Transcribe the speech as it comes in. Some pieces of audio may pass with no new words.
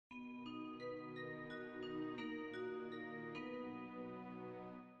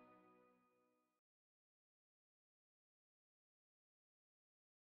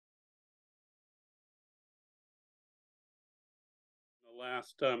the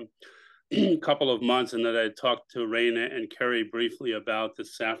last couple of months, and that I talked to Raina and Kerry briefly about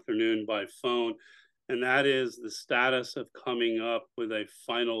this afternoon by phone, and that is the status of coming up with a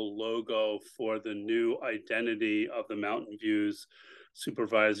final logo for the new identity of the Mountain Views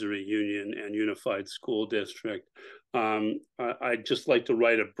Supervisory Union and Unified School District. I'd just like to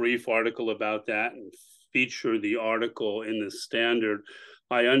write a brief article about that and feature the article in the Standard.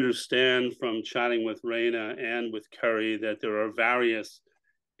 I understand from chatting with Raina and with Kerry that there are various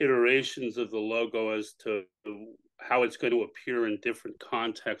iterations of the logo as to how it's going to appear in different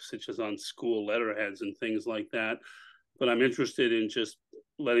contexts, such as on school letterheads and things like that. But I'm interested in just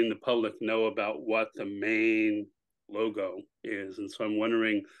letting the public know about what the main logo is. And so I'm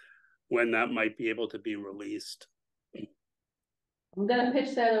wondering when that might be able to be released. I'm going to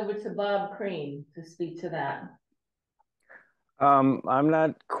pitch that over to Bob Crane to speak to that. I'm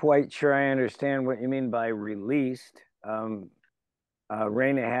not quite sure I understand what you mean by released.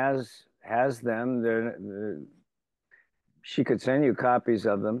 Raina has them. She could send you copies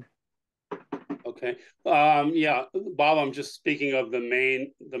of them. Okay. Yeah, Bob, I'm just speaking of the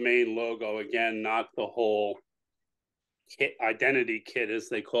main logo again, not the whole kit, identity kit, as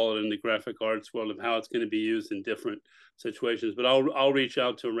they call it in the graphic arts world, of how it's going to be used in different situations. But I'll reach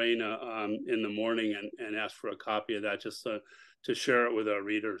out to Raina in the morning and ask for a copy of that, just to share it with our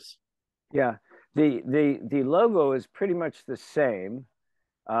readers. Yeah, the logo is pretty much the same.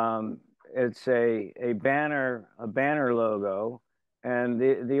 It's a banner logo, and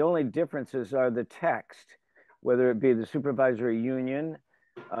the only differences are the text, whether it be the supervisory union,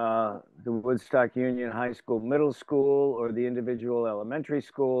 the Woodstock Union High School, Middle School, or the individual elementary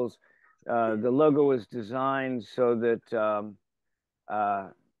schools. The logo is designed so that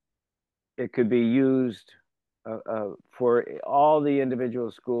it could be used for all the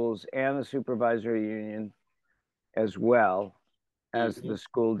individual schools and the supervisory union, as well as the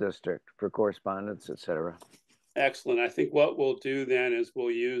school district, for correspondence, etc. Excellent. I think what we'll do then is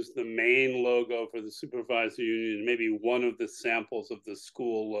we'll use the main logo for the supervisory union, maybe one of the samples of the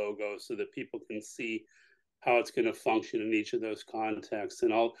school logo, so that people can see how it's going to function in each of those contexts.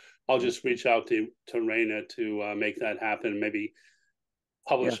 And I'll just reach out to Raina to make that happen. Maybe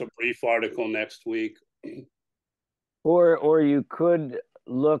publish a brief article next week. Or you could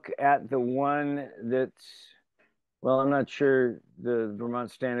look at the one that's, well, I'm not sure the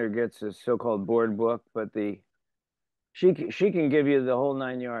Vermont Standard gets a so-called board book, but she can give you the whole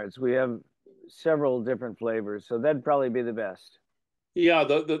 9 yards. We have several different flavors, so that'd probably be the best. Yeah,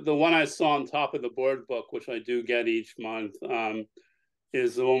 the one I saw on top of the board book, which I do get each month,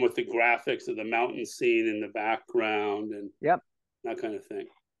 is the one with the graphics of the mountain scene in the background and that kind of thing.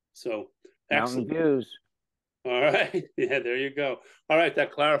 So excellent. Mountain views. All right. Yeah, there you go. All right,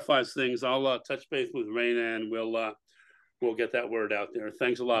 that clarifies things. I'll touch base with Raina and we'll get that word out there.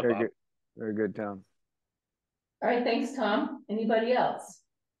 Thanks a lot, Bob. Very good, Tom. All right, thanks, Tom. Anybody else?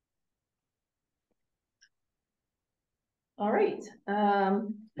 All right. We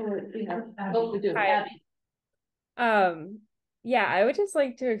do. Abby. Yeah, I would just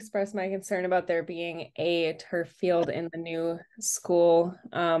like to express my concern about there being a turf field in the new school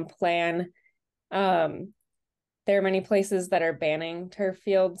plan. There are many places that are banning turf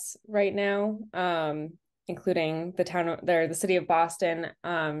fields right now, including the city of Boston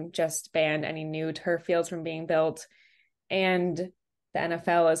just banned any new turf fields from being built. And the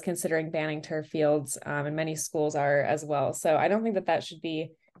NFL is considering banning turf fields, and many schools are as well. So I don't think that should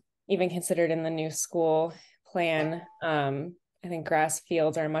be even considered in the new school plan. I think grass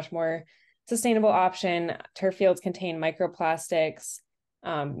fields are a much more sustainable option. Turf fields contain microplastics,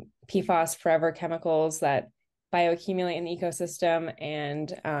 PFAS, forever chemicals that bioaccumulate in the ecosystem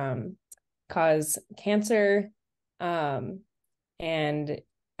and cause cancer. And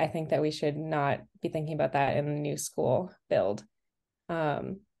I think that we should not be thinking about that in the new school build.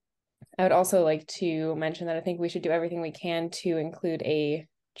 I would also like to mention that I think we should do everything we can to include a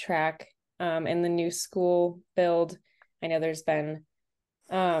track in the new school build. I know there's been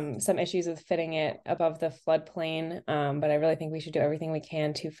some issues with fitting it above the floodplain, but I really think we should do everything we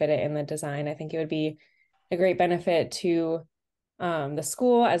can to fit it in the design. I think it would be a great benefit to the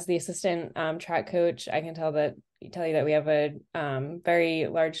school. As the assistant track coach, I can tell you that we have a very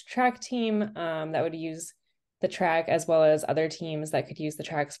large track team that would use the track, as well as other teams that could use the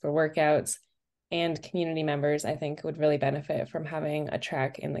tracks for workouts, and community members, I think, would really benefit from having a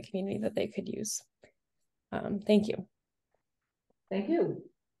track in the community that they could use. Thank you. Thank you.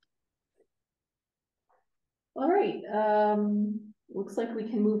 All right. Looks like we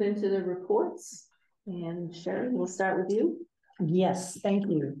can move into the reports. And Sharon, we'll start with you. Yes, thank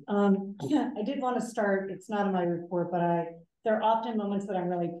you. I did want to start, it's not in my report, but I there are often moments that I'm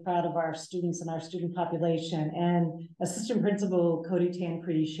really proud of our students and our student population. And Assistant Principal Cody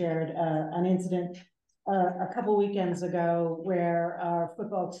Tancredi shared an incident a couple weekends ago where our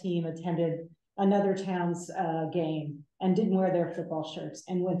football team attended another town's game and didn't wear their football shirts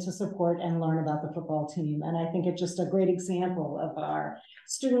and went to support and learn about the football team. And I think it's just a great example of our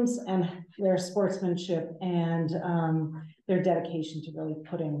students and their sportsmanship and their dedication to really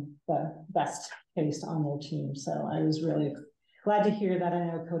putting the best face on their team. So I was really glad to hear that. I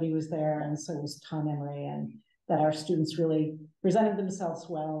know Cody was there, and so was Tom Emery, and that our students really presented themselves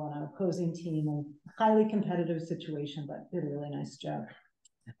well on an opposing team in a highly competitive situation, but did a really nice job.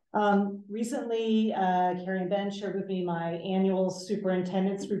 Recently, Carrie and Ben shared with me my annual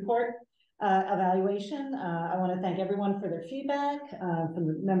superintendent's report evaluation. I want to thank everyone for their feedback, from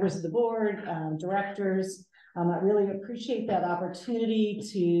the members of the board, directors. I really appreciate that opportunity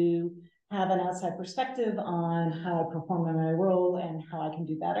to have an outside perspective on how I perform in my role and how I can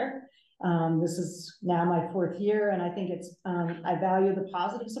do better. This is now my 4th year, and I think it's, I value the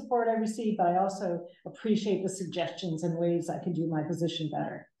positive support I receive, but I also appreciate the suggestions and ways I can do my position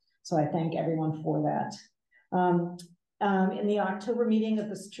better. So I thank everyone for that. In the October meeting of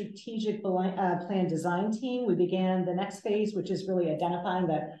the strategic plan design team, we began the next phase, which is really identifying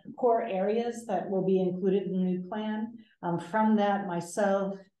the core areas that will be included in the new plan. From that,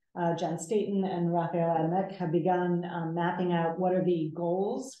 myself, Jen Staten and Raphael Adamek have begun mapping out what are the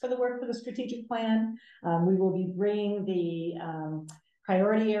goals for the work for the strategic plan. We will be bringing the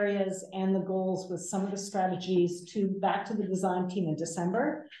priority areas and the goals with some of the strategies back to the design team in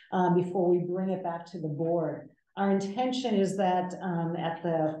December before we bring it back to the board. Our intention is that at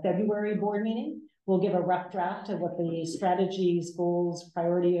the February board meeting, we'll give a rough draft of what the strategies, goals,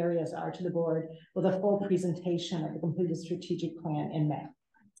 priority areas are to the board with a full presentation of the completed strategic plan in May.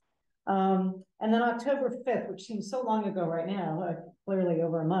 And then October 5th, which seems so long ago right now, clearly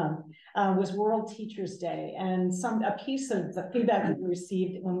over a month, was World Teachers Day. And a piece of the feedback that we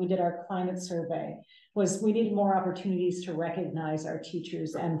received when we did our climate survey was we needed more opportunities to recognize our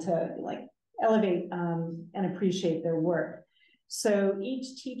teachers and to elevate and appreciate their work. So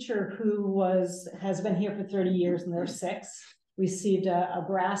each teacher who has been here for 30 years, and there are 6, received a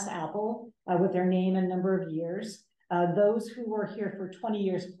brass apple with their name and number of years. Those who were here for 20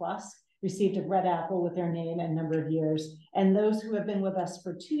 years plus received a red apple with their name and number of years. And those who have been with us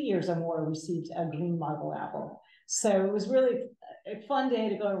for 2 years or more received a green marble apple. So it was really a fun day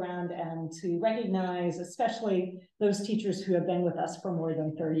to go around and to recognize, especially those teachers who have been with us for more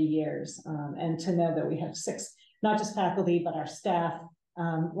than 30 years. And to know that we have 6, not just faculty, but our staff.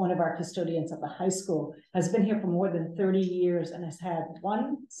 One of our custodians at the high school has been here for more than 30 years and has had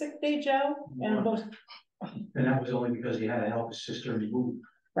 1 sick day, Joe, and both. And that was only because he had to help his sister move.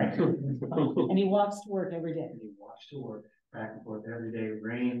 Right. And he walks to work every day. And he walks to work back and forth every day,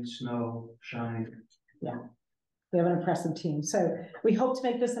 rain, snow, shine. Yeah. We have an impressive team. So we hope to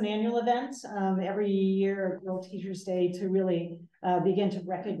make this an annual event every year, World Teachers Day, to really begin to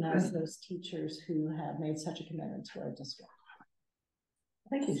recognize those teachers who have made such a commitment to our district.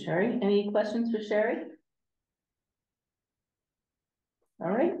 Thank you, Sherry. Any questions for Sherry? All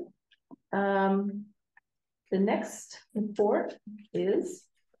right. The next report is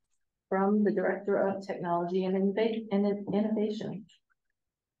from the Director of Technology and Innovation.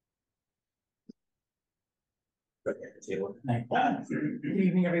 Good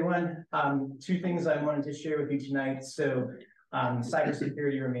evening, everyone. 2 things I wanted to share with you tonight. So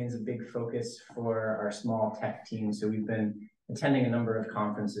cybersecurity remains a big focus for our small tech team. So we've been attending a number of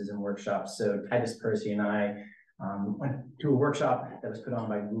conferences and workshops. So Titus Percy and I went to a workshop that was put on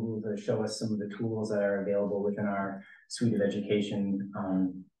by Google to show us some of the tools that are available within our suite of education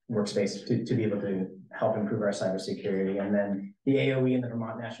workspace to be able to help improve our cybersecurity. And then the AOE and the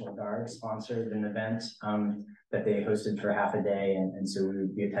Vermont National Guard sponsored an event that they hosted for half a day. And so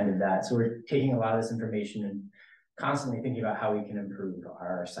we attended that. So we're taking a lot of this information and constantly thinking about how we can improve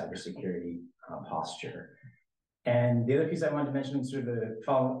our cybersecurity posture. And the other piece I wanted to mention is sort of the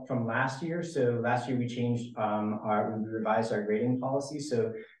follow from last year. So last year we changed we revised our grading policy.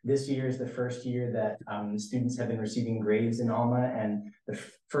 So this year is the first year that students have been receiving grades in Alma, and the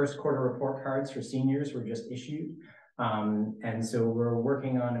first quarter report cards for seniors were just issued. And so we're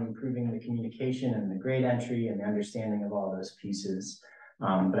working on improving the communication and the grade entry and the understanding of all those pieces.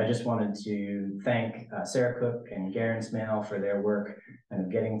 But I just wanted to thank Sarah Cook and Garen Smale for their work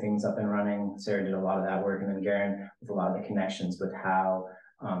and getting things up and running. Sarah did a lot of that work, and then Garen with a lot of the connections with how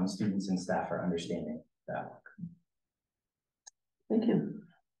students and staff are understanding that work. Thank you.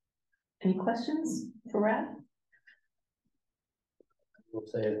 Any questions for Rad? will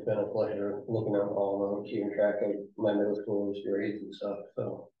say it's been a pleasure looking at all of them, keeping track of my middle school's grades and stuff.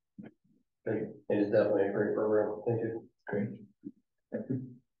 So it is definitely a great program. Thank you. Great.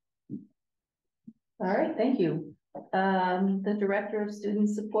 All right, thank you. The Director of Student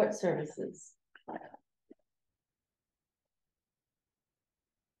Support Services.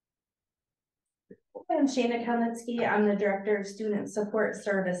 I'm Shana Kalnitzky. I'm the Director of Student Support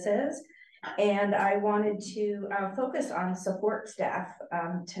Services, and I wanted to focus on support staff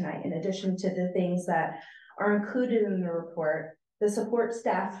tonight, in addition to the things that are included in the report. The support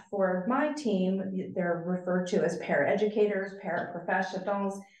staff for my team, they're referred to as paraeducators,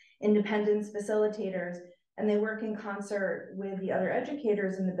 paraprofessionals, independence facilitators, and they work in concert with the other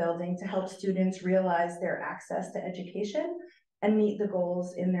educators in the building to help students realize their access to education and meet the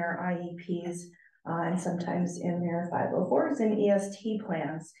goals in their IEPs and sometimes in their 504s and EST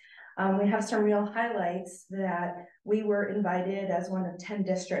plans. We have some real highlights that we were invited as one of 10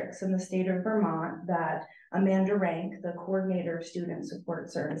 districts in the state of Vermont that Amanda Rank, the coordinator of student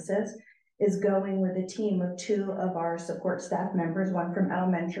support services, is going with a team of 2 of our support staff members, one from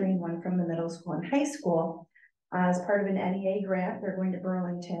elementary and one from the middle school and high school. As part of an NEA grant, they're going to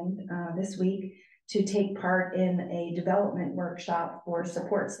Burlington this week to take part in a development workshop for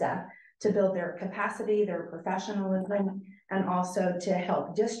support staff to build their capacity, their professionalism, and also to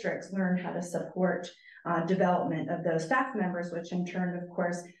help districts learn how to support development of those staff members, which in turn, of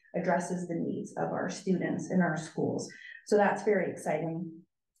course, addresses the needs of our students in our schools. So that's very exciting.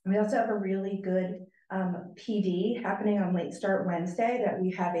 We also have a really good PD happening on Late Start Wednesday that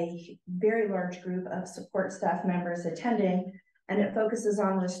we have a very large group of support staff members attending, and it focuses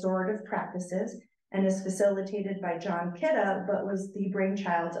on restorative practices and is facilitated by John Kidda, but was the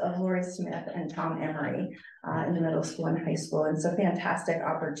brainchild of Lori Smith and Tom Emery in the middle school and high school. And so fantastic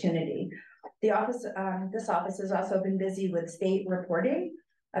opportunity. The office, this office has also been busy with state reporting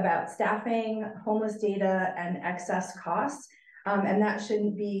about staffing, homeless data, and excess costs. And that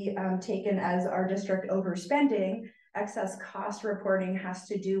shouldn't be taken as our district overspending. Excess cost reporting has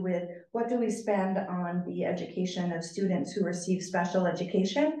to do with what do we spend on the education of students who receive special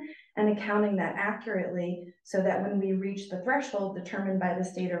education, and accounting that accurately so that when we reach the threshold determined by the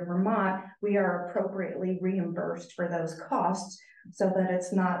state of Vermont, we are appropriately reimbursed for those costs so that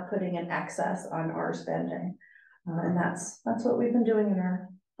it's not putting an excess on our spending. And that's what we've been doing in our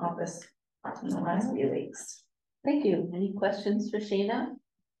office in the last few weeks. Thank you. Any questions for Shana?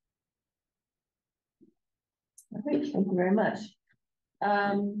 All right, thank you very much.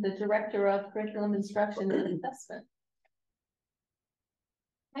 The Director of Curriculum Instruction and Assessment.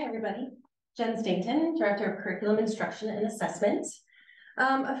 Hi, everybody. Jen Stainton, Director of Curriculum Instruction and Assessment.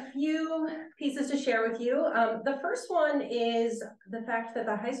 A few pieces to share with you. The first one is the fact that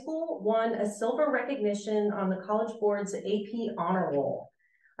the high school won a silver recognition on the College Board's AP Honor Roll.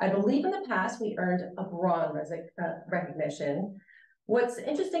 I believe in the past we earned a bronze recognition. What's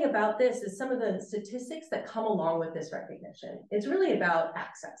interesting about this is some of the statistics that come along with this recognition. It's really about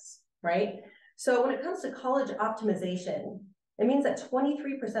access, right? So when it comes to college optimization, it means that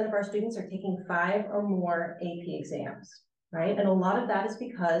 23% of our students are taking 5 or more AP exams, right? And a lot of that is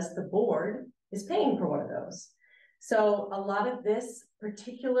because the board is paying for one of those. So a lot of this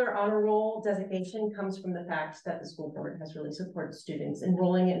particular honor roll designation comes from the fact that the school board has really supported students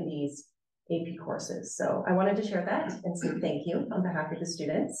enrolling in these AP courses. So I wanted to share that and say thank you on behalf of the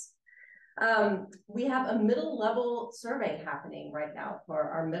students. We have a middle level survey happening right now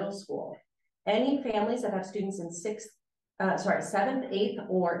for our middle school. Any families that have students in 7th, 8th,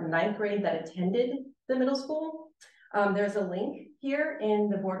 or 9th grade that attended the middle school, there's a link here in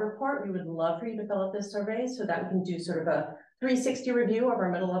the board report. We would love for you to fill out this survey so that we can do sort of a 360 review of our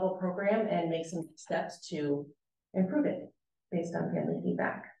middle level program and make some steps to improve it based on family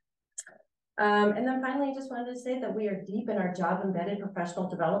feedback. And then finally, I just wanted to say that we are deep in our job embedded professional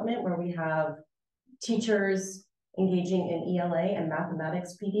development, where we have teachers engaging in ELA and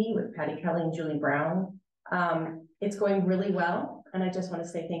mathematics PD with Patty Kelly and Julie Brown. It's going really well, and I just want to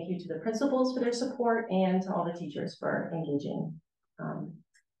say thank you to the principals for their support and to all the teachers for engaging.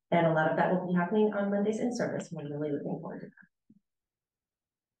 And a lot of that will be happening on Mondays in service. We're really looking forward to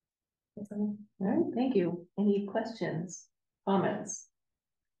that. All right, thank you. Any questions, comments?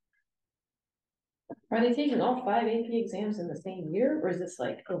 Are they taking all 5 AP exams in the same year, or is this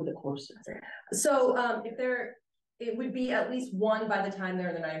like over the course of their? So it would be at least one by the time they're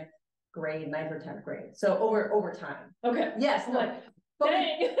in the 9th or 10th grade. So over time. Okay. Yes. I'm no, like, but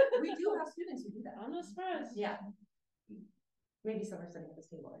dang. we do have students who do that. I'm not surprised. Yeah. Maybe some are sitting at this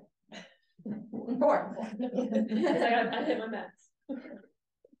table. More. I hit my max.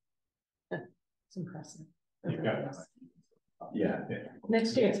 It's impressive. You've got Yeah.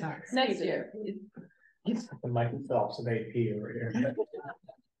 Next year. Next year. The Michael Phelps of AP over here.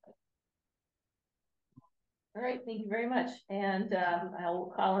 All right, thank you very much. And I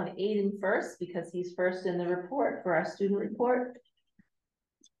will call on Aiden first because he's first in the report for our student report.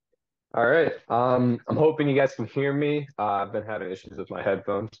 All right. I'm hoping you guys can hear me. I've been having issues with my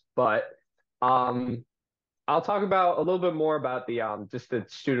headphones, but I'll talk about a little bit more about the just the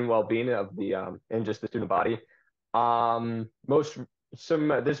student well-being of the and just the student body.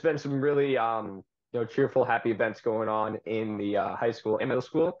 There's been some really cheerful, happy events going on in the high school and middle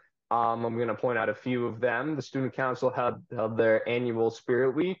school. I'm going to point out a few of them. The student council held their annual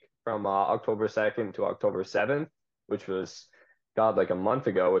Spirit Week from October 2nd to October 7th, which was like a month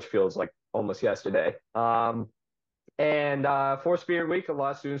ago, which feels like almost yesterday. And for Spirit Week, a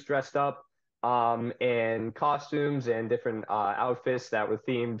lot of students dressed up in costumes and different outfits that were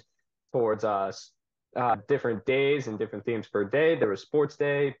themed towards different days and different themes per day. There was Sports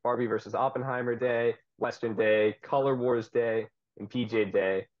Day, Barbie versus Oppenheimer Day, Western Day, Color Wars Day, and PJ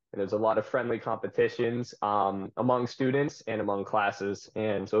Day. And there's a lot of friendly competitions among students and among classes.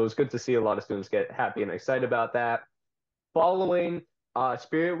 And so it was good to see a lot of students get happy and excited about that. Following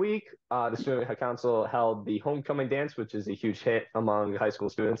Spirit Week, the Student Council held the Homecoming Dance, which is a huge hit among high school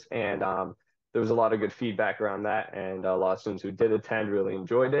students. And there was a lot of good feedback around that. And a lot of students who did attend really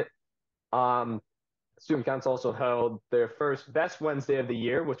enjoyed it. Student Council also held their first Best Wednesday of the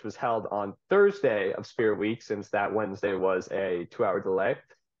year, which was held on Thursday of Spirit Week, since that Wednesday was a 2-hour delay.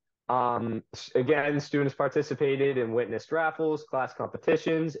 Again, students participated in witnessed raffles, class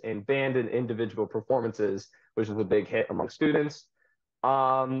competitions, and band and individual performances, which was a big hit among students.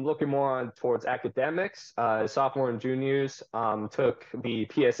 Looking more towards academics, sophomore and juniors took the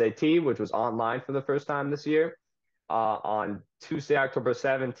PSAT, which was online for the first time this year, on Tuesday, October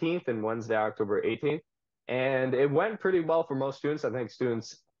 17th and Wednesday, October 18th. And it went pretty well for most students. I think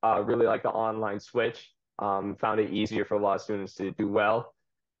students really like the online switch, found it easier for a lot of students to do well.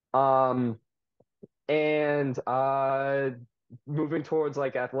 And moving towards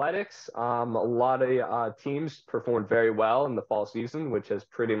like athletics, a lot of teams performed very well in the fall season, which has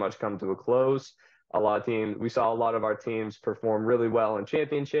pretty much come to a close. We saw a lot of our teams perform really well in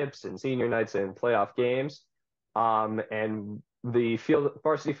championships and senior nights and playoff games. And the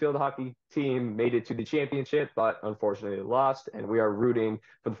varsity field hockey team made it to the championship, but unfortunately lost. And we are rooting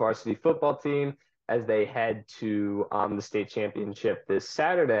for the varsity football team as they head to the state championship this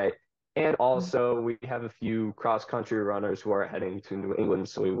Saturday. And also, we have a few cross-country runners who are heading to New England,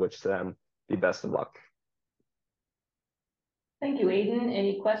 so we wish them the best of luck. Thank you, Aiden.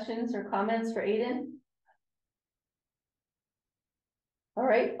 Any questions or comments for Aiden? All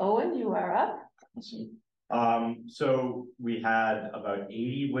right, Owen, you are up. So we had about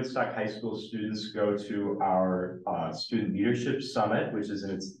 80 Woodstock High School students go to our Student Leadership Summit, which is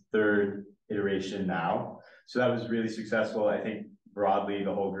in its 3rd iteration now. So that was really successful. I think broadly,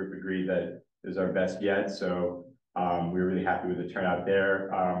 the whole group agreed that it was our best yet. So we were really happy with the turnout there.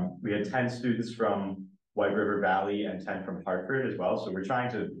 We had 10 students from White River Valley and 10 from Hartford as well. So we're trying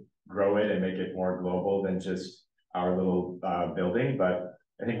to grow it and make it more global than just our little building, but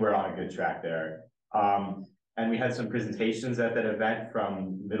I think we're on a good track there. And we had some presentations at that event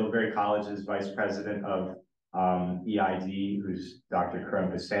from Middlebury College's Vice President of EID, who's Dr.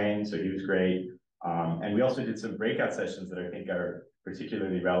 Karam Hussain, so he was great. And we also did some breakout sessions that I think are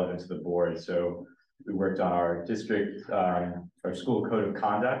particularly relevant to the board. So we worked on our district, our school code of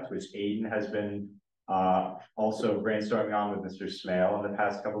conduct, which Aiden has been also brainstorming on with Mr. Smale in the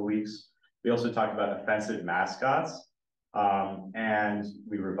past couple of weeks. We also talked about offensive mascots, and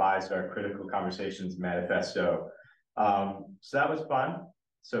we revised our critical conversations manifesto. So that was fun.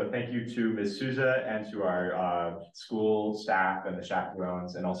 So thank you to Ms. Souza and to our school staff and the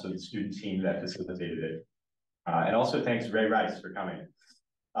chaperones and also the student team that facilitated it. And also thanks Ray Rice for coming.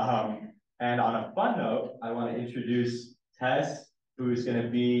 And on a fun note, I want to introduce Tess, who's going to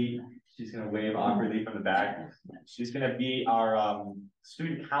be, she's going to wave awkwardly from the back. She's going to be our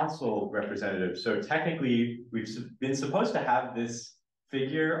student council representative. So technically, we've been supposed to have this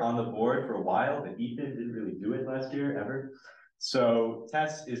figure on the board for a while, but Ethan didn't really do it last year, ever. So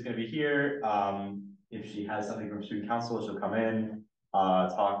Tess is going to be here. If she has something from student council, she'll come in,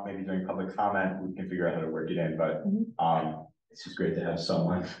 talk maybe during public comment. We can figure out how to work it in, but it's just great to have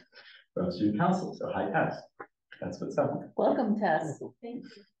someone from student council. So hi, Tess. That's what's up. Welcome, Tess. Thank you.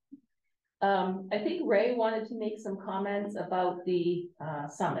 I think Ray wanted to make some comments about the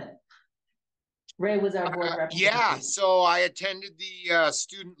summit. Ray was our board representative. Yeah, so I attended the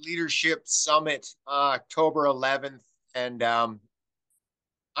Student Leadership Summit October 11th. And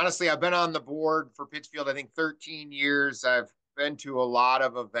honestly, I've been on the board for Pittsfield, I think 13 years. I've been to a lot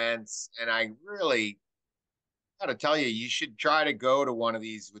of events, and I really got to tell you, you should try to go to one of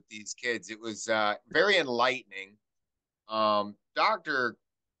these with these kids. It was very enlightening. Dr.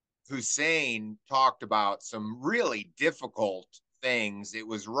 Hussein talked about some really difficult things. It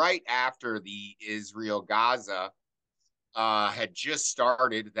was right after the Israel Gaza had just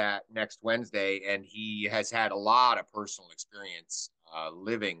started that next Wednesday, and he has had a lot of personal experience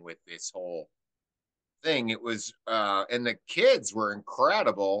living with this whole thing. It was, and the kids were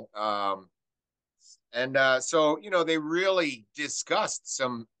incredible. So they really discussed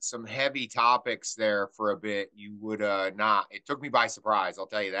some heavy topics there for a bit. You would not. It took me by surprise. I'll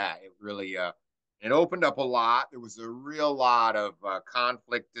tell you that. It really it opened up a lot. There was a real lot of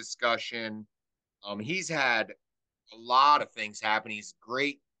conflict discussion. He's had a lot of things happen. He's a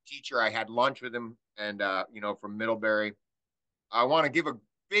great teacher. I had lunch with him, and from Middlebury. I want to give a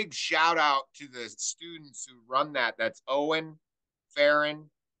big shout out to the students who run that. That's Owen, Farron,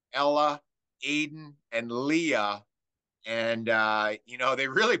 Ella, Aiden, and Leah. And they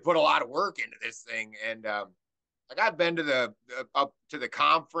really put a lot of work into this thing. And like I've been to the up to the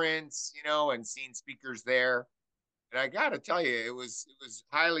conference, and seen speakers there. And I got to tell you, it was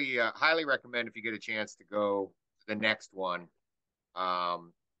highly recommend if you get a chance to go to the next one.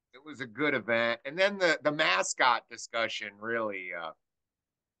 It was a good event. And then the mascot discussion really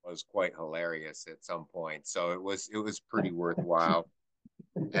was quite hilarious at some point. So it was pretty worthwhile.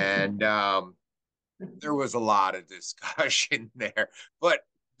 And there was a lot of discussion there. But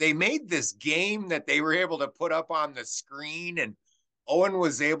they made this game that they were able to put up on the screen, and Owen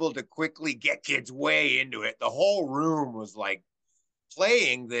was able to quickly get kids way into it. The whole room was like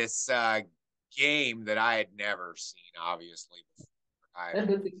playing this game that I had never seen, obviously.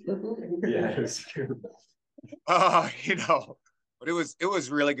 Yeah, it was true. But it was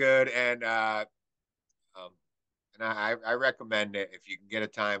really good, and I recommend it if you can get a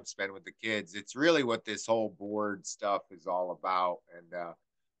time spent with the kids. It's really what this whole board stuff is all about,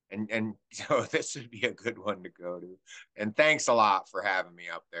 and so this would be a good one to go to. And thanks a lot for having me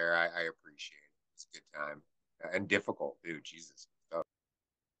up there. I appreciate it. It's a good time and difficult too. Jesus.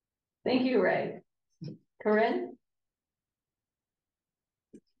 Thank you, Ray. Corinne?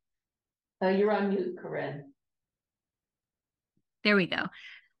 You're on mute, Corinne. There we go.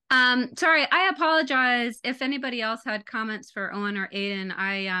 Sorry, I apologize if anybody else had comments for Owen or Aiden.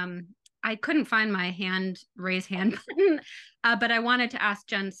 I couldn't find my raise hand button, but I wanted to ask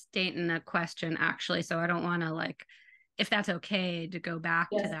Jen Staten a question actually, so I don't want to if that's okay to go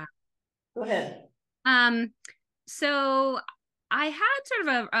back to that. Go ahead. So I had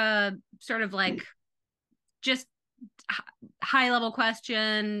sort of just high level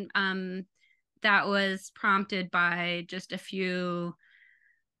question that was prompted by just a few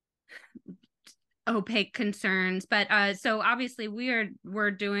opaque concerns, but so obviously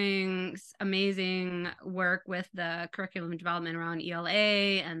we're doing amazing work with the curriculum development around ELA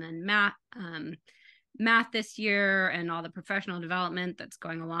and then math this year, and all the professional development that's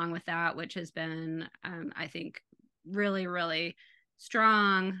going along with that, which has been I think really, really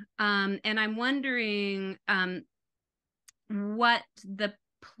strong. And I'm wondering what the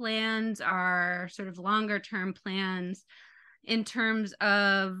plans are, sort of longer term plans, in terms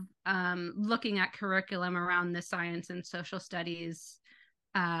of looking at curriculum around the science and social studies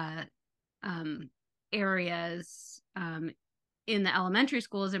areas in the elementary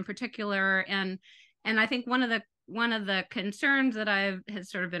schools in particular. And I think one of the concerns that has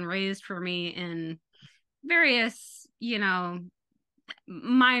sort of been raised for me in various,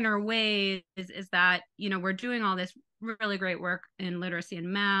 minor ways is that, we're doing all this really great work in literacy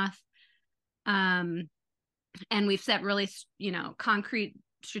and math. And we've set really, concrete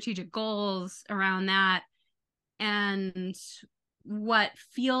strategic goals around that. And what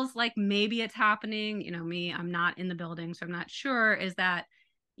feels like maybe it's happening, I'm not in the building, so I'm not sure, is that,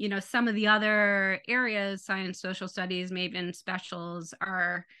 some of the other areas, science, social studies, maybe in specials,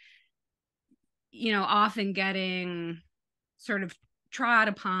 are, often getting sort of trod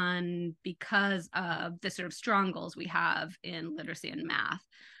upon because of the sort of strong goals we have in literacy and math.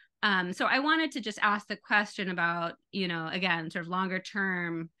 So I wanted to just ask the question about, again, sort of longer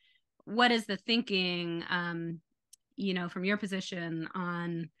term, what is the thinking, from your position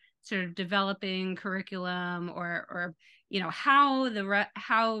on sort of developing curriculum or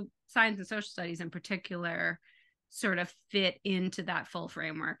how science and social studies in particular sort of fit into that full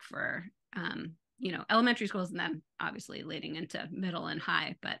framework for, elementary schools, and then obviously leading into middle and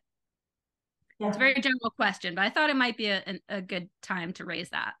high. But yeah, it's a very general question, but I thought it might be a good time to raise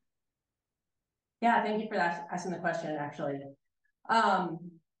that. Yeah, thank you for asking the question, actually.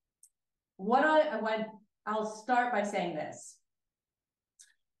 I'll start by saying this.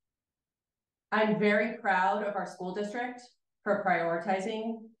 I'm very proud of our school district for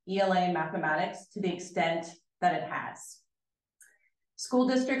prioritizing ELA and mathematics to the extent that it has. School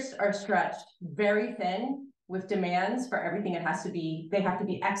districts are stretched very thin with demands for everything they have to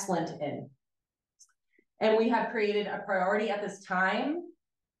be excellent in. And we have created a priority at this time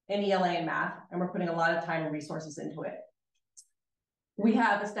in ELA and math, and we're putting a lot of time and resources into it. We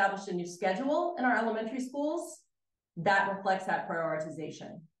have established a new schedule in our elementary schools that reflects that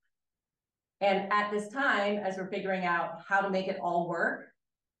prioritization. And at this time, as we're figuring out how to make it all work,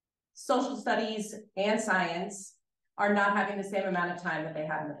 social studies and science are not having the same amount of time that they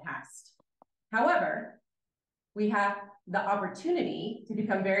have in the past. However, we have the opportunity to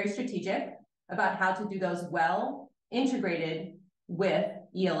become very strategic about how to do those well integrated with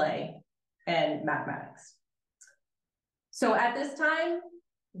ELA and mathematics. So at this time,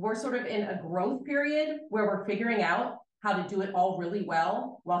 we're sort of in a growth period where we're figuring out how to do it all really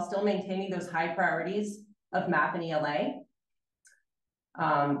well while still maintaining those high priorities of math and ELA.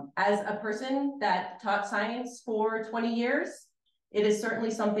 As a person that taught science for 20 years, it is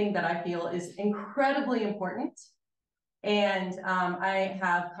certainly something that I feel is incredibly important. And I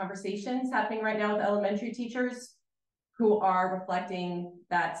have conversations happening right now with elementary teachers who are reflecting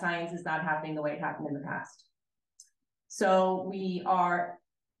that science is not happening the way it happened in the past. So we are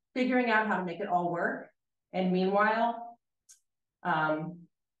figuring out how to make it all work. And meanwhile,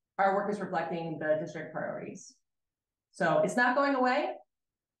 our work is reflecting the district priorities. So it's not going away,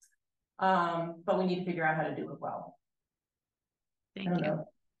 but we need to figure out how to do it well. Thank you.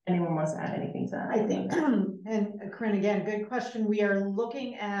 Anyone wants to add anything to that? I think, and Corinne, again, good question. We are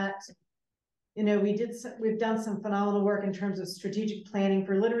looking at, you know, we've done some phenomenal work in terms of strategic planning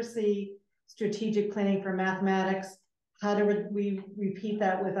for literacy, strategic planning for mathematics. How do we repeat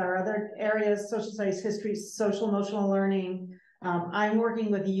that with our other areas, social studies, history, social emotional learning? I'm working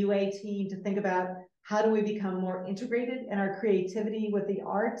with the UA team to think about how do we become more integrated in our creativity with the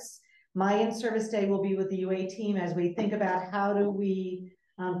arts. My in-service day will be with the UA team as we think about how do we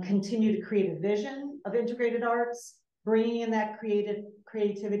continue to create a vision of integrated arts, bringing in that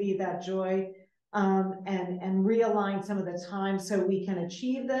creativity, that joy, and realign some of the time so we can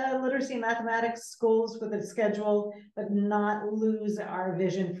achieve the literacy and mathematics goals with a schedule, but not lose our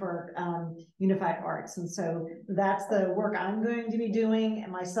vision for unified arts. And so that's the work I'm going to be doing.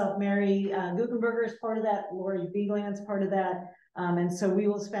 And myself, Mary Guggenberger is part of that. Lori Beagland's part of that. And so we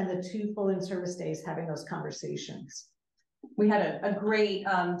will spend the 2 full in-service days having those conversations. We had a great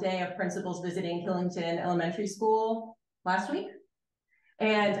day of principals visiting Killington Elementary School last week.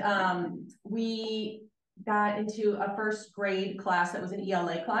 And we got into a first grade class that was an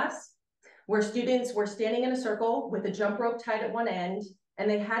ELA class where students were standing in a circle with a jump rope tied at one end, and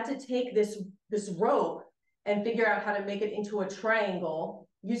they had to take this rope and figure out how to make it into a triangle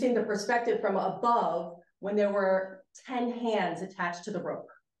using the perspective from above when there were 10 hands attached to the rope,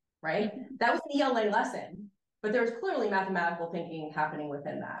 right? That was an ELA lesson, but there was clearly mathematical thinking happening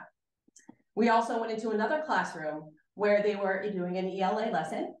within that. We also went into another classroom where they were doing an ELA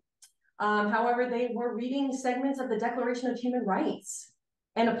lesson. However, they were reading segments of the Declaration of Human Rights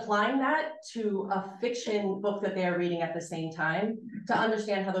and applying that to a fiction book that they are reading at the same time to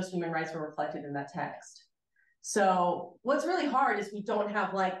understand how those human rights were reflected in that text. So what's really hard is we don't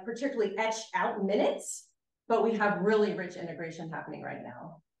have like particularly etched out minutes, but we have really rich integration happening right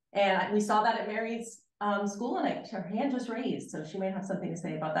now. And we saw that at Mary's school, and her hand just raised, so she may have something to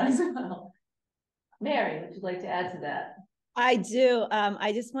say about that as well. Mary, would you like to add to that? I do.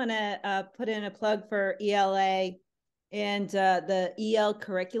 I just want to put in a plug for ELA and the EL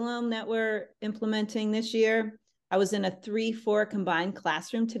curriculum that we're implementing this year. I was in a 3-4 combined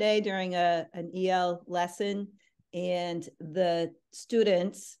classroom today during an EL lesson, and the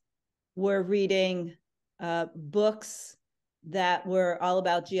students were reading books that were all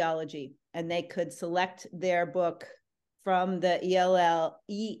about geology, and they could select their book from the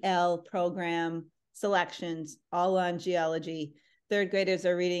EL program selections, all on geology. 3rd graders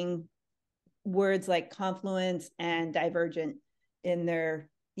are reading words like confluence and divergent in their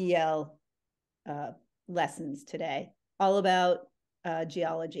EL lessons today, all about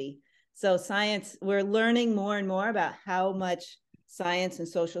geology. So science, we're learning more and more about how much science and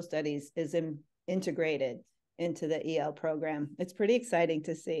social studies is integrated into the EL program. It's pretty exciting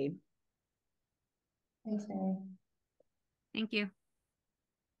to see. Thanks, Mary. Thank you.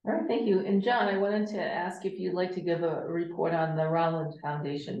 All right, thank you. And John, I wanted to ask if you'd like to give a report on the Rollins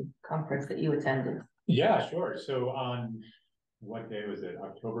Foundation conference that you attended. Yeah, sure. So on what day was it?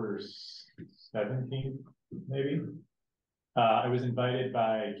 October 17th, maybe? I was invited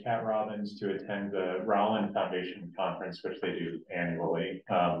by Kat Robbins to attend the Rollins Foundation conference, which they do annually.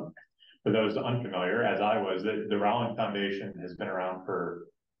 for those unfamiliar, as I was, the Rowland Foundation has been around for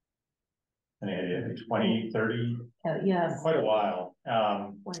 20, 30, yes, quite a while.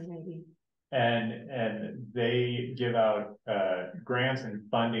 20 maybe. And they give out grants and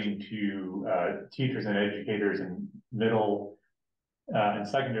funding to teachers and educators in middle and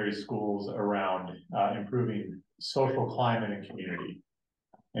secondary schools around improving social climate and community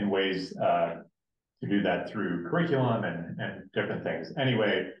in ways to do that through curriculum and different things.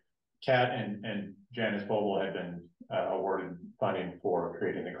 Anyway, Kat and Janice Boble had been awarded funding for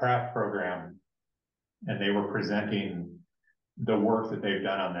creating the craft program, and they were presenting the work that they've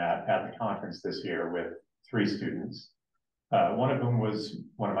done on that at the conference this year with 3 students. One of whom was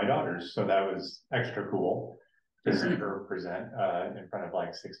one of my daughters, so that was extra cool to see her present in front of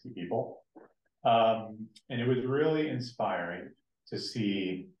like 60 people. And it was really inspiring to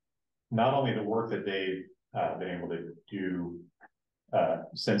see not only the work that they've been able to do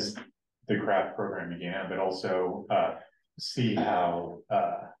since the craft program began, but also see how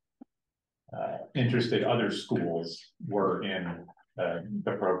interested other schools were in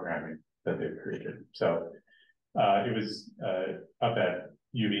the programming that they've created. So it was up at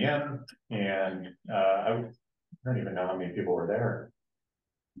UVM, and I don't even know how many people were there.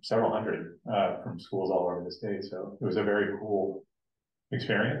 Several hundred from schools all over the state. So it was a very cool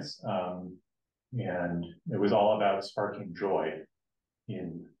experience. And it was all about sparking joy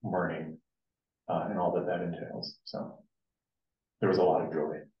in learning and all that that entails. So there was a lot of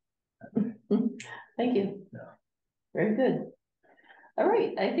joy. Thank you. Yeah. Very good. All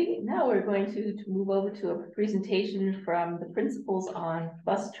right, I think now we're going to move over to a presentation from the principals on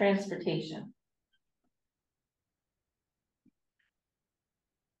bus transportation.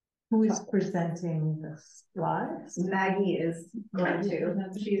 Who is presenting the slides? Maggie is going to.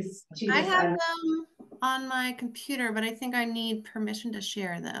 She's I have them on my computer, but I think I need permission to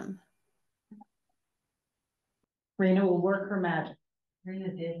share them. Raina will work her magic.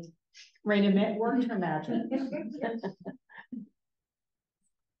 Raina did. Raina worked her magic.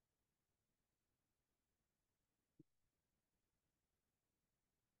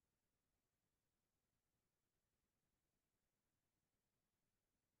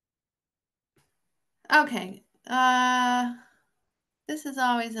 Okay. This is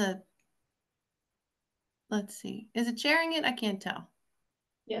always a, let's see. Is it sharing it? I can't tell.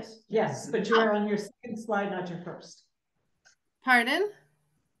 Yes. Yes, but you are on your second slide, not your first. Pardon?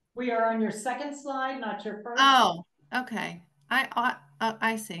 We are on your second slide, not your first. Oh, okay.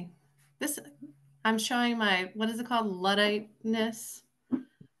 I see. This, I'm showing my, what is it called? Ludditeness.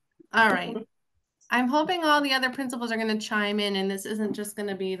 All right. I'm hoping all the other principals are going to chime in, and this isn't just going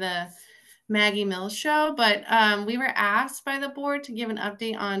to be the Maggie Mills show, but we were asked by the board to give an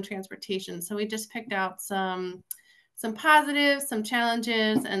update on transportation. So we just picked out some positives, some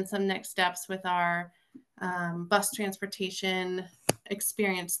challenges, and some next steps with our bus transportation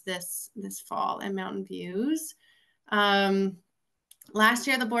experience this fall in Mountain Views. Last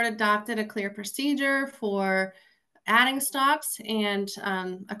year, the board adopted a clear procedure for adding stops and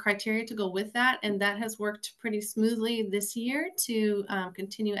a criteria to go with that. And that has worked pretty smoothly this year to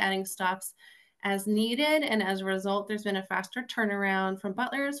continue adding stops as needed. And as a result, there's been a faster turnaround from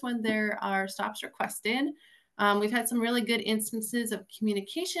butlers when there are stops requested. We've had some really good instances of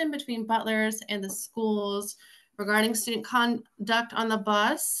communication between butlers and the schools regarding student conduct on the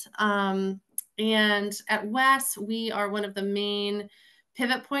bus. And at West, we are one of the main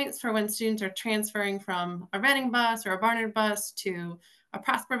pivot points for when students are transferring from a Reading bus or a Barnard bus to a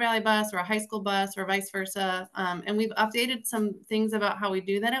Prosper Valley bus or a high school bus or vice versa. And we've updated some things about how we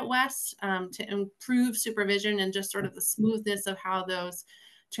do that at West to improve supervision and just sort of the smoothness of how those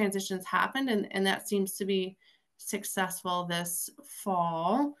transitions happened. And that seems to be successful this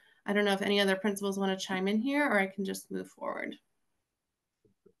fall. I don't know if any other principals want to chime in here, or I can just move forward.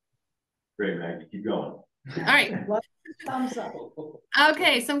 Great, Maggie, keep going. All right. Thumbs up.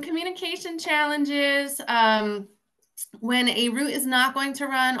 Okay, some communication challenges. When a route is not going to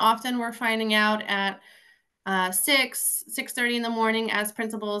run, often we're finding out at 6:30 in the morning as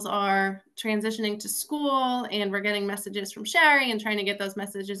principals are transitioning to school, and we're getting messages from Sherry and trying to get those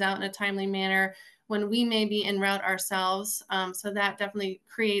messages out in a timely manner when we may be en route ourselves. So that definitely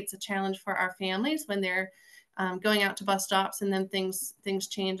creates a challenge for our families when they're going out to bus stops and then things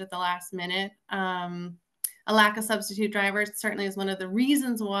change at the last minute. A lack of substitute drivers certainly is one of the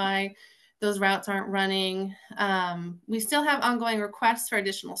reasons why those routes aren't running. We still have ongoing requests for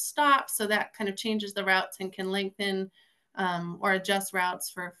additional stops, so that kind of changes the routes and can lengthen or adjust routes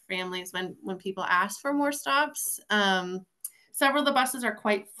for families when people ask for more stops. Several of the buses are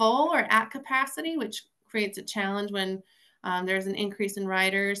quite full or at capacity, which creates a challenge when there's an increase in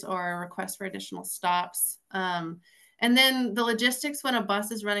riders or a request for additional stops. And then the logistics when a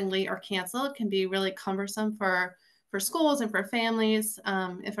bus is running late or canceled can be really cumbersome for schools and for families.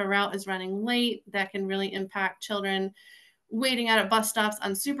 If a route is running late, that can really impact children waiting out at bus stops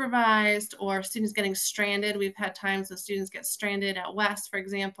unsupervised, or students getting stranded. We've had times when students get stranded at West, for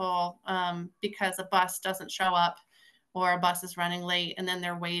example, because a bus doesn't show up or a bus is running late and then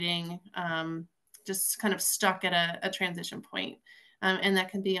they're waiting, just kind of stuck at a transition point. And that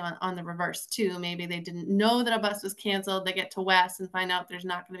can be on the reverse too. Maybe they didn't know that a bus was canceled. They get to West and find out there's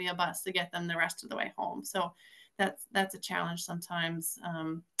not going to be a bus to get them the rest of the way home. So that's a challenge sometimes.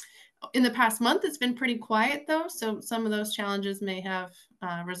 In the past month, it's been pretty quiet though. So some of those challenges may have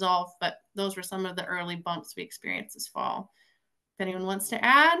resolved, but those were some of the early bumps we experienced this fall. If anyone wants to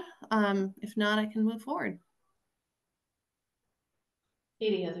add, if not, I can move forward.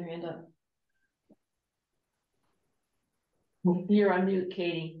 Katie has her hand up. You're on mute,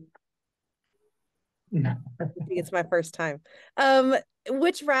 Katie. I think it's my first time.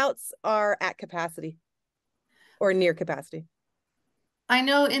 Which routes are at capacity or near capacity? I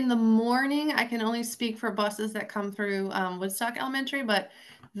know in the morning, I can only speak for buses that come through Woodstock Elementary, but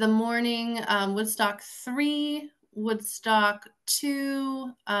the morning Woodstock 3, Woodstock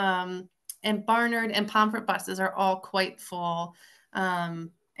 2, and Barnard and Pomfret buses are all quite full.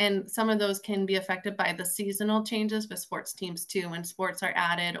 And some of those can be affected by the seasonal changes with sports teams too. When sports are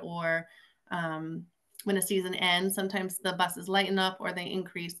added or when a season ends, sometimes the buses lighten up or they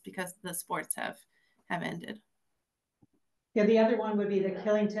increase because the sports have ended. Yeah, the other one would be the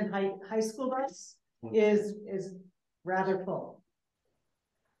Killington High School bus is rather full.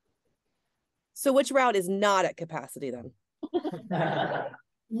 So which route is not at capacity then?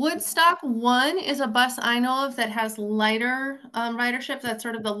 Woodstock 1 is a bus I know of that has lighter ridership. That's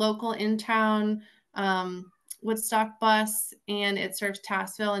sort of the local in-town Woodstock bus, and it serves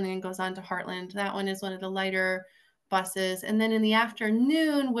Tassville and then goes on to Heartland. That one is one of the lighter buses. And then in the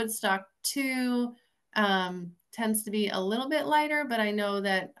afternoon, Woodstock 2 tends to be a little bit lighter, but I know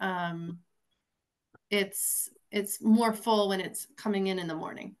that it's more full when it's coming in the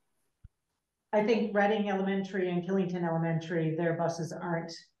morning. I think Reading Elementary and Killington Elementary, their buses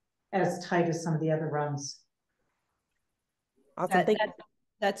aren't as tight as some of the other runs. Awesome.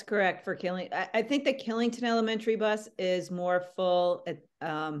 That's correct for I think the Killington Elementary bus is more full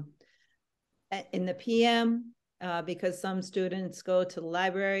in the PM because some students go to the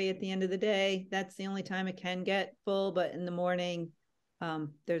library at the end of the day. That's the only time it can get full, but in the morning,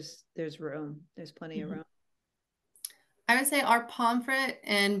 there's room. There's plenty of room. I would say our Pomfret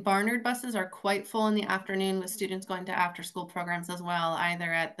and Barnard buses are quite full in the afternoon with students going to after school programs as well,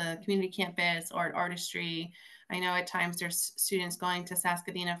 either at the community campus or at artistry. I know at times there's students going to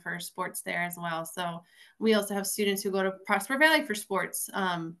Saskadena for sports there as well. So we also have students who go to Prosper Valley for sports.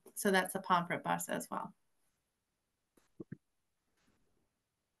 So that's a Pomfret bus as well.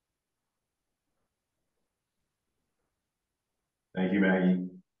 Thank you, Maggie.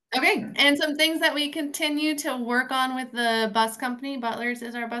 Okay, and some things that we continue to work on with the bus company, Butler's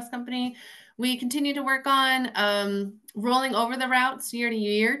is our bus company. We continue to work on rolling over the routes year to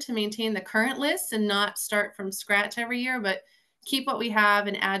year to maintain the current list and not start from scratch every year, but keep what we have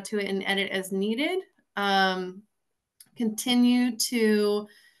and add to it and edit as needed. Continue to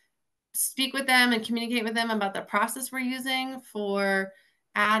speak with them and communicate with them about the process we're using for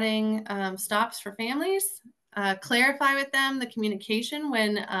adding stops for families. Clarify with them the communication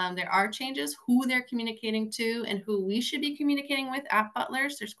when there are changes, who they're communicating to and who we should be communicating with at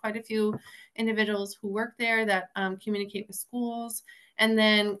Butler's. There's quite a few individuals who work there that communicate with schools. And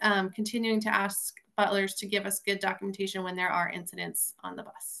then continuing to ask Butler's to give us good documentation when there are incidents on the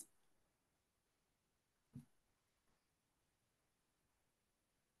bus.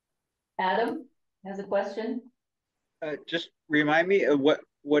 Adam has a question. Just remind me of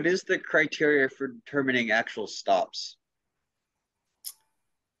what is the criteria for determining actual stops?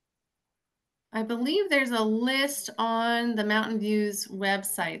 I believe there's a list on the Mountain View's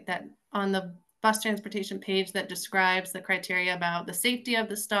website that on the bus transportation page that describes the criteria about the safety of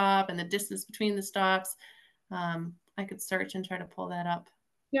the stop and the distance between the stops. I could search and try to pull that up.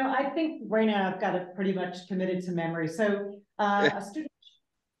 You know, I think right now I've got it pretty much committed to memory. So a student,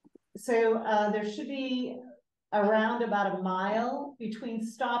 there should be around about a mile between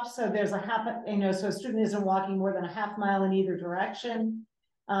stops. So there's so a student isn't walking more than a half mile in either direction.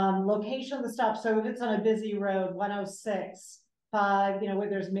 Location of the stop. So if it's on a busy road, 106, 5, where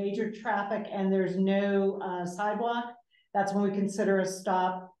there's major traffic and there's no sidewalk, that's when we consider a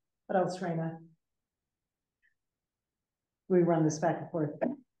stop. What else, Raina? We run this back and forth.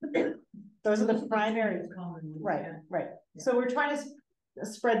 Those are the primary, right, right. So we're trying to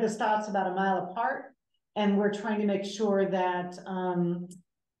spread the stops about a mile apart, and we're trying to make sure that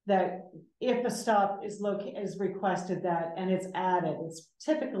that if a stop is requested that and it's added, it's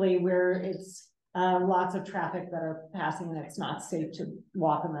typically where it's lots of traffic that are passing and it's not safe to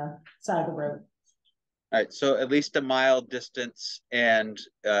walk on the side of the road. All right, so at least a mile distance and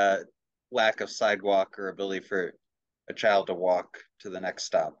lack of sidewalk or ability for a child to walk to the next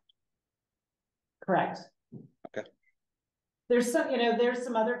stop. Correct. Okay. There's some, there's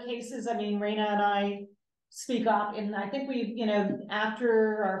some other cases. I mean, Raina and I speak up, and I think we've,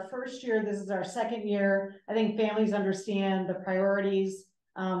 after our first year, this is our second year, I think families understand the priorities.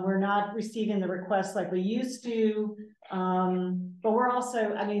 We're not receiving the requests like we used to, but we're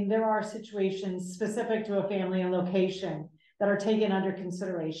also, I mean, there are situations specific to a family and location that are taken under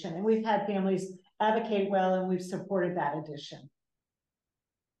consideration, and we've had families advocate well, and we've supported that addition.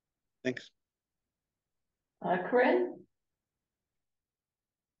 Thanks. Corinne?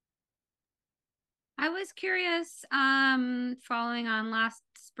 I was curious, following on last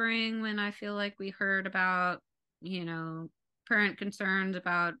spring when I feel like we heard about, current concerns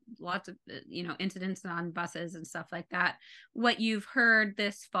about lots of, incidents on buses and stuff like that, what you've heard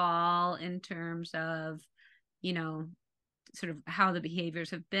this fall in terms of, sort of how the behaviors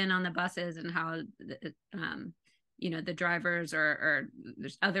have been on the buses and how, the drivers or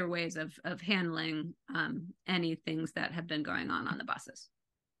there's other ways of handling any things that have been going on the buses.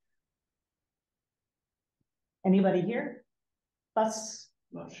 Anybody here? Bus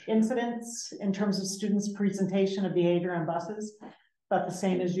incidents in terms of students' presentation of behavior on buses, about the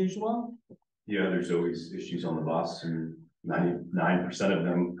same as usual? Yeah, there's always issues on the bus, and 99% of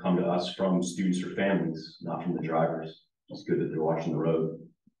them come to us from students or families, not from the drivers. It's good that they're watching the road.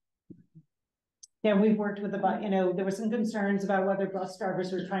 Yeah, we've worked with there were some concerns about whether bus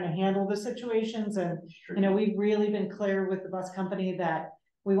drivers were trying to handle the situations, and we've really been clear with the bus company that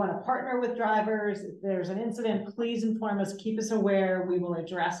we want to partner with drivers. If there's an incident, please inform us, keep us aware. We will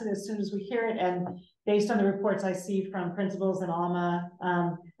address it as soon as we hear it. And based on the reports I see from principals and Alma,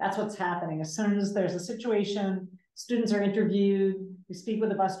 that's what's happening. As soon as there's a situation, students are interviewed, we speak with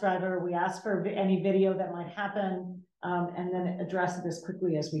the bus driver, we ask for any video that might happen, and then address it as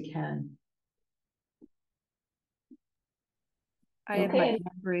quickly as we can. I have my hand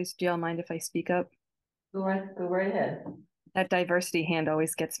raised. Do y'all mind if I speak up? Go right ahead. That diversity hand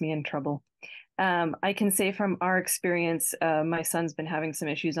always gets me in trouble. I can say from our experience, my son's been having some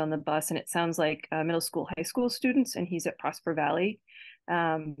issues on the bus, and it sounds like middle school, high school students, and he's at Prosper Valley.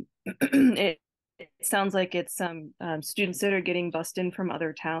 It sounds like it's some students that are getting bussed in from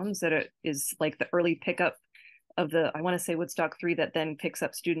other towns that is like the early pickup of the, I want to say Woodstock 3 that then picks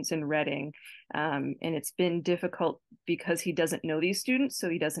up students in Reading. And it's been difficult because he doesn't know these students, so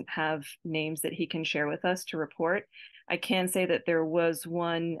he doesn't have names that he can share with us to report. I can say that there was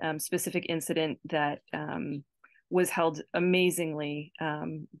one specific incident that was held amazingly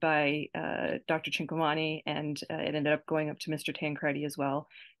by Dr. Cinquemani, and it ended up going up to Mr. Tancredi as well.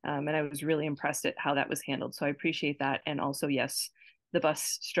 And I was really impressed at how that was handled. So I appreciate that. And also, yes, the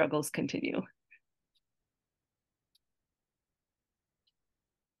bus struggles continue.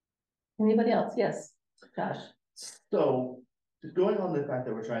 Anybody else? Yes, Josh. So just going on the fact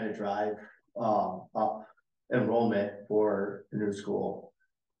that we're trying to drive up enrollment for the new school,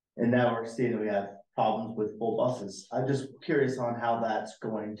 and now we're seeing that we have problems with full buses. I'm just curious on how that's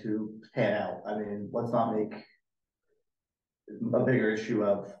going to pan out. I mean, let's not make a bigger issue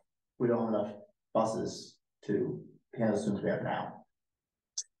of we don't have enough buses to handle the students we have now.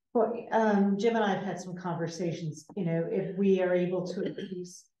 Well, Jim and I have had some conversations, if we are able to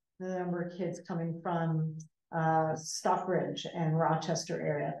increase the number of kids coming from Stockbridge and Rochester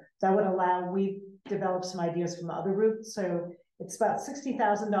area, that would allow, we've developed some ideas from the other routes. So it's about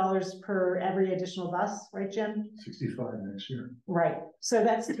 $60,000 per every additional bus, right, Jim? 65 next year. Right. So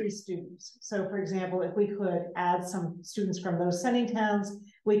that's 3 students. So for example, if we could add some students from those sending towns,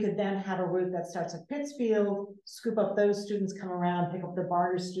 we could then have a route that starts at Pittsfield, scoop up those students, come around, pick up the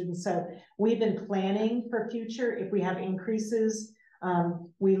Barter students. So we've been planning for future if we have increases.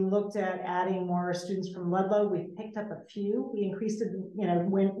 We looked at adding more students from Ludlow. We picked up a few. We increased it,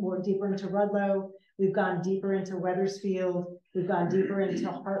 went more deeper into Ludlow. We've gone deeper into Wethersfield. We've gone deeper into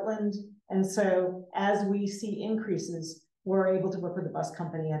Heartland. And so as we see increases, we're able to work with the bus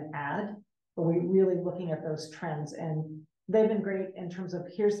company and add, but we're really looking at those trends. And they've been great in terms of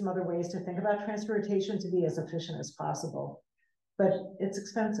here's some other ways to think about transportation to be as efficient as possible. But it's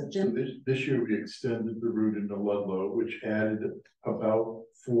expensive, Jim. So this year we extended the route into Ludlow, which added about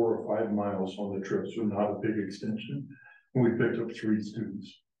 4 or 5 miles on the trip, so not a big extension. And we picked up 3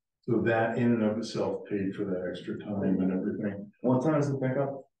 students. So that in and of itself paid for that extra time and everything. What time is the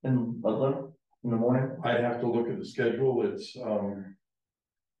pickup in Ludlow in the morning? I'd have to look at the schedule. It's,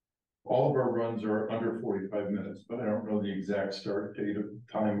 all of our runs are under 45 minutes, but I don't know the exact start date of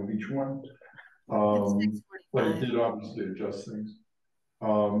time of each one. But it did obviously adjust things.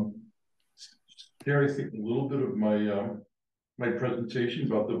 Carrie, I think a little bit of my my presentation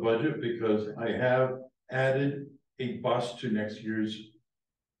about the budget, because I have added a bus to next year's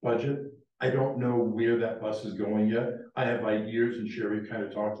budget. I don't know where that bus is going yet. I have ideas, and Sherry kind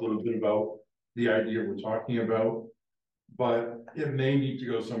of talked a little bit about the idea we're talking about, but it may need to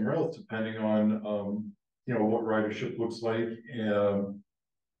go somewhere else depending on you know, what ridership looks like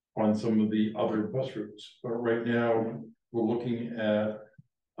on some of the other bus routes. But right now we're looking at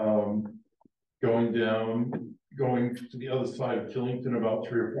going to the other side of Killington about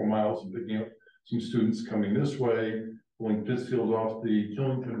 3 or 4 miles and picking up some students coming this way, pulling Pittsfield off the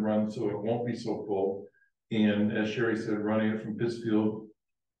Killington run so it won't be so full. And as Sherry said, running it from Pittsfield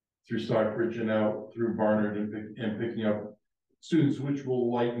through Stockbridge and out through Barnard and picking up students, which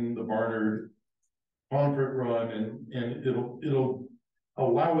will lighten the Barnard Pomfret run, and it'll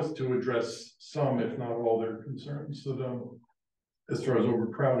allow us to address some, if not all, their concerns. So as far as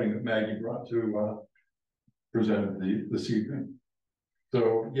overcrowding that Maggie brought to presented this evening.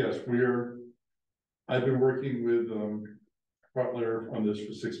 So yes, I've been working with Butler on this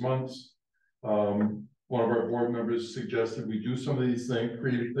for 6 months. One of our board members suggested we do some of these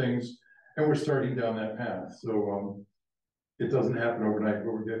creative things, and we're starting down that path. So it doesn't happen overnight,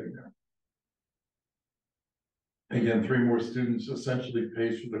 but we're getting there. Again, 3 more students essentially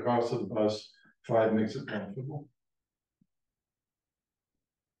pays for the cost of the bus. 5 makes it comfortable.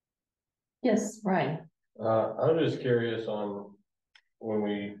 Yes, Ryan. I'm just curious on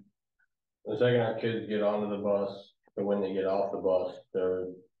the second our kids get onto the bus and when they get off the bus, they're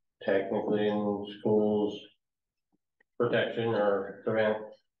technically in school's protection or prevent,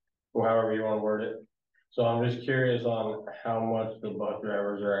 or however you want to word it. So I'm just curious on how much the bus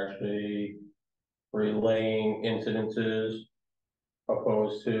drivers are actually relaying incidences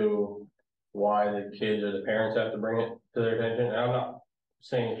opposed to why the kids or the parents have to bring it to their attention. And I'm not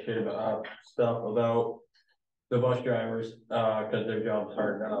saying shit about stuff about the bus drivers because their job's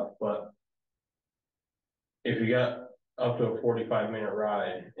hard enough, but if you got up to a 45-minute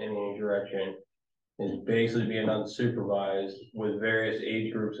ride in any direction, is basically being unsupervised with various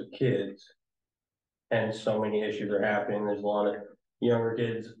age groups of kids, and so many issues are happening. There's a lot of younger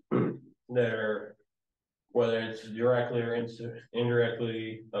kids that are, whether it's directly or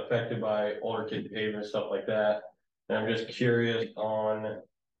indirectly affected by older kid behavior and stuff like that. And I'm just curious on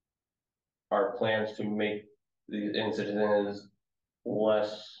our plans to make these incidents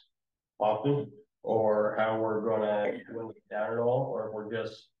less often, or how we're gonna dwindle it down at all, or if we're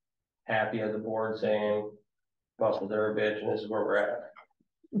just happy as a board saying buses are a bitch and this is where we're at.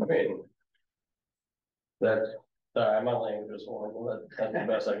 I mean, that's my language is horrible. That's the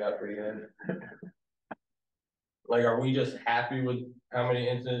best I got for you. Like, are we just happy with how many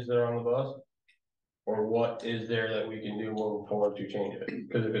incidents that are on the bus? Or what is there that we can do moving forward to change it?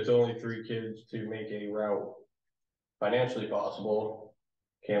 Because if it's only 3 kids to make a route financially possible,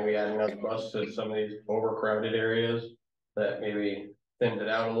 can we add another bus to some of these overcrowded areas that maybe thins it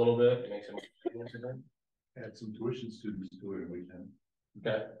out a little bit, makes it more incident? Add some tuition students to it if we can.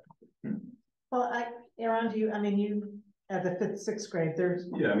 Okay. Well, Aaron, you at the 5th, 6th grade,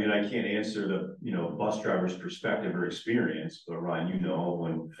 Yeah, I mean, I can't answer the, you know, bus driver's perspective or experience, but Ryan, you know,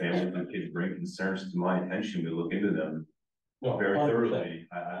 when families and kids bring concerns to my attention, we look into them very thoroughly.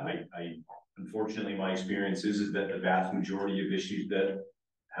 I unfortunately, my experience is that the vast majority of issues that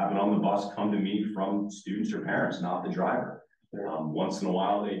happen on the bus come to me from students or parents, not the driver. Once in a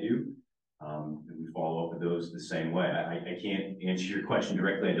while they do. And we follow up with those the same way. I can't answer your question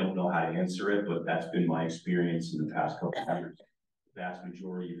directly. I don't know how to answer it, but that's been my experience in the past couple of years. The vast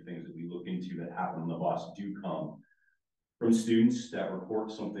majority of things that we look into that happen on the bus do come from students that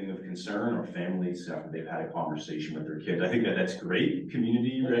report something of concern, or families after they've had a conversation with their kids. I think that's great.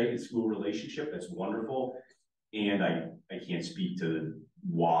 Community, right? School relationship, that's wonderful. And I can't speak to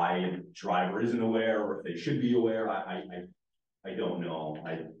why the driver isn't aware or if they should be aware. I don't know.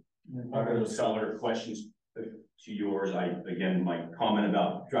 I'm going to similar questions to yours. Again, my comment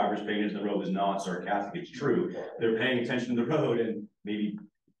about drivers paying attention to the road is not sarcastic. It's true. They're paying attention to the road, and maybe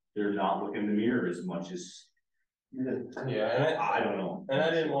they're not looking in the mirror as much as. Yeah, and I don't know. And I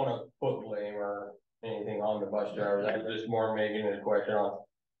didn't want to put blame or anything on the bus drivers. I was just more making it a question on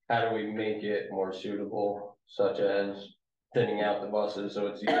how do we make it more suitable, such as thinning out the buses so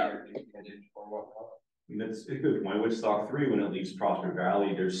it's easier to manage or whatnot. mean, that's a good point. Woodstock 3, when it leaves Prosper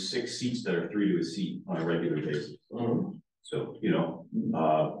Valley, there's 6 seats that are 3 to a seat on a regular basis. So, you know,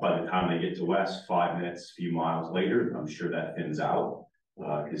 by the time they get to West, 5 minutes, a few miles later, I'm sure that thins out.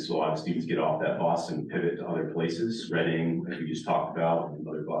 Because a lot of students get off that bus and pivot to other places, Reading, like we just talked about, and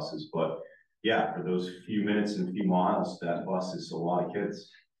other buses. But yeah, for those few minutes and few miles, that bus is a lot of kids.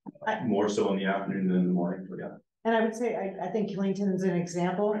 More so in the afternoon than in the morning, but yeah. And I would say, I think Killington's an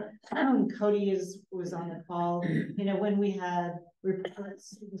example. Cody was on the call. You know, when we had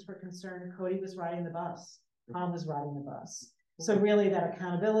reports, students were concerned, Cody was riding the bus, Tom was riding the bus. So really that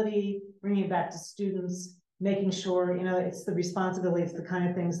accountability, bringing it back to students, making sure, you know, it's the responsibility, it's the kind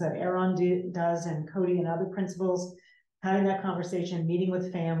of things that Aaron does and Cody and other principals, having that conversation, meeting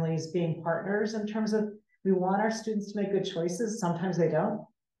with families, being partners in terms of, we want our students to make good choices. Sometimes they don't.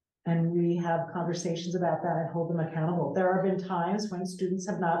 And we have conversations about that and hold them accountable. There have been times when students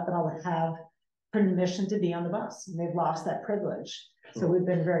have not been able to have permission to be on the bus and they've lost that privilege. So we've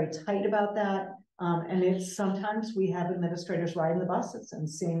been very tight about that. And it's sometimes we have administrators riding the buses and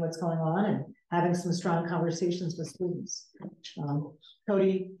seeing what's going on and having some strong conversations with students.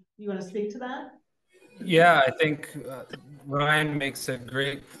 Cody, you want to speak to that? Yeah, I think Ryan makes a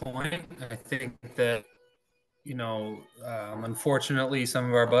great point. I think that, you know, unfortunately, some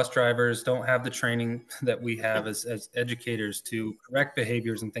of our bus drivers don't have the training that we have as educators to correct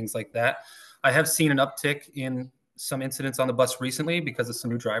behaviors and things like that. I have seen an uptick in some incidents on the bus recently because of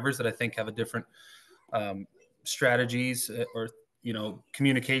some new drivers that I think have a different strategies, or, you know,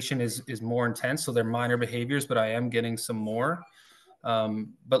 communication is more intense. So they're minor behaviors, but I am getting some more.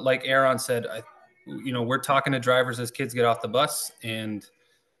 But like Aaron said, you know, we're talking to drivers as kids get off the bus, and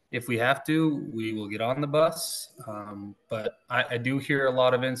if we have to, we will get on the bus. But I do hear a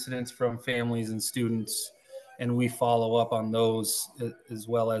lot of incidents from families and students, and we follow up on those as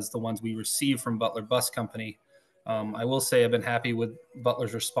well as the ones we receive from Butler Bus Company. I will say I've been happy with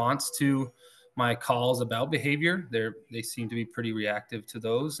Butler's response to my calls about behavior. They seem to be pretty reactive to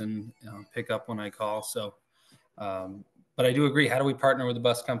those and pick up when I call. So, but I do agree. How do we partner with the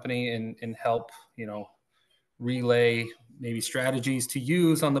bus company and help, you know, relay maybe strategies to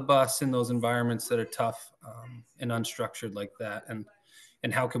use on the bus in those environments that are tough and unstructured like that,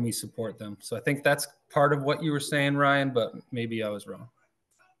 and how can we support them? So I think that's part of what you were saying, Ryan, but maybe I was wrong.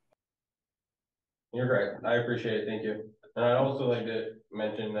 You're right. I appreciate it. Thank you. And I'd also like to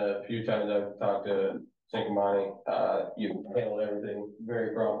mention a few times I've talked to Sinkamani, you handled everything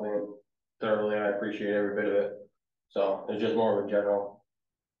very promptly and thoroughly, and I appreciate every bit of it. So it's just more of a general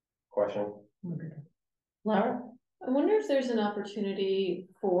question. Laura? I wonder if there's an opportunity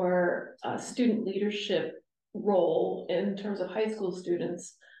for a student leadership role in terms of high school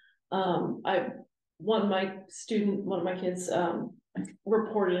students. One of my kids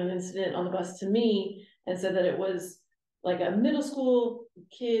reported an incident on the bus to me and said that it was like a middle school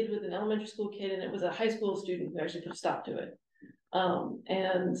kid with an elementary school kid, and it was a high school student who actually put a stop to it.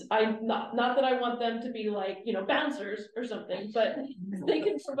 And I not that I want them to be like, you know, bouncers or something, but they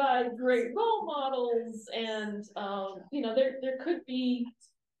can provide great role models, and you know, there could be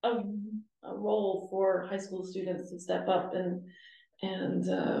a role for high school students to step up and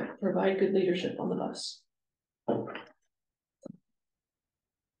provide good leadership on the bus.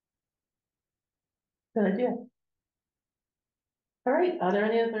 Good idea. All right, are there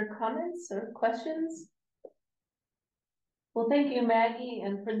any other comments or questions? Well, thank you, Maggie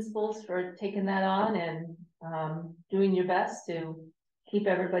and principals, for taking that on and doing your best to keep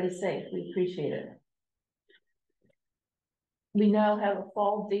everybody safe. We appreciate it. We now have a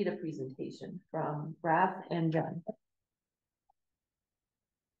fall data presentation from Raph and John.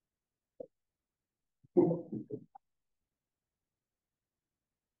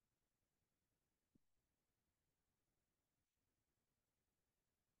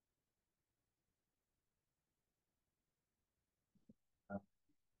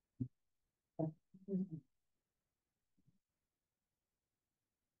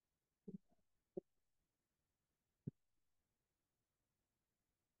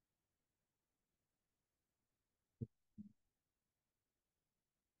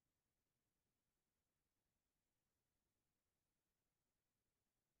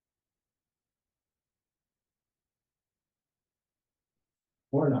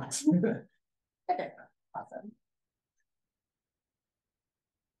 Or not. Okay, awesome.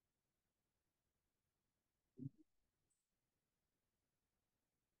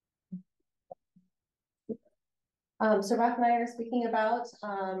 So Rock and I are speaking about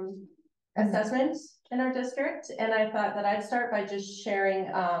assessment in our district, and I thought that I'd start by just sharing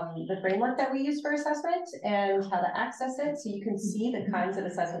the framework that we use for assessment and how to access it so you can see the kinds of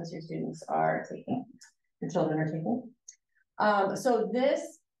assessments your students are taking. your children are taking. So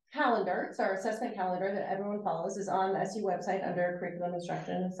this calendar, it's our assessment calendar that everyone follows, is on the SU website under curriculum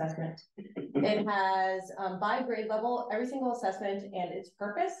instruction and assessment. It has by grade level, every single assessment and its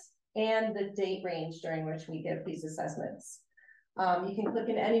purpose and the date range during which we give these assessments. You can click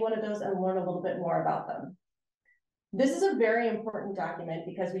in any one of those and learn a little bit more about them. This is a very important document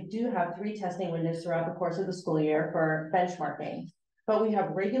because we do have 3 testing windows throughout the course of the school year for benchmarking. But we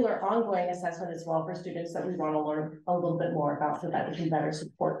have regular ongoing assessment as well for students that we want to learn a little bit more about so that we can better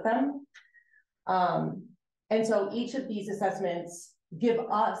support them. And so each of these assessments give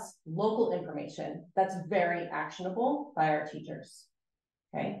us local information that's very actionable by our teachers.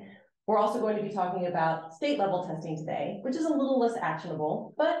 Okay. We're also going to be talking about state level testing today, which is a little less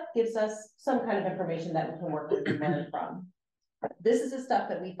actionable, but gives us some kind of information that we can work with and learn from. This is the stuff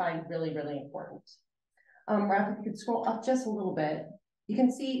that we find really, really important. Ralph, if you could scroll up just a little bit, you can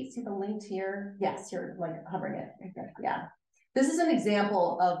see the links here. Yes, you're like hovering it. Yeah. This is an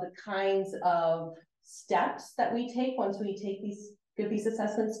example of the kinds of steps that we take once we give these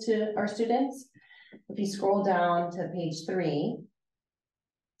assessments to our students. If you scroll down to page 3,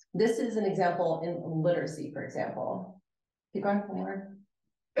 this is an example in literacy, for example. Keep going forward.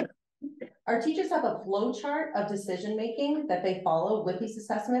 Our teachers have a flow chart of decision making that they follow with these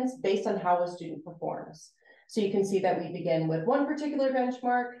assessments based on how a student performs. So you can see that we begin with one particular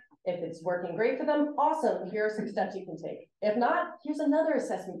benchmark. If it's working great for them, awesome, here are some steps you can take. If not, here's another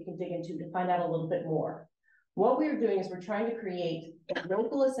assessment you can dig into to find out a little bit more. What we're doing is we're trying to create a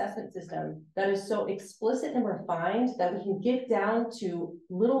local assessment system that is so explicit and refined that we can get down to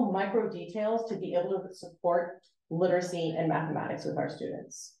little micro details to be able to support literacy and mathematics with our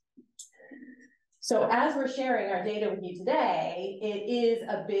students. So as we're sharing our data with you today, it is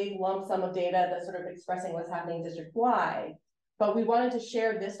a big lump sum of data that's sort of expressing what's happening district-wide. But we wanted to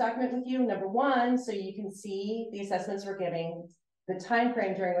share this document with you, number one, so you can see the assessments we're giving, the time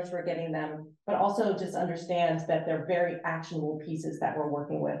frame during which we're getting them, but also just understand that they're very actionable pieces that we're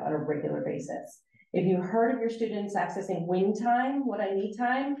working with on a regular basis. If you heard of your students accessing wing time, what I need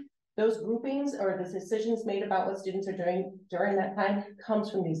time, those groupings or the decisions made about what students are doing during that time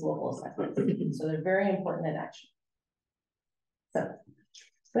comes from these local assessments. So they're very important in action. So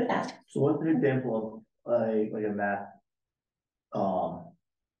with that. So what's an example of like a math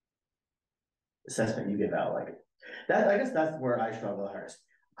assessment you give out? Like that, I guess that's where I struggle the hardest.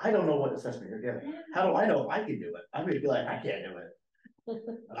 I don't know what assessment you're giving. How do I know if I can do it? I'm gonna be like, I can't do it.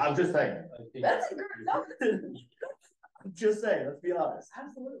 I'm just saying. That's a great, no, I'm just saying, let's be honest.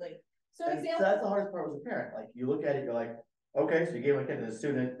 absolutely. So So that's the hardest part as a parent. Like you look at it, you're like, okay, so you gave my kid a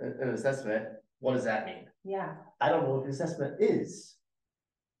student an assessment. What does that mean? Yeah. I don't know what the assessment is.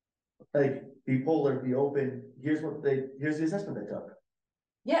 Like be polar, be open. Here's the assessment they took.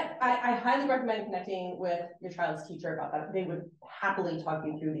 Yeah, I highly recommend connecting with your child's teacher about that. They would happily talk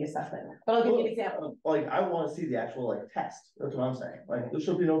you through the assessment. But I'll give you an example. Like I want to see the actual like test. That's what I'm saying. Like there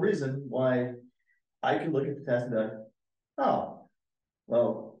should be no reason why I can look at the test and be like, oh,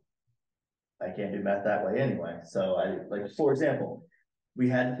 well, I can't do math that way anyway. So for example, we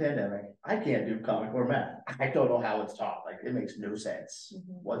had the pandemic. I can't do Common Core math. I don't know how it's taught. Like it makes no sense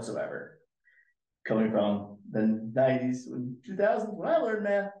whatsoever. Coming from the 90s and 2000s when I learned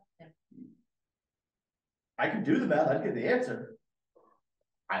math, I could do the math, I'd get the answer.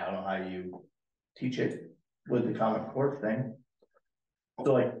 I don't know how you teach it with the Common Core thing.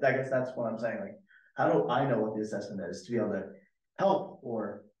 So like, I guess that's what I'm saying. Like, how do I know what the assessment is to be able to help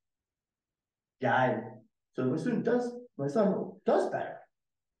or guide so my son does better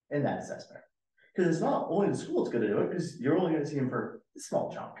in that assessment? Because it's not only the school that's going to do it, because you're only going to see him for a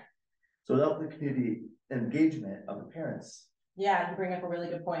small chunk. So without the community engagement of the parents. Yeah, you bring up a really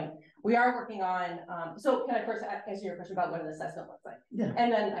good point. We are working on, so can I first answer your question about what an assessment looks like? Yeah.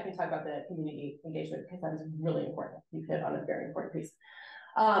 And then I can talk about the community engagement because that is really important. You've hit on a very important piece.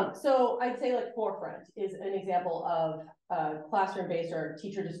 So I'd say like Forefront is an example of a classroom-based or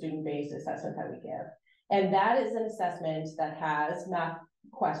teacher-to-student-based assessment that we give. And that is an assessment that has math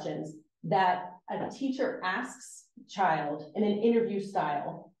questions that a teacher asks child in an interview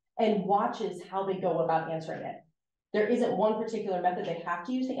style and watches how they go about answering it. There isn't one particular method they have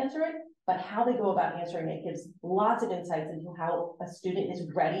to use to answer it, but how they go about answering it gives lots of insights into how a student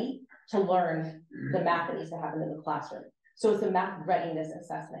is ready to learn the math that needs to happen in the classroom. So it's a math readiness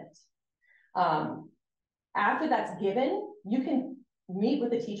assessment. After that's given, you can meet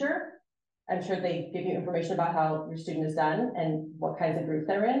with the teacher. I'm sure they give you information about how your student is done and what kinds of groups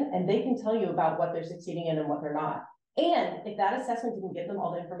they're in, and they can tell you about what they're succeeding in and what they're not. And if that assessment didn't give them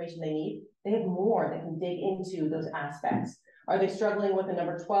all the information they need, they have more that can dig into those aspects. Are they struggling with the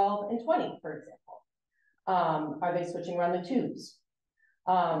number 12 and 20, for example? Are they switching around the tubes?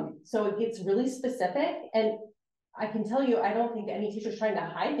 So it gets really specific, and I can tell you, I don't think any teacher's trying to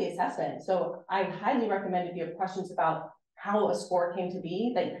hide the assessment. So I highly recommend if you have questions about how a score came to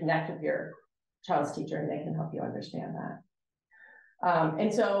be, that you connect with your child's teacher and they can help you understand that.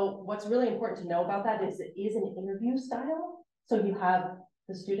 And so what's really important to know about that is it is an interview style. So you have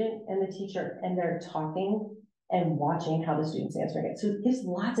the student and the teacher, and they're talking and watching how the student's answering it. So it gives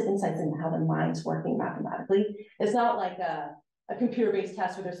lots of insights into how the mind's working mathematically. It's not like a computer-based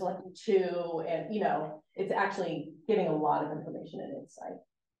test where they're selecting two, and it's actually giving a lot of information and insight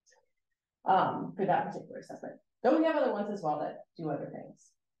for that particular assessment. Though we have other ones as well that do other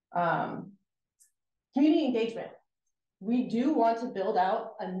things. Community engagement. We do want to build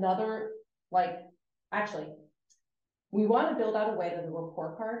out another, we want to build out a way that the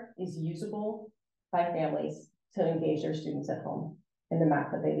report card is usable by families to engage their students at home in the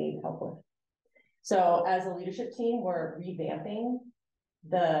math that they need help with. So as a leadership team, we're revamping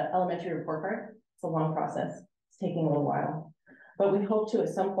the elementary report card. It's a long process. It's taking a little while, but we hope to at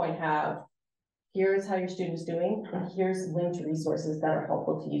some point have, here's how your student is doing, and here's linked resources that are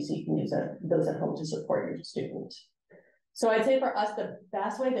helpful to you so you can use those at home to support your student. So I'd say for us, the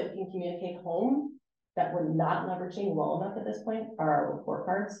best way that we can communicate home that we're not leveraging well enough at this point are our report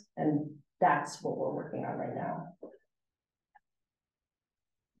cards, and that's what we're working on right now.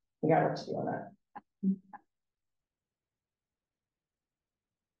 We got work to do on that.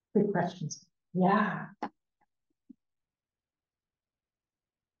 Good questions. Yeah.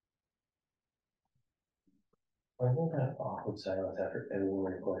 I think that awkward silence after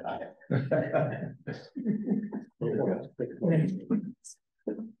everyone record.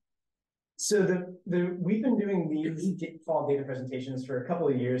 So we've been doing these fall data presentations for a couple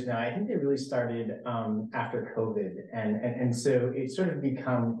of years now. I think they really started after COVID, and so it's sort of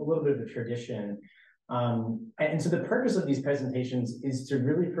become a little bit of a tradition. And so the purpose of these presentations is to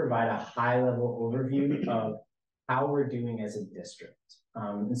really provide a high-level overview of how we're doing as a district.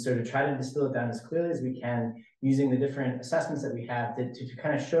 And so to try to distill it down as clearly as we can, using the different assessments that we have to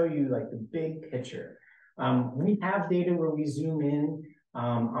kind of show you like the big picture. We have data where we zoom in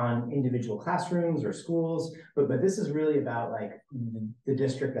on individual classrooms or schools, but this is really about like the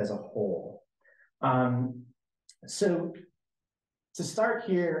district as a whole. So to start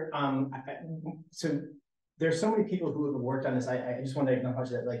here, so there's so many people who have worked on this. I just want to acknowledge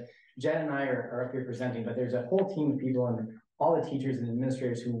that like Jen and I are up here presenting, but there's a whole team of people and all the teachers and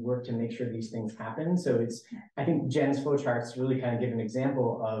administrators who work to make sure these things happen. So I think Jen's flowcharts really kind of give an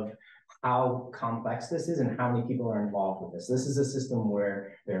example of how complex this is and how many people are involved with this. This is a system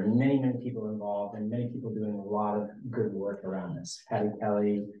where there are many, many people involved and many people doing a lot of good work around this. Patty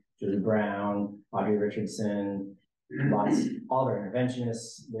Kelly, Julie Brown, Audrey Richardson, all of our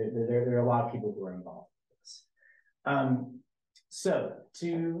interventionists. There are a lot of people who are involved with this. So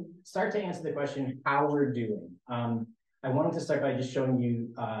to start to answer the question, how we're doing, I wanted to start by just showing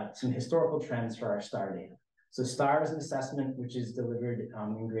you some historical trends for our STAR data. So STAR is an assessment which is delivered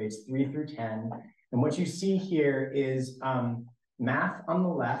in grades 3 through 10. And what you see here is math on the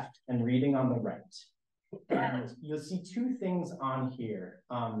left and reading on the right. And you'll see two things on here.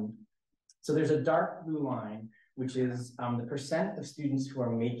 So there's a dark blue line, which is the percent of students who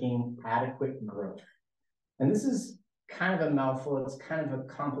are making adequate growth. And this is kind of a mouthful. It's kind of a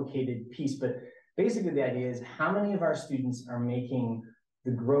complicated piece, but basically the idea is how many of our students are making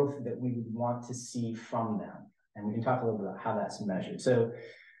the growth that we would want to see from them. And we can talk a little bit about how that's measured. So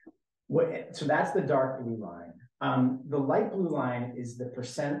that's the dark blue line. The light blue line is the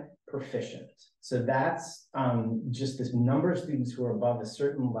percent proficient. So that's just this number of students who are above a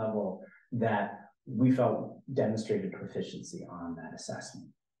certain level that we felt demonstrated proficiency on that assessment.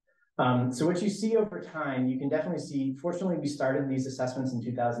 So what you see over time, you can definitely see, fortunately, we started these assessments in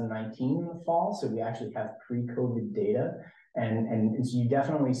 2019 in the fall, so we actually have pre-COVID data. And so you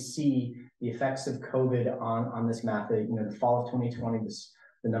definitely see the effects of COVID on this math. The fall of 2020,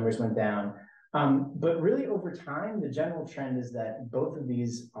 the numbers went down. But really over time, the general trend is that both of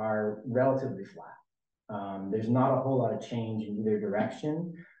these are relatively flat. There's not a whole lot of change in either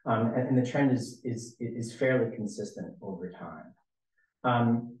direction. And the trend is fairly consistent over time.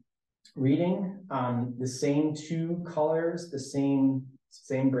 Reading, the same two colors, the same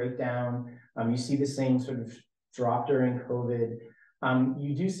breakdown. You see the same sort of drop during COVID.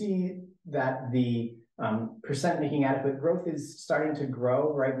 You do see that the percent making adequate growth is starting to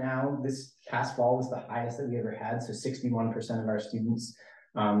grow right now. This past fall was the highest that we ever had. So 61% of our students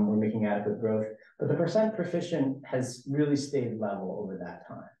were making adequate growth, but the percent proficient has really stayed level over that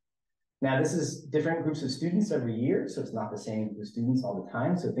time. Now, this is different groups of students every year, so it's not the same group of students all the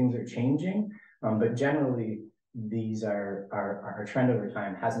time, so things are changing. But generally, these our trend over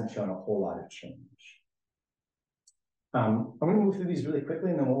time hasn't shown a whole lot of change. I'm going to move through these really quickly,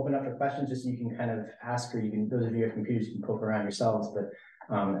 and then we'll open up for questions, just so you can kind of ask, or you can, those of you who have computers, you can poke around yourselves, but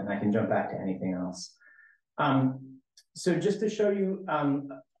and I can jump back to anything else. So just to show you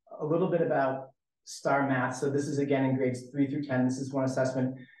a little bit about STAR Math. So this is again in grades 3 through 10. This is one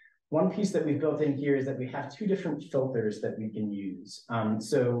assessment. One piece that we've built in here is that we have 2 different filters that we can use.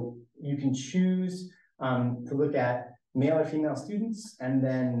 So you can choose to look at male or female students, and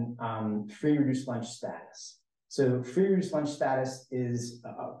then free reduced lunch status. So free reduced lunch status is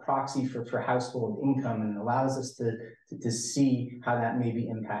a proxy for household income, and allows us to see how that may be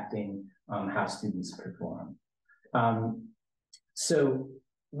impacting how students perform. So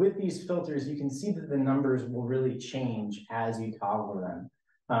with these filters, you can see that the numbers will really change as you toggle them.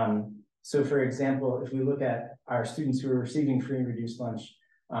 So for example, if we look at our students who are receiving free and reduced lunch,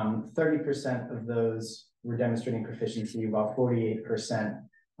 30% of those were demonstrating proficiency, while 48%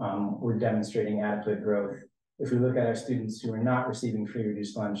 were demonstrating adequate growth. If we look at our students who are not receiving free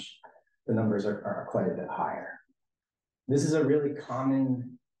reduced lunch, the numbers are quite a bit higher. This is a really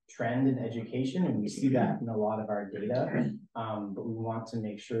common trend in education, and we see that in a lot of our data, but we want to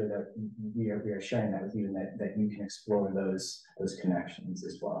make sure that we are sharing that with you, and that you can explore those connections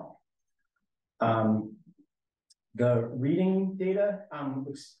as well. The reading data,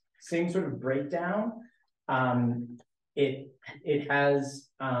 same sort of breakdown. It has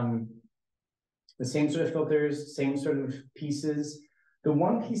the same sort of filters, same sort of pieces. The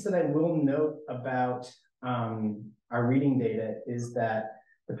one piece that I will note about our reading data is that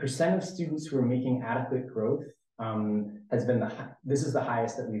the percent of students who are making adequate growth has been this is the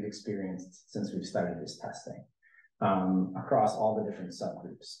highest that we've experienced since we've started this testing across all the different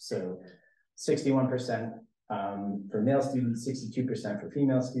subgroups. So 61% for male students, 62% for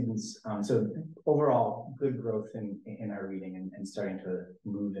female students. So overall, good growth in our reading, and starting to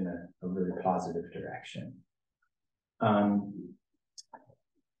move in a really positive direction.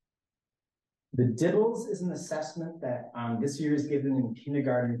 The DIBBLES is an assessment that this year is given in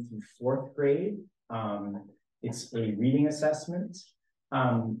kindergarten through 4th grade. It's a reading assessment.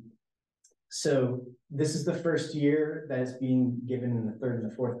 So this is the first year that it's being given in the 3rd and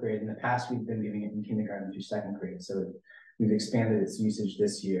the 4th grade. In the past, we've been giving it in kindergarten through 2nd grade. So we've expanded its usage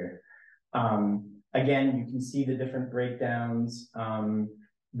this year. Again, you can see the different breakdowns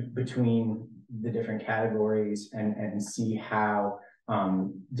between the different categories, and see how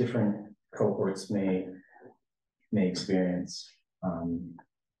different cohorts may experience.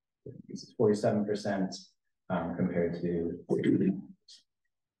 This is 47% compared to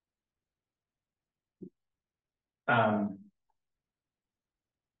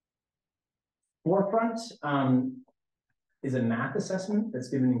Forefront is a math assessment that's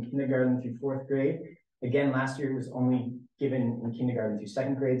given in kindergarten through 4th grade. Again, last year it was only given in kindergarten through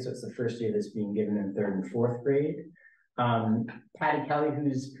 2nd grade, so it's the first year that's being given in 3rd and 4th grade. Patty Kelly,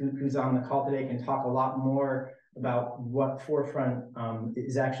 who's on the call today, can talk a lot more about what Forefront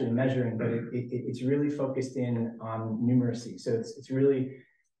is actually measuring, but it's really focused in on numeracy. So it's really,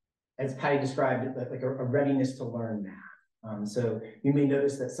 as Patty described it, like a readiness to learn math. So you may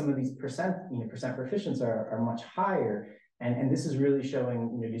notice that some of these percent proficiency are much higher, and this is really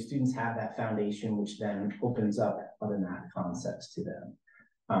showing, do students have that foundation, which then opens up other math concepts to them.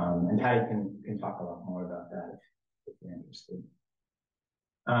 And Patty can talk a lot more about that if you're interested.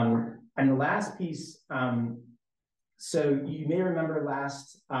 And the last piece, so you may remember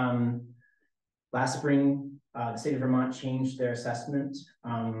last spring, the state of Vermont changed their assessment,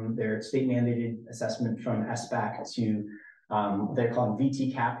 their state mandated assessment from SBAC to they're called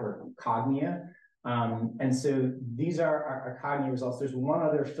VTCAP or Cognia. And so these are our Cognia results. There's one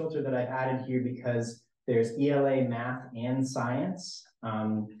other filter that I've added here because there's ELA, math, and science.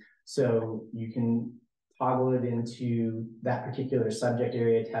 So you can toggle it into that particular subject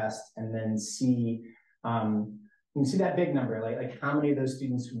area test, and then see you can see that big number, like how many of those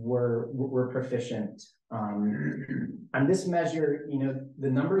students were proficient. On this measure, the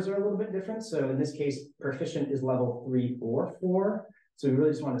numbers are a little bit different. So in this case, proficient is level 3 or 4. So we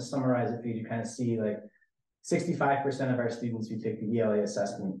really just want to summarize it for you to kind of see, like 65% of our students who take the ELA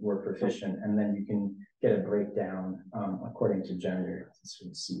assessment were proficient, and then you can get a breakdown according to gender to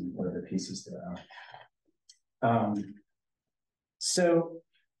sort of see what other pieces there are. So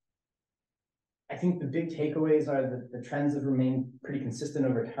I think the big takeaways are that the trends have remained pretty consistent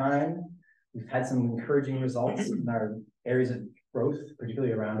over time. We've had some encouraging results in our areas of growth,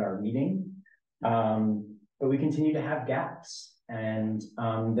 particularly around our reading, but we continue to have gaps. And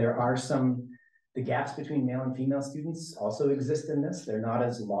there are some The gaps between male and female students also exist in this. They're not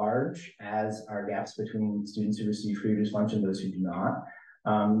as large as our gaps between students who receive free reduced lunch and those who do not.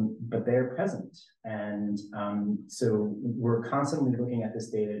 But they're present. And so we're constantly looking at this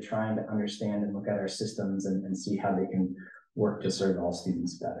data, trying to understand and look at our systems and see how they can work to serve all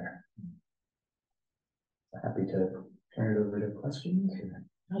students better. Happy to turn it over to questions.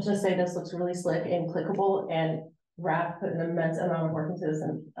 I'll just say this looks really slick and clickable, and Raph put an immense amount of work into this,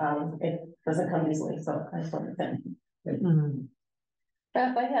 and it doesn't come easily, so I just want to thank you.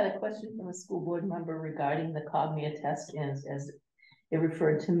 Beth, I had a question from a school board member regarding the Cognia test as it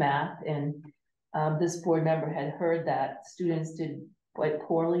referred to math, and this board member had heard that students did quite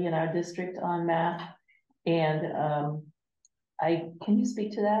poorly in our district on math, and can you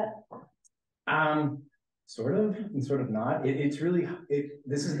speak to that? Sort of and sort of not. It's really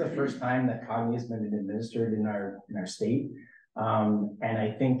this is the first time that Cognia has been administered in our state, and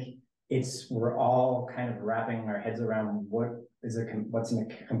I think we're all kind of wrapping our heads around what's in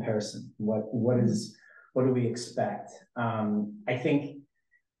a comparison. What do we expect? I think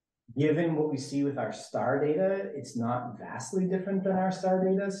given what we see with our STAR data, it's not vastly different than our STAR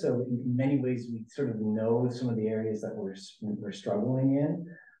data. So in many ways, we sort of know some of the areas that we're struggling in.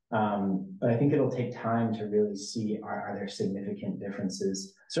 But I think it'll take time to really see are there significant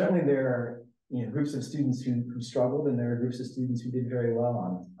differences. Certainly there are groups of students who struggled, and there are groups of students who did very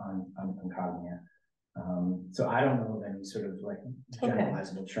well on Cognia. So I don't know of any sort of like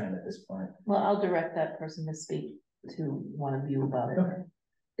generalizable trend at this point. Well, I'll direct that person to speak to one of you about it. Okay.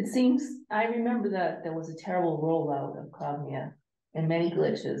 It seems, I remember that there was a terrible rollout of Cognia and many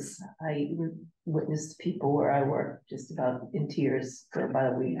glitches. I witnessed people where I work just about in tears for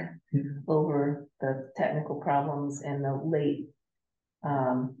about a week over the technical problems and the late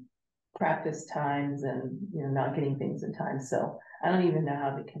practice times and not getting things in time. So I don't even know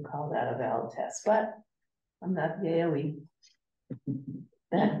how they can call that a valid test, but I'm not the AOE.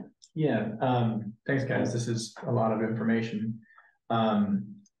 Yeah, thanks guys. This is a lot of information.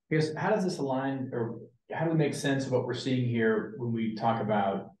 I guess, how does this align, or how do we make sense of what we're seeing here when we talk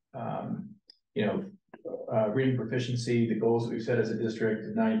about, reading proficiency, the goals that we've set as a district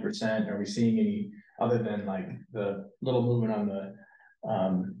of 90%? Are we seeing any, other than like the little movement on the,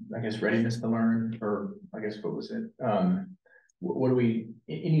 I guess, readiness to learn, or I guess, what was it? What do we,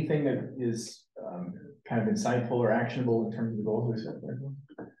 anything that is kind of insightful or actionable in terms of the goals we set there?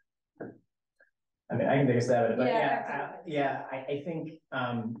 I mean, I can take a stab at it, but I think,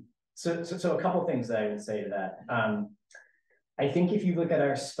 so a couple things that I would say to that. I think if you look at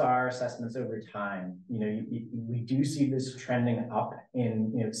our STAR assessments over time, we do see this trending up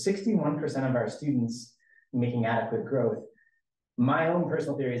in, 61% of our students making adequate growth. My own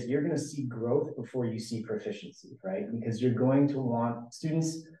personal theory is you're going to see growth before you see proficiency, right? Because you're going to want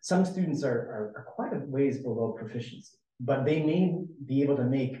some students are quite a ways below proficiency, but they may be able to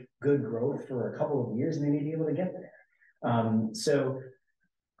make good growth for a couple of years and they may be able to get there. So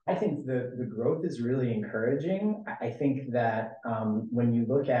I think the growth is really encouraging. I think that when you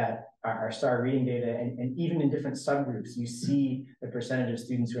look at our STAR reading data and even in different subgroups, you see the percentage of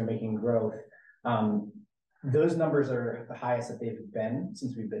students who are making growth. Those numbers are the highest that they've been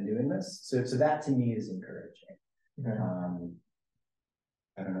since we've been doing this. So that to me is encouraging. Okay.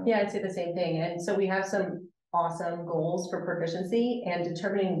 I don't know. Yeah, I'd say the same thing. And so we have some awesome goals for proficiency, and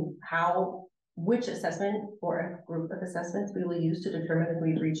determining which assessment or a group of assessments we will use to determine if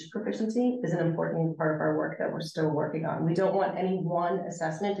we've reached proficiency is an important part of our work that we're still working on. We don't want any one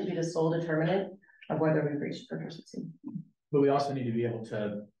assessment to be the sole determinant of whether we've reached proficiency. But we also need to be able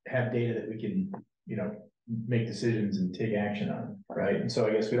to have data that we can, make decisions and take action on, right? And so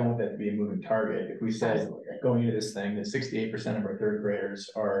I guess we don't want that to be a moving target. If we said going into this thing that 68% of our third graders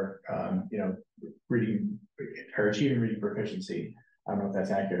are, achieving reading proficiency, I don't know if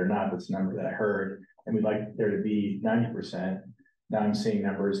that's accurate or not, but it's a number that I heard, and we'd like there to be 90%. Now I'm seeing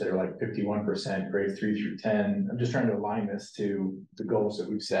numbers that are like 51%, grades 3 through 10. I'm just trying to align this to the goals that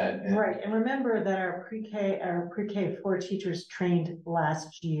we've set. Right, and remember that our pre-K 4 teachers trained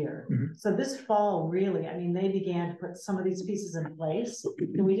last year. So this fall, really, they began to put some of these pieces in place,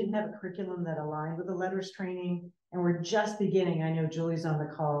 and we didn't have a curriculum that aligned with the letters training, and we're just beginning. I know Julie's on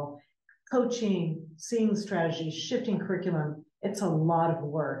the call. Coaching, seeing strategies, shifting curriculum. It's a lot of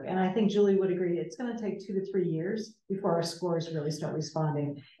work. And I think Julie would agree, it's going to take 2 to 3 years before our scores really start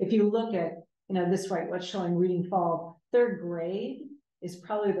responding. If you look at, what's showing reading fall, third grade is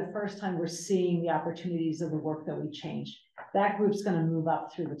probably the first time we're seeing the opportunities of the work that we changed. That group's going to move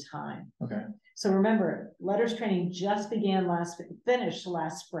up through the time. Okay. So remember, letters training just finished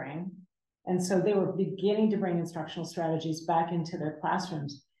last spring. And so they were beginning to bring instructional strategies back into their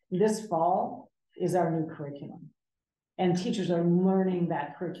classrooms. This fall, is our new curriculum. And teachers are learning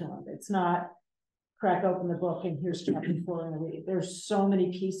that curriculum. It's not crack open the book and here's chapter 4 and read. There's so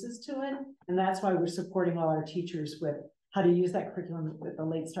many pieces to it. And that's why we're supporting all our teachers with how to use that curriculum with the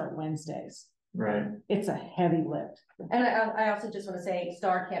Late Start Wednesdays. Right. It's a heavy lift. And I also just want to say,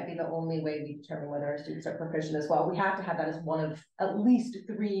 STAR can't be the only way we determine whether our students are proficient as well. We have to have that as one of at least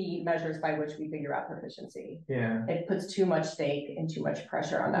 3 measures by which we figure out proficiency. Yeah. It puts too much stake and too much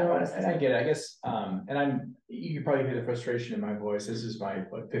pressure on that No, one. and I get it, I guess, and you can probably hear the frustration in my voice. This is my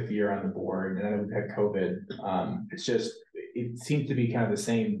 5th year on the board, and I know we've had COVID. It's just, it seems to be kind of the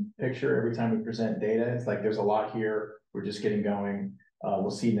same picture every time we present data. It's like, there's a lot here, we're just getting going.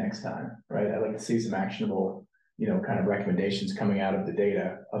 We'll see next time, right? I'd like to see some actionable, kind of recommendations coming out of the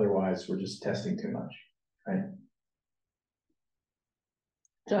data. Otherwise, we're just testing too much, right?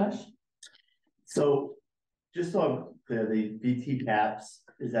 Josh? So just so I'm clear, the BT caps,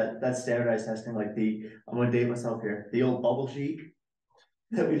 is that's standardized testing, like I'm gonna date myself here, the old bubble sheet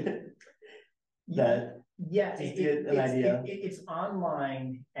that we did? Yeah, Just to get an idea. it's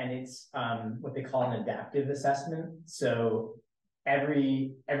online, and it's what they call an adaptive assessment. So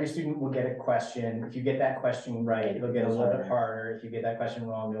every student will get a question. If you get that question right, it'll get a little bit harder. If you get that question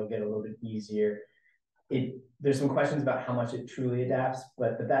wrong, it'll get a little bit easier. There's some questions about how much it truly adapts,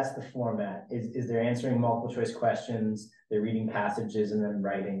 but that's the format. Is they're answering multiple choice questions, they're reading passages, and then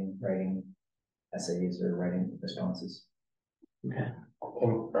writing essays or writing responses. Okay.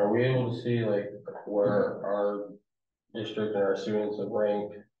 Are we able to see like where our district and our students have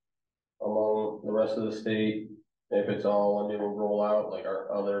ranked among the rest of the state? If it's all a new rollout, like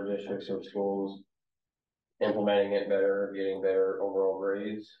our other districts or schools implementing it better, getting better overall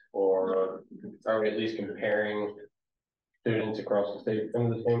grades, or are we at least comparing students across the state from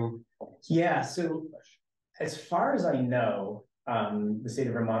the same? Yeah, so as far as I know, the state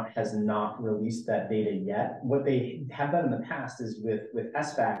of Vermont has not released that data yet. What they have done in the past is with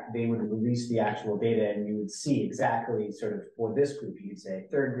SBAC, they would release the actual data and you would see exactly sort of for this group, you'd say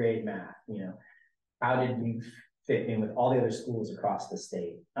 3rd grade math, how did you fit in with all the other schools across the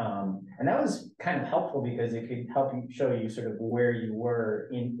state? And that was kind of helpful because it could help you show you sort of where you were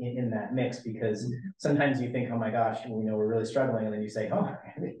in that mix, because sometimes you think, oh my gosh, we're really struggling. And then you say, oh,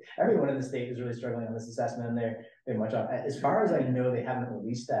 everyone in the state is really struggling on this assessment and they're much off. As far as I know, they haven't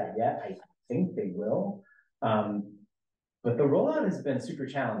released that yet. I think they will. But the rollout has been super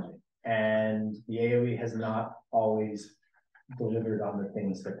challenging, and the AOE has not always delivered on the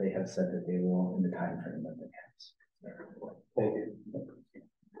things that they have said that they will in the time frame that they have. Thank you.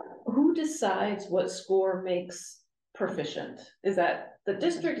 Who decides what score makes proficient? Is that the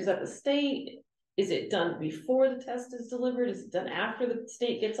district? Is that the state? Is it done before the test is delivered? Is it done after the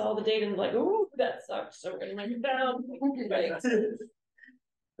state gets all the data and like, oh, that sucks, so we're gonna write it down?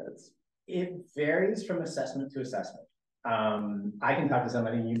 It varies from assessment to assessment. I can talk to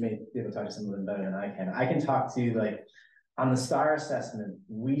somebody, you may be able to talk to some of them better than I can. I can talk to, like, on the STAR assessment,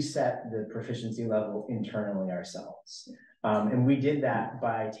 we set the proficiency level internally ourselves. And we did that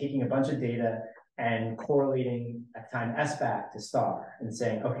by taking a bunch of data and correlating at the time SBAC to STAR and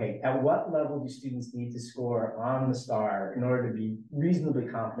saying, okay, at what level do students need to score on the STAR in order to be reasonably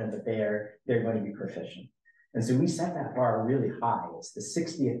confident that they're going to be proficient? And so we set that bar really high. It's the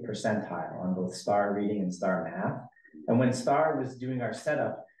 60th percentile on both STAR reading and STAR math. And when STAR was doing our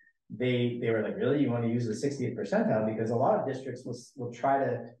setup, they were like, really, you want to use the 60th percentile? Because a lot of districts will try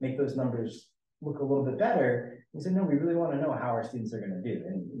to make those numbers look a little bit better. We said, no, we really want to know how our students are going to do.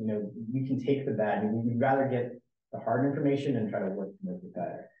 And, we can take the bad, and we'd rather get the hard information and try to work to make it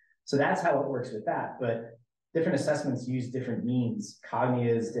better. So that's how it works with that. But different assessments use different means.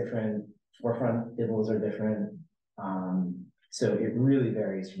 Cognia is different, forefront dibbles are different. So it really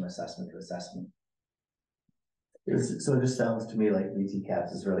varies from assessment to assessment. So it just sounds to me like BT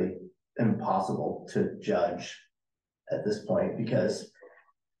caps is really impossible to judge at this point, because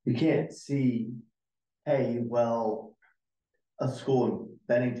you can't see, hey, well, a school in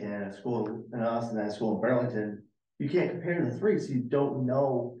Bennington, a school in Austin, and a school in Burlington, you can't compare the 3, so you don't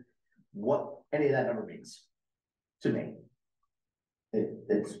know what any of that number means to me.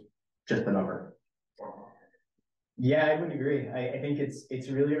 It's just a number. Yeah, I would agree. I think it's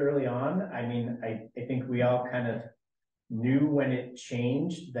really early on. I mean, I think we all kind of knew when it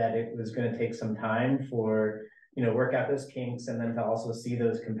changed that it was going to take some time for, work out those kinks and then to also see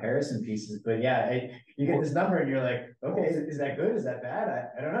those comparison pieces. But yeah, you get this number and you're like, okay, is that good? Is that bad?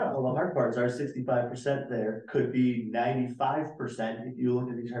 I don't know. Well, the hard parts are 65% there could be 95% if you look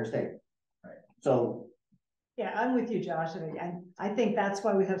at the entire state. Right. So. Yeah, I'm with you, Josh. I think that's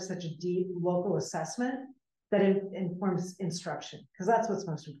why we have such a deep local assessment that informs instruction, because that's what's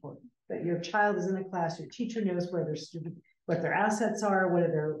most important. that your child is in the class, your teacher knows where their student, what their assets are, what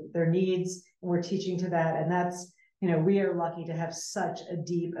are their needs, and we're teaching to that. And that's, you know, we are lucky to have such a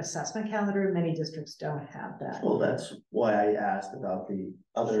deep assessment calendar. Many districts don't have that. Well, that's why I asked about the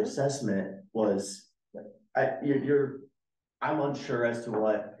other assessment was, I'm unsure as to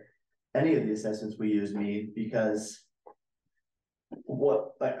what any of the assessments we use mean, because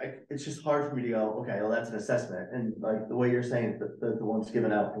it's just hard for me to go, okay, well, that's an assessment. And like the way you're saying, the ones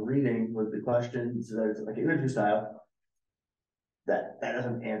given out for reading with the questions, that it's like interview style, that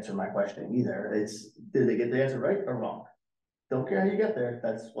doesn't answer my question either. It's, did they get the answer right or wrong? Don't care how you get there.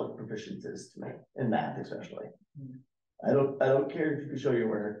 That's what proficiency is to me, in math especially. I don't care if you can show your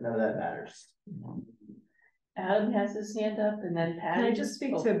work. None of that matters. Adam has his hand up, and then Patty. Can I just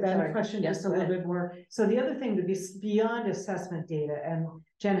speak to Ben's question just a little bit more? So the other thing to be beyond assessment data, and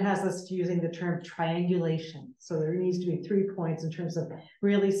Jen has us using the term triangulation. So there needs to be 3 points in terms of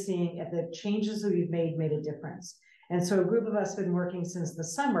really seeing if the changes that we've made a difference. And so a group of us have been working since the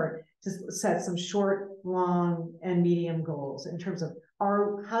summer to set some short, long, and medium goals in terms of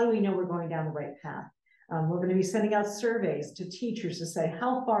how do we know we're going down the right path? We're going to be sending out surveys to teachers to say,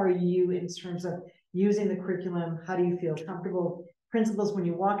 how far are you in terms of using the curriculum? How do you feel comfortable? Principals, when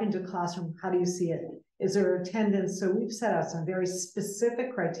you walk into a classroom, how do you see it? Is there attendance? So we've set out some very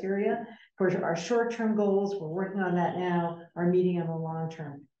specific criteria for our short-term goals. We're working on that now, our medium and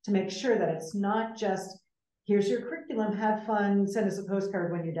long-term, to make sure that it's not just, here's your curriculum, have fun, send us a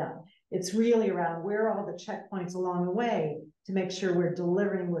postcard when you're done. It's really around where are all the checkpoints along the way to make sure we're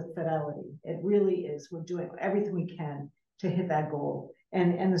delivering with fidelity. It really is. We're doing everything we can to hit that goal.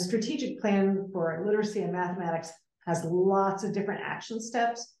 And the strategic plan for literacy and mathematics has lots of different action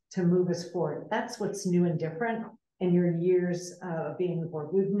steps to move us forward. That's what's new and different in your years of being on the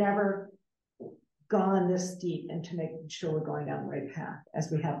board. We've never gone this deep into making sure we're going down the right path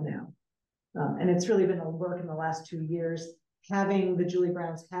as we have now. And it's really been a work in the last 2 years, having the Julie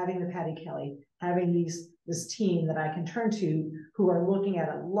Browns, having the Patty Kelly, having this team that I can turn to who are looking at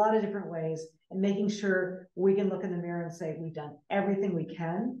a lot of different ways and making sure we can look in the mirror and say, we've done everything we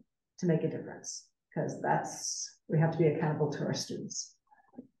can to make a difference, because we have to be accountable to our students.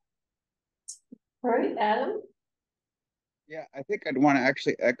 All right, Adam? Yeah, I think I'd want to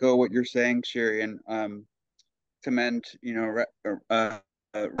actually echo what you're saying, Sherry, and commend,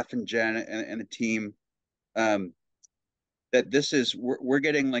 Ref and Jen and the team, that we're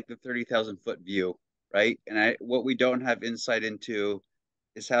getting like the 30,000 foot view, right? And what we don't have insight into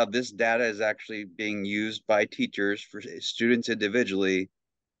is how this data is actually being used by teachers for students individually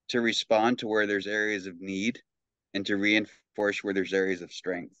to respond to where there's areas of need and to reinforce where there's areas of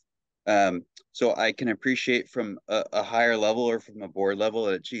strength. So I can appreciate from a higher level or from a board level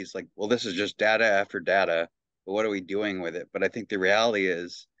that, geez, like, well, this is just data after data, but what are we doing with it? But I think the reality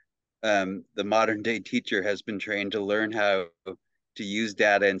is the modern day teacher has been trained to learn how to use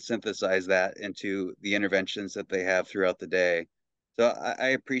data and synthesize that into the interventions that they have throughout the day. So I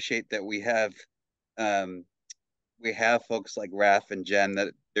appreciate that we have folks like Raf and Jen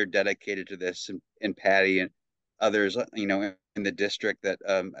that they're dedicated to this, and Patty and others, in the district, that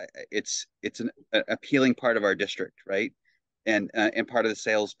it's an appealing part of our district, right? And part of the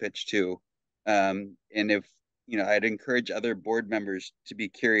sales pitch too. And if, I'd encourage other board members to be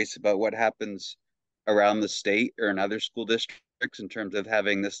curious about what happens around the state or in other school districts in terms of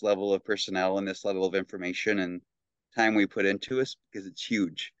having this level of personnel and this level of information and time we put into us, because it's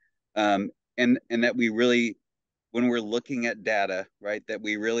huge. And that we really, when we're looking at data, right, that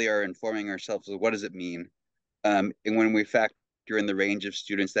we really are informing ourselves of what does it mean? And when we factor in the range of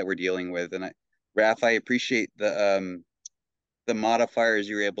students that we're dealing with. And Raf, I appreciate the modifiers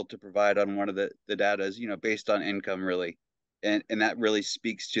you're able to provide on one of the data is, based on income, really. And that really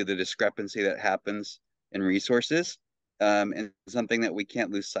speaks to the discrepancy that happens in resources, and something that we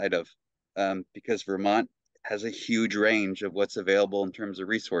can't lose sight of, because Vermont has a huge range of what's available in terms of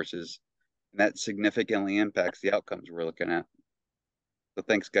resources, and that significantly impacts the outcomes we're looking at. So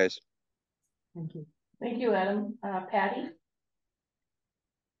thanks, guys. Thank you. Thank you, Adam. Patty?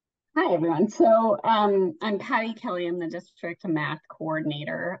 Hi, everyone. So I'm Patty Kelly. I'm the district math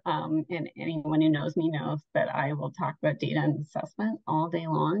coordinator. And anyone who knows me knows that I will talk about data and assessment all day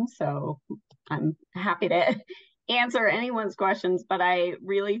long. So I'm happy to answer anyone's questions. But I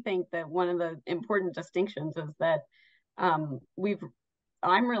really think that one of the important distinctions is that I'm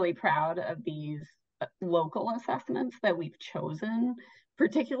really proud of these local assessments that we've chosen,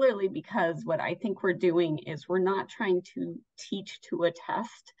 particularly because what I think we're doing is we're not trying to teach to a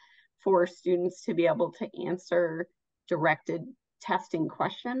test for students to be able to answer directed testing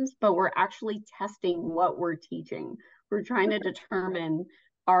questions, but we're actually testing what we're teaching. We're trying to determine,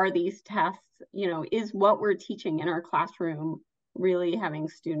 are these tests, is what we're teaching in our classroom really having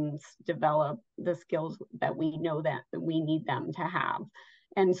students develop the skills that we know that we need them to have.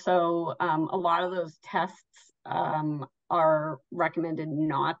 And so a lot of those tests are recommended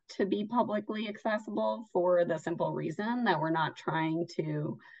not to be publicly accessible for the simple reason that we're not trying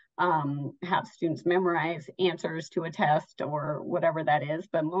to have students memorize answers to a test or whatever that is.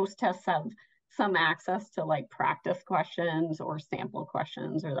 But most tests have some access to like practice questions or sample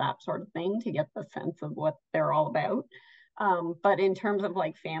questions or that sort of thing to get the sense of what they're all about. But in terms of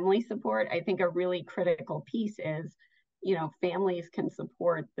like family support, I think a really critical piece is, families can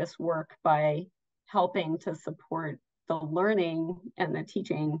support this work by helping to support the learning and the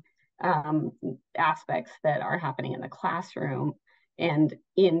teaching aspects that are happening in the classroom. And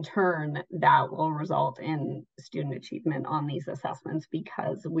in turn, that will result in student achievement on these assessments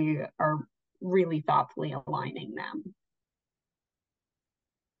because we are really thoughtfully aligning them.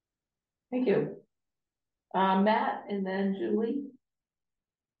 Thank you. Matt and then Julie.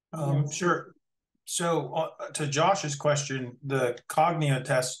 Sure. So to Josh's question, the Cognia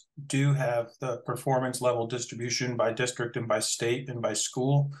tests do have the performance level distribution by district and by state and by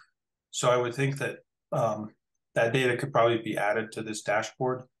school. So I would think that that data could probably be added to this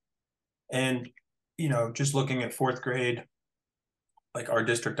dashboard. And, just looking at fourth grade, like our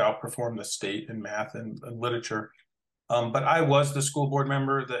district outperformed the state in math and literature. But I was the school board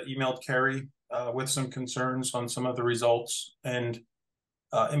member that emailed Carrie with some concerns on some of the results. And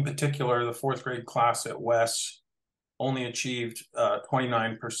in particular, the fourth grade class at Wes only achieved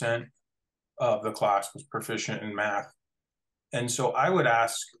 29% of the class was proficient in math. And so I would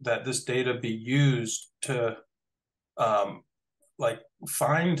ask that this data be used to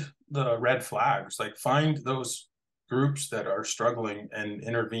find the red flags, like find those groups that are struggling and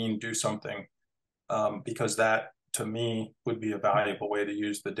intervene, do something, because that to me would be a valuable way to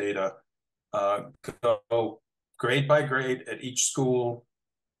use the data. Go grade by grade at each school.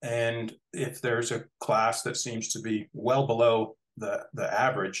 And if there's a class that seems to be well below the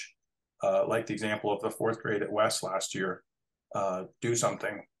average, like the example of the fourth grade at West last year, do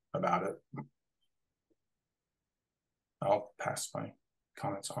something about it. I'll pass my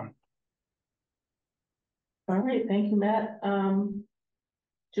comments on. All right, thank you, Matt.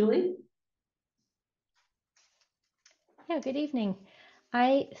 Julie? Yeah, good evening.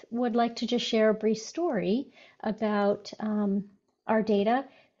 I would like to just share a brief story about our data.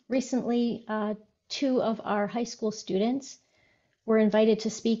 Recently, 2 of our high school students were invited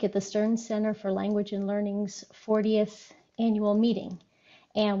to speak at the Stern Center for Language and Learning's 40th annual meeting.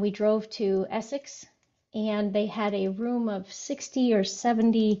 And we drove to Essex, and they had a room of 60 or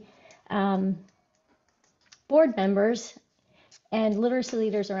 70 board members and literacy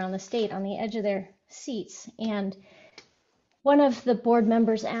leaders around the state on the edge of their seats. And one of the board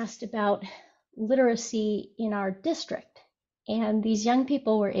members asked about literacy in our district. And these young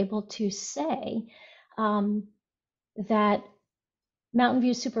people were able to say that Mountain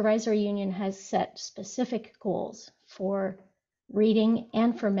View Supervisory Union has set specific goals for reading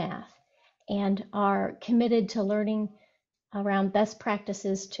and for math and are committed to learning around best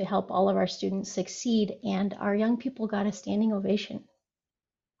practices to help all of our students succeed. And our young people got a standing ovation.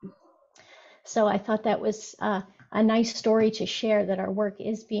 So I thought that was a nice story to share, that our work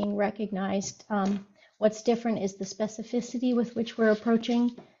is being recognized. What's different is the specificity with which we're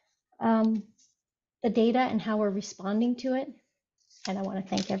approaching the data and how we're responding to it. And I want to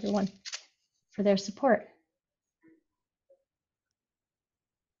thank everyone for their support.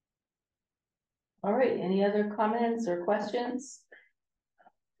 All right, any other comments or questions?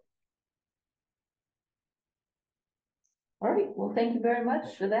 All right, well, thank you very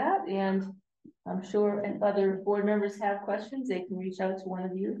much for that. And I'm sure if other board members have questions, they can reach out to one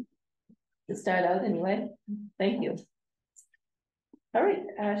of you to start out anyway. Thank you. All right,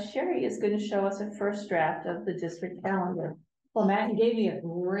 Sherry is going to show us a first draft of the district calendar. Well, Matt, you gave me a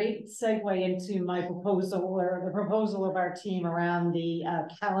great segue into my proposal, or the proposal of our team around the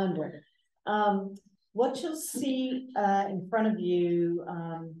calendar. What you'll see in front of you,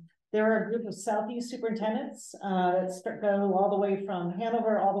 there are a group of Southeast superintendents that go all the way from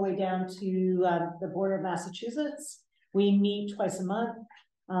Hanover all the way down to the border of Massachusetts. We meet twice a month.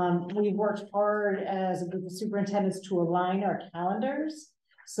 We've worked hard as a group of superintendents to align our calendars.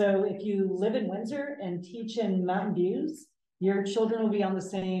 So if you live in Windsor and teach in Mountain Views, your children will be on the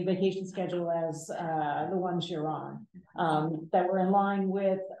same vacation schedule as the ones you're on, that we're in line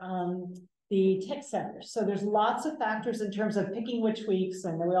with the tech centers. So there's lots of factors in terms of picking which weeks,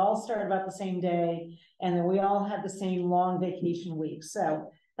 and then we all start about the same day, and then we all have the same long vacation weeks.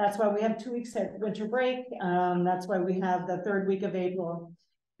 So that's why we have 2 weeks at winter break. That's why we have the 3rd week of April.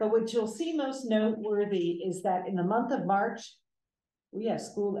 But what you'll see most noteworthy is that in the month of March, we have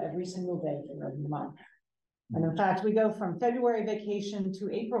school every single day for the month. And in fact, we go from February vacation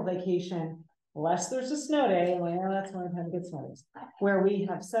to April vacation, unless there's a snow day, and we know that's the only time it gets snow days, where we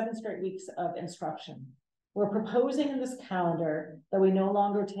have 7 straight weeks of instruction. We're proposing in this calendar that we no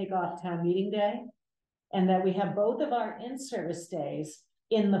longer take off town meeting day, and that we have both of our in-service days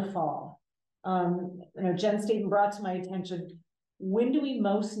in the fall. Jen Staten brought to my attention, when do we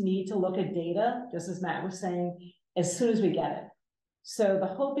most need to look at data, just as Matt was saying, as soon as we get it. So the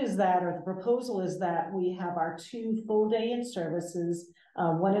hope is that, or the proposal is that we have our 2 full day in services,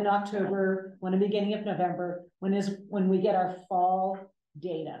 one in October, one in the beginning of November, when we get our fall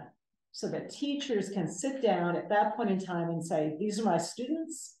data. So that teachers can sit down at that point in time and say, these are my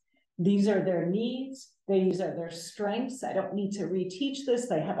students, these are their needs, these are their strengths. I don't need to reteach this.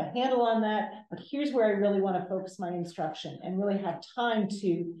 They have a handle on that, but here's where I really want to focus my instruction and really have time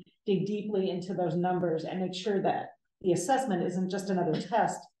to dig deeply into those numbers and make sure that the assessment isn't just another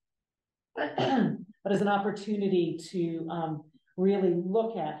test, but is an opportunity to really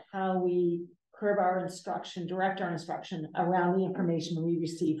look at how we curb our instruction, direct our instruction around the information we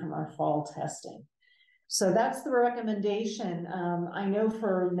receive from our fall testing. So that's the recommendation. I know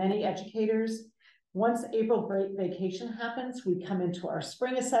for many educators, once April break vacation happens, we come into our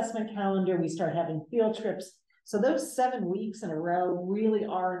spring assessment calendar, we start having field trips. So those 7 weeks in a row really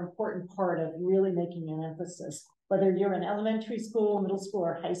are an important part of really making an emphasis. Whether you're in elementary school, middle school,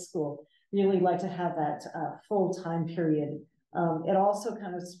 or high school, really like to have that full time period. It also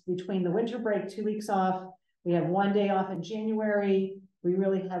kind of between the winter break, 2 weeks off, we have 1 day off in January, we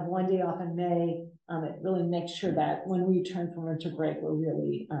really have 1 day off in May. It really makes sure that when we return from winter break, we're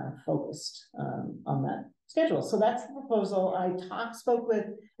really focused on that schedule. So that's the proposal. I spoke with,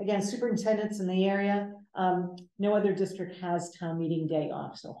 again, superintendents in the area. No other district has town meeting day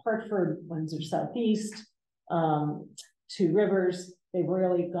off. So Hartford, Windsor Southeast, 2 Rivers, they've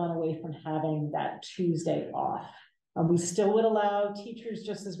really gone away from having that Tuesday off. We still would allow teachers,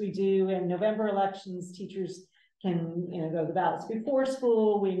 just as we do in November elections, teachers can go to the ballots before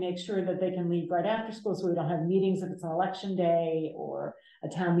school. We make sure that they can leave right after school so we don't have meetings if it's an election day or a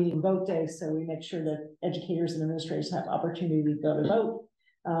town meeting vote day. So we make sure that educators and administrators have opportunity to go to vote.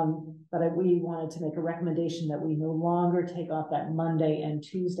 But we wanted to make a recommendation that we no longer take off that Monday and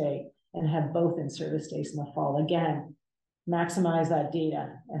Tuesday and have both in service days in the fall. Again, maximize that data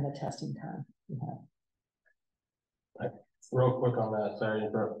and the testing time we have. Real quick on that, sorry,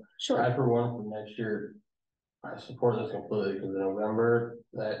 Sure. I, for one, for next year, I support this completely because in November,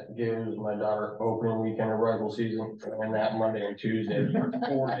 that gives my daughter opening weekend of rifle season and that Monday and Tuesday,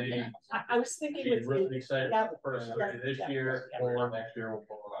 4 days. I was thinking She's really excited for the first 3 this year, or next year we'll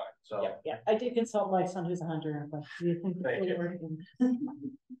pull on. So yeah, I did consult my son who's a hunter and I'm like, do you think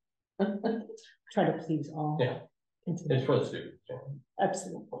try to please all? Yeah, it's for the students. Yeah.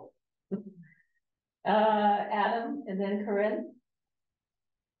 Absolutely. Adam and then Corinne.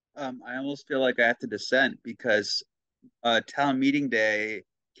 I almost feel like I have to dissent because town meeting day,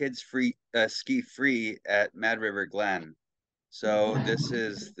 kids ski free at Mad River Glen. So this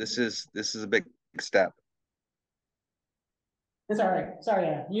is a big step. Sorry,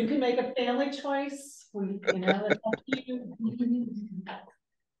 Adam. You can make a family choice. It's up to you.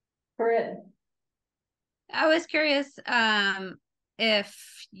 Corinne. I was curious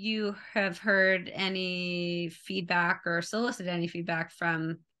if you have heard any feedback or solicited any feedback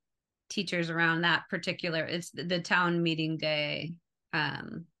from teachers around that particular, it's the town meeting day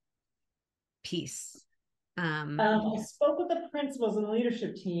piece. I spoke with the principals and the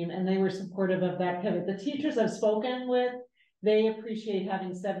leadership team and they were supportive of that pivot. The teachers I've spoken with, they appreciate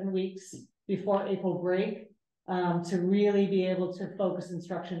having 7 weeks before April break to really be able to focus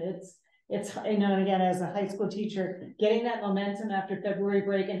instruction. It's and again, as a high school teacher, getting that momentum after February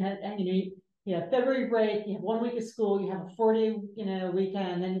break and you have February break, you have 1 week of school, you have a 4-day,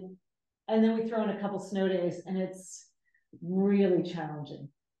 weekend, and then we throw in a couple snow days and it's really challenging.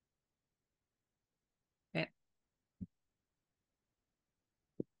 Okay.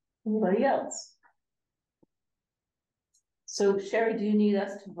 Anybody else? So Sherry, do you need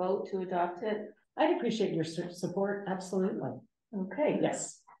us to vote to adopt it? I'd appreciate your support. Absolutely. Okay.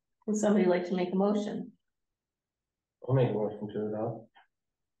 Yes. Would somebody like to make a motion? I'll make a motion to adopt.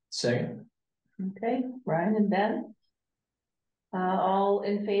 Second. Okay, Ryan and Ben. All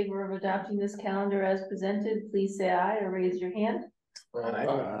in favor of adopting this calendar as presented, please say aye or raise your hand.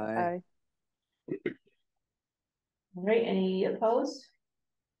 Aye. All right, any opposed?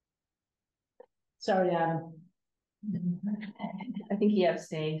 Sorry, Adam. I think he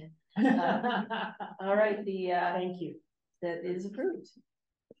abstained. All right, thank you. That is approved.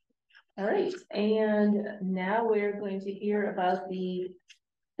 All right, and now we're going to hear about the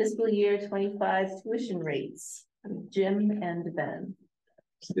fiscal year 25 tuition rates. Jim and Ben.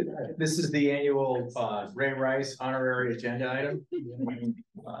 This is the annual Ray Rice honorary agenda item.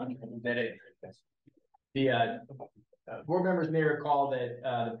 Board members may recall that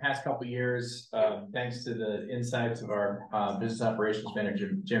the past couple of years, thanks to the insights of our business operations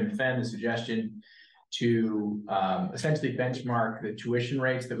manager, Jim Fenn, the suggestion to essentially benchmark the tuition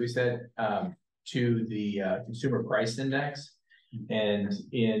rates that we set to the consumer price index. And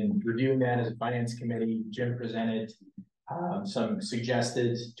in reviewing that as a finance committee, Jim presented some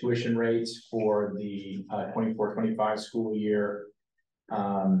suggested tuition rates for the 24-25 school year.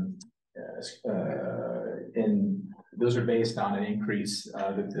 And those are based on an increase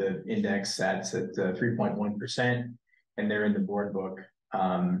that the index sets at 3.1%, and they're in the board book.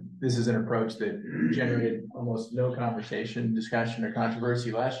 This is an approach that generated almost no conversation, discussion, or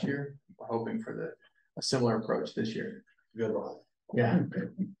controversy last year. We're hoping for a similar approach this year. Good luck. Yeah.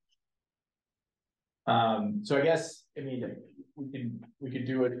 So I guess, I mean, we could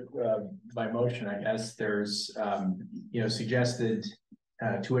do it by motion. I guess there's suggested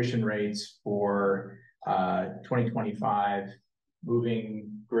tuition rates for 2025, moving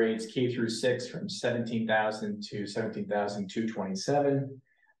grades K through 6 from 17,000 to 17,227.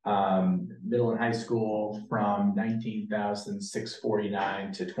 Middle and high school from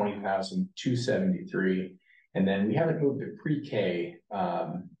 19,649 to 20,273. And then we haven't moved to pre-K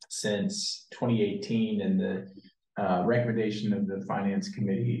since 2018, and the recommendation of the finance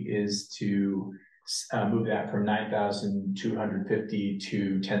committee is to move that from 9,250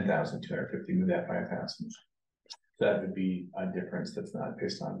 to 10,250, move that 5,000. So that would be a difference that's not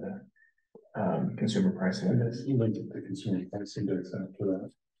based on the consumer price index. You linked the consumer price index after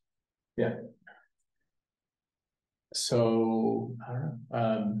that. Yeah. So, I don't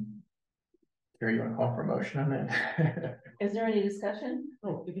know. Gary, you want to call for a motion on that? Is there any discussion?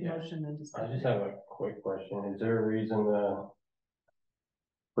 Oh, we can motion and discussion. I just have a quick question. Is there a reason the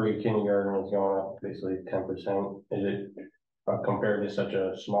pre-kindergarten is going up basically 10%? Is it compared to such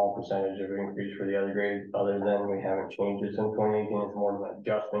a small percentage of increase for the other grades, other than we haven't changed it since 2018? It's more of an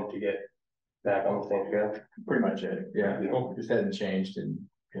adjustment to get back on the same scale? Pretty much it. Yeah, it just hadn't changed in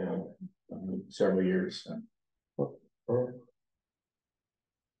several years. So.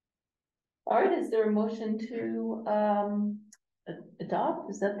 All right, is there a motion to adopt?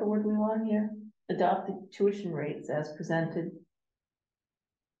 Is that the word we want here? Adopt the tuition rates as presented.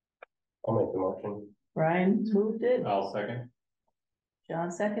 I'll make the motion. Brian moved it. I'll second. John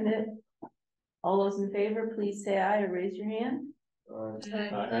seconded it. All those in favor, please say aye or raise your hand.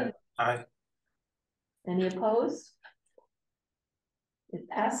 Aye. Aye. Any opposed? It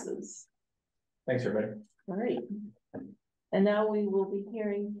passes. Thanks, everybody. All right. And now we will be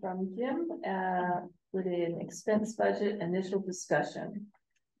hearing from Jim with an expense budget initial discussion.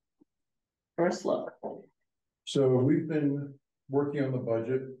 First look. So we've been working on the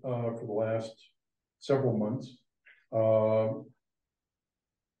budget for the last several months. A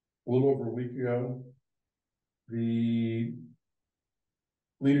little over a week ago, the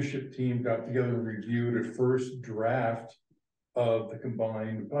leadership team got together and reviewed a first draft of the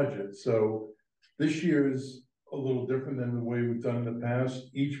combined budget. So this year's a little different than the way we've done in the past.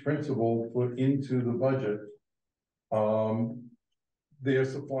 Each principal put into the budget their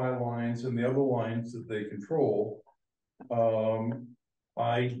supply lines and the other lines that they control.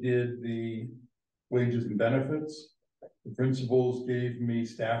 I did the wages and benefits. The principals gave me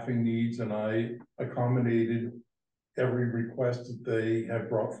staffing needs, and I accommodated every request that they have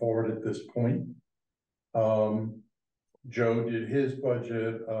brought forward at this point. Joe did his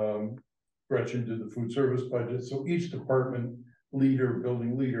budget. Gretchen did the food service budget. So each department leader,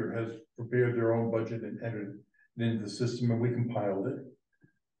 building leader, has prepared their own budget and entered it into the system, and we compiled it.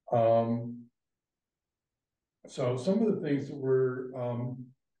 So some of the things that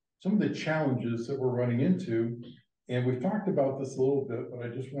some of the challenges that we're running into, and we've talked about this a little bit, but I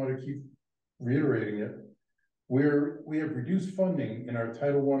just want to keep reiterating it. We have reduced funding in our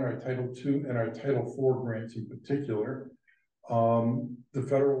Title I, our Title II, and our Title IV grants in particular. The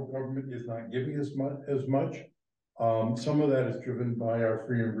federal government is not giving as much. Some of that is driven by our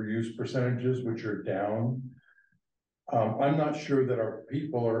free and reduced percentages, which are down. I'm not sure that our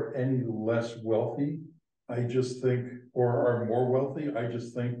people are any less wealthy. I just think, or are more wealthy. I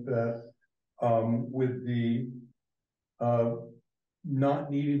just think that with the not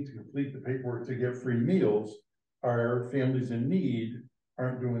needing to complete the paperwork to get free meals, our families in need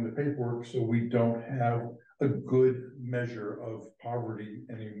aren't doing the paperwork, so we don't have a good measure of poverty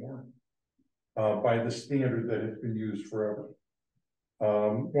anymore by the standard that has been used forever.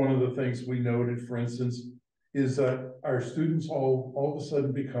 One of the things we noted, for instance, is that our students all of a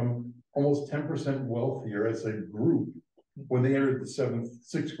sudden become almost 10% wealthier as a group when they enter the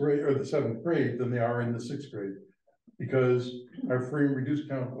sixth grade or the seventh grade than they are in the sixth grade, because our free and reduced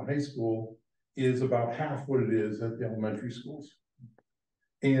count in high school is about half what it is at the elementary schools.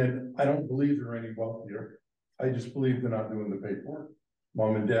 And I don't believe they're any wealthier. I just believe they're not doing the paperwork.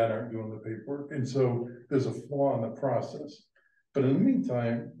 Mom and dad aren't doing the paperwork. And so there's a flaw in the process. But in the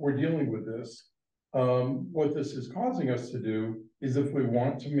meantime, we're dealing with this. What this is causing us to do is, if we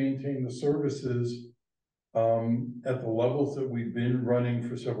want to maintain the services at the levels that we've been running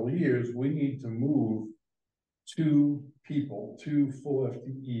for several years, we need to move two full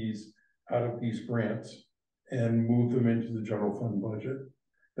FTEs out of these grants and move them into the general fund budget.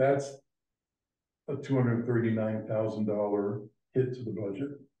 That's a $239,000 hit to the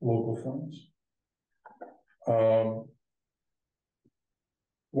budget, local funds.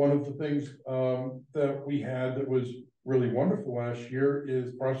 One of the things that we had that was really wonderful last year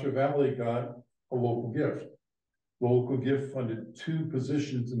is Prosper Valley got a local gift. The local gift funded 2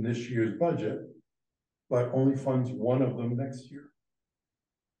 positions in this year's budget, but only funds one of them next year.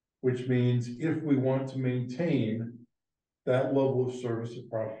 Which means if we want to maintain that level of service at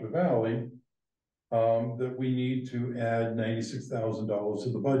Prosper Valley, that we need to add $96,000 to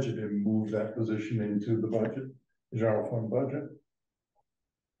the budget and move that position into the budget, the general fund budget.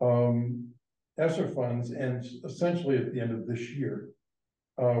 ESSER funds, and essentially at the end of this year,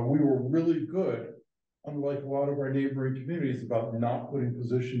 we were really good, unlike a lot of our neighboring communities, about not putting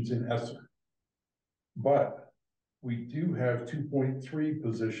positions in ESSER. But we do have 2.3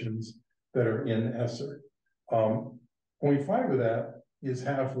 positions that are in ESSER. 0.5 of that is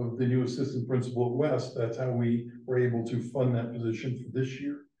half of the new assistant principal at West. That's how we were able to fund that position for this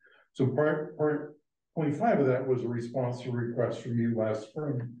year. So part 0.5 of that was a response to a request from you last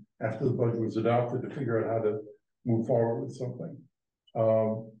spring after the budget was adopted to figure out how to move forward with something.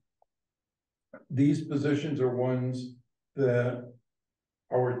 These positions are ones that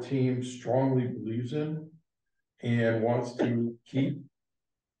our team strongly believes in and wants to keep.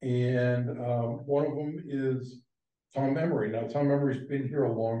 And one of them is Tom Emery. Now, Tom Emery's been here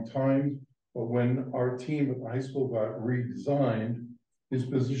a long time, but when our team at the high school got redesigned, his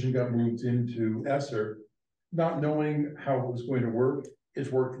position got moved into ESSER, not knowing how it was going to work.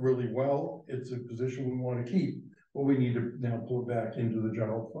 It's worked really well. It's a position we want to keep, but we need to now pull it back into the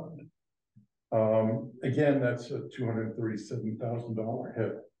general fund. Again, that's a $237,000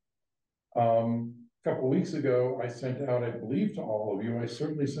 hit. A couple of weeks ago, I sent out, I believe to all of you, I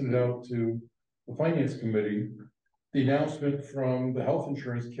certainly sent it out to the Finance Committee, the announcement from the health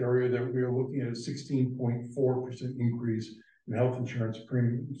insurance carrier that we are looking at a 16.4% increase in health insurance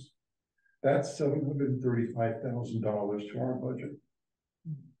premiums. That's $735,000 to our budget.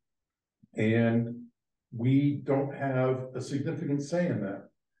 And we don't have a significant say in that.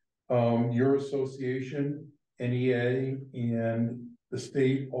 Your association, NEA, and the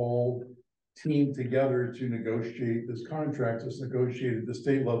state all teamed together to negotiate this contract. It's negotiated at the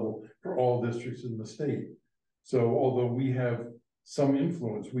state level for all districts in the state. So although we have some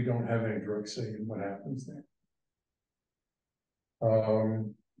influence, we don't have any direct say in what happens there.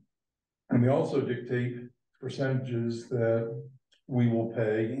 And they also dictate percentages that we will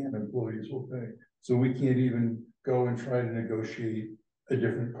pay and employees will pay. So we can't even go and try to negotiate a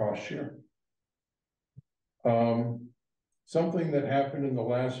different cost share. Something that happened in the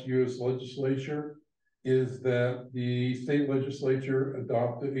last year's legislature is that the state legislature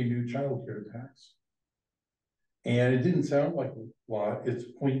adopted a new child care tax. And it didn't sound like a lot. It's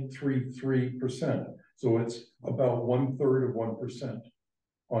 0.33%. So it's about 1/3 of 1%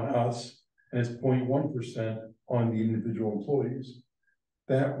 on us, and it's 0.1% on the individual employees.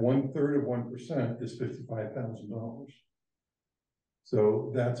 That 1/3 of 1% is $55,000.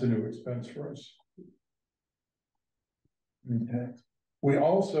 So that's a new expense for us. Okay. We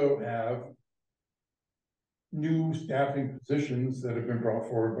also have new staffing positions that have been brought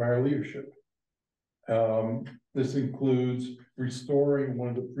forward by our leadership. This includes restoring one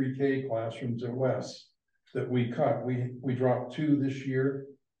of the pre-K classrooms at West that we cut. We dropped 2 this year.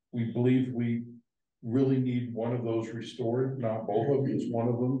 We believe we really need one of those restored, not both of them, it's one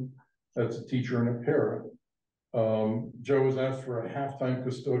of them. That's a teacher and a para. Joe has asked for a half-time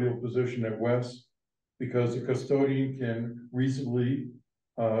custodial position at West because the custodian can reasonably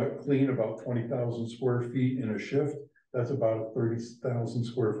clean about 20,000 square feet in a shift. That's about a 30,000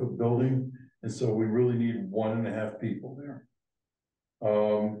 square foot building. And so we really need 1.5 people there.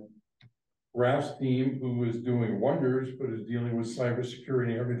 Raf's team, who is doing wonders, but is dealing with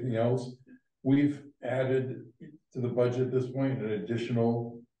cybersecurity and everything else, we've added to the budget at this point, an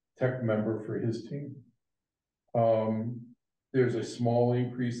additional tech member for his team. There's a small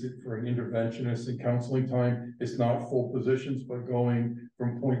increase for an interventionist in counseling time. It's not full positions, but going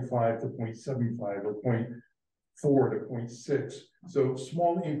from 0.5 to 0.75 or 0.4 to 0.6. So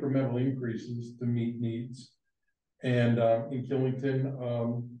small incremental increases to meet needs. And in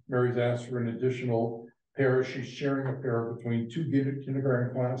Killington, Mary's asked for an additional pair. She's sharing a pair between two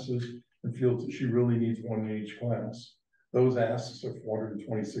kindergarten classes and feels that she really needs one in each class. Those asks are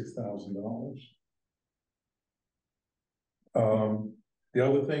 $426,000. The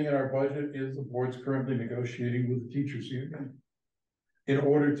other thing in our budget is the board's currently negotiating with the teachers union in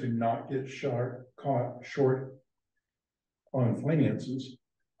order to not get caught short on finances.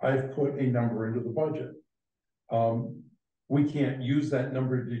 I've put a number into the budget. We can't use that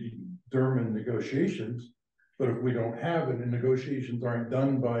number to determine negotiations, but if we don't have it and negotiations aren't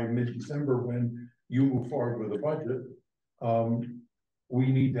done by mid-December when you move forward with a budget,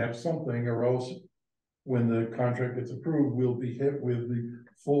 we need to have something, or else when the contract gets approved, we'll be hit with the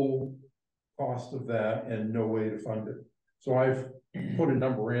full cost of that and no way to fund it. So I've put a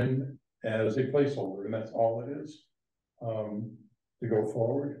number in as a placeholder, and that's all it is, to go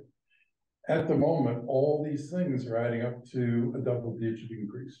forward. At the moment, all these things are adding up to a double-digit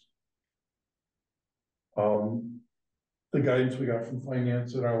increase. The guidance we got from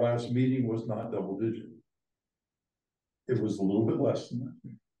finance at our last meeting was not double-digit. It was a little bit less than that.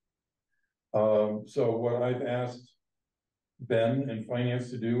 So what I've asked Ben and finance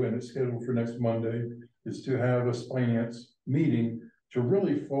to do, and it's scheduled for next Monday, is to have a finance meeting to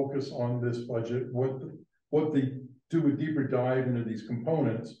really focus on this budget, do a deeper dive into these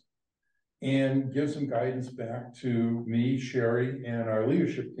components and give some guidance back to me, Sherry, and our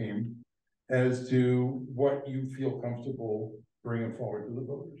leadership team as to what you feel comfortable bringing forward to the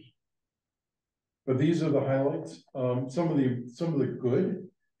voters. But these are the highlights. Some of the good,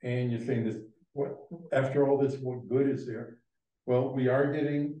 and you're saying this, what after all this, what good is there? Well, we are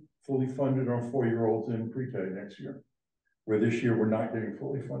getting fully funded on 4-year-olds in pre-K next year, where this year we're not getting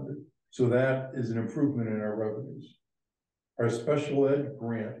fully funded. So that is an improvement in our revenues. Our special ed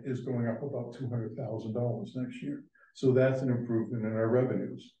grant is going up about $200,000 next year. So that's an improvement in our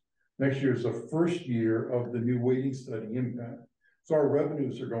revenues. Next year is the first year of the new weighting study impact. So our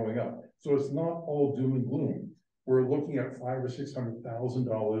revenues are going up. So it's not all doom and gloom. We're looking at $500,000 or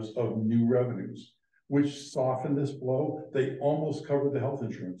 $600,000 of new revenues, which soften this blow. They almost cover the health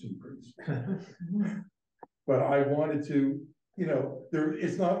insurance increase. But I wanted to,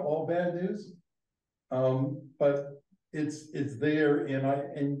 it's not all bad news, but it's there, and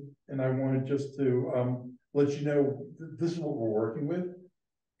I wanted just to let you know this is what we're working with,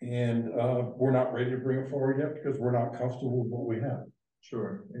 and we're not ready to bring it forward yet because we're not comfortable with what we have.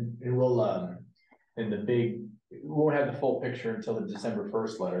 Sure, and we'll we won't have the full picture until the December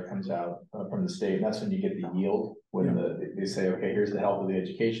 1st letter comes out from the state. And that's when you get the yield, when they say, okay, here's the health of the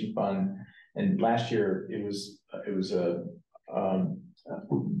education fund. And last year it was a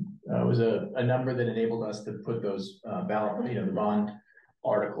number that enabled us to put those ballot, the bond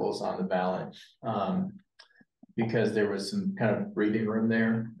articles on the ballot, because there was some kind of breathing room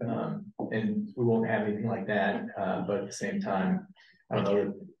there. And we won't have anything like that, but at the same time, I don't know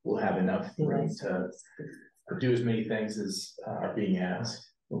that we'll have enough room to do as many things as are being asked.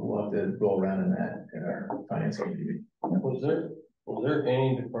 We'll have to roll around in that in our finance committee. Was there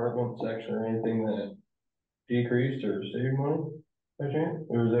any department section or anything that decreased or saved money?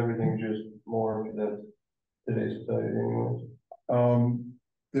 Or was everything just more that today's society anyways?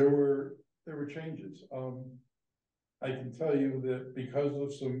 There were changes. I can tell you that because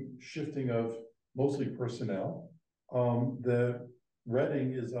of some shifting of mostly personnel, that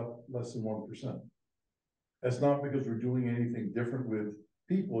Reading is up less than 1%. That's not because we're doing anything different with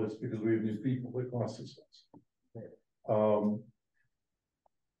people, it's because we have new people that cost us less.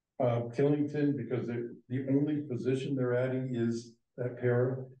 Killington, because the only position they're adding is that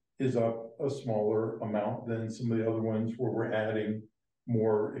para, is up a smaller amount than some of the other ones where we're adding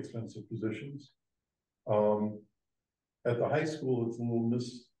more expensive positions. At the high school, it's a little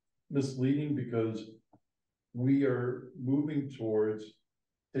misleading because we are moving towards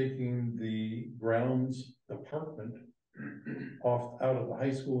taking the grounds department out of the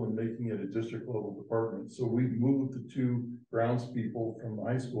high school and making it a district level department. So we've moved the 2 grounds people from the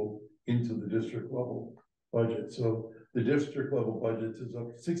high school into the district level budget. So the district level budget is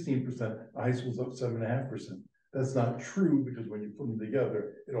up 16%, the high school's up 7.5%. That's not true because when you put them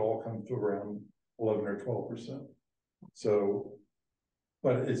together, it all comes to around 11 or 12%. So,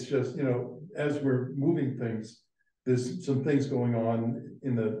 but it's just, as we're moving things, there's some things going on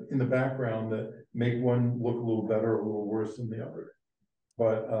in the background that make one look a little better, or a little worse than the other.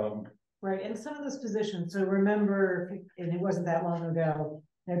 But right, and some of those positions, so remember, and it wasn't that long ago,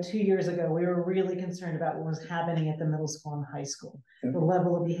 2 years ago, we were really concerned about what was happening at the middle school and high school. The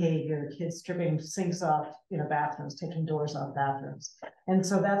level of behavior, kids stripping sinks off, bathrooms, taking doors off bathrooms. And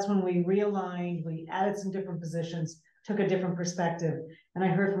so that's when we realigned, we added some different positions, took a different perspective. And I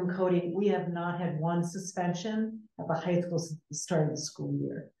heard from Cody, we have not had one suspension at the high school since the start of the school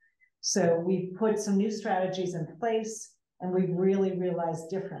year. So we put some new strategies in place, and we've really realized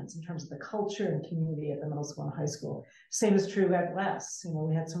difference in terms of the culture and community at the middle school and high school. Same is true at West.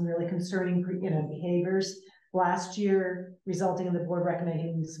 We had some really concerning, behaviors last year, resulting in the board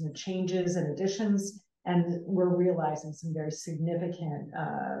recommending some changes and additions. And we're realizing some very significant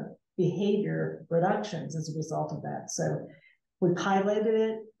behavior reductions as a result of that. So we piloted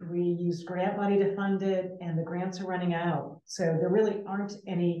it, we used grant money to fund it, and the grants are running out. So there really aren't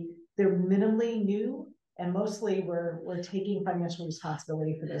any, they're minimally new, and mostly we're taking financial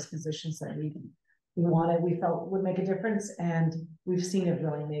responsibility for those positions that we wanted, we felt would make a difference, and we've seen it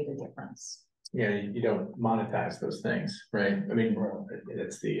really made a difference. Yeah, you don't monetize those things, right? I mean,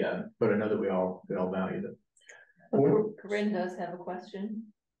 it's but I know that we all value them. Corinne does have a question.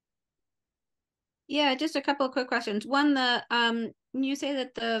 Yeah, just a couple of quick questions. One, you say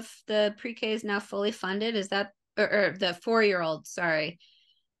that the pre-K is now fully funded. Is that, or the 4-year-old, sorry.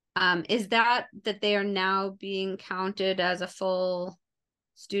 Is that they are now being counted as a full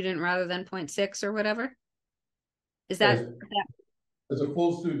student rather than 0.6 or whatever? Is that as a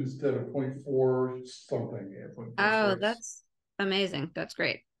full student instead of 0.4 something? Yeah, 0.46. Oh, that's amazing. That's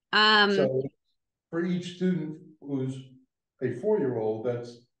great. So for each student who's a 4-year-old,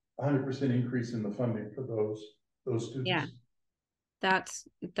 that's 100% increase in the funding for those students. Yeah, that's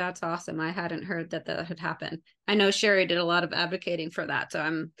awesome. I hadn't heard that had happened. I know Sherry did a lot of advocating for that,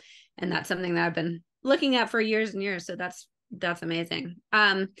 and that's something that I've been looking at for years and years. So that's amazing.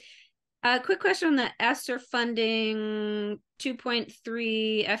 A quick question on the ESSER funding,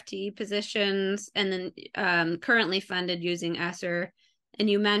 2.3 FTE positions, and then currently funded using ESSER. And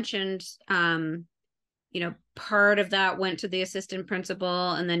you mentioned, part of that went to the assistant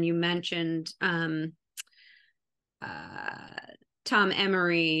principal, and then you mentioned Tom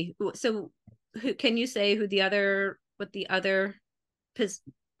Emery. So can you say what the other,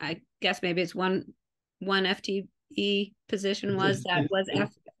 I guess maybe it's one FTE position was that was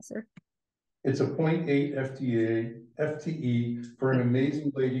ESSER? It's a 0.8 FTE for an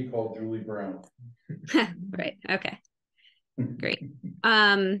amazing lady called Julie Brown. Right. Okay. Great.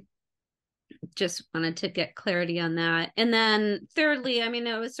 Just wanted to get clarity on that. And then thirdly, I mean,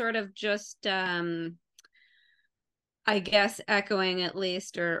 it was sort of just, I guess, echoing at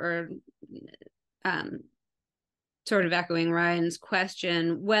least, or sort of echoing Ryan's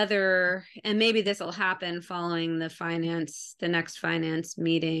question, whether, and maybe this will happen following the next finance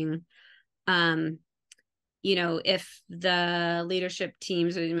meeting, if the leadership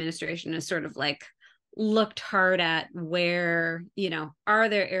teams or the administration is sort of like looked hard at where, are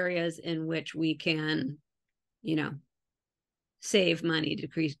there areas in which we can, save money,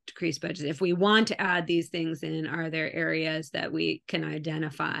 decrease budgets? If we want to add these things in, are there areas that we can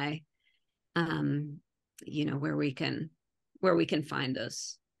identify, where we can find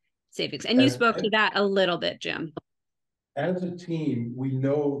those savings? And you spoke to that a little bit, Jim. As a team, we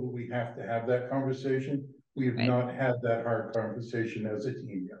know that we have to have that conversation. We have not had that hard conversation as a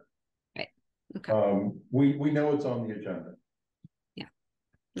team yet. Right. Okay. We know it's on the agenda. Yeah.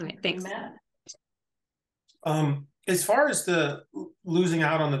 All right. Thanks. Matt. As far as the losing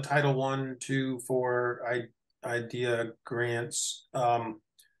out on the Title I, II, for IDEA grants,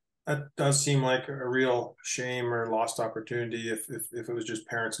 that does seem like a real shame or lost opportunity if it was just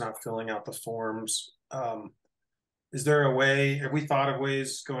parents not filling out the forms. Is there a way, have we thought of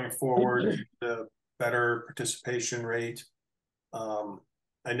ways going forward to better participation rate?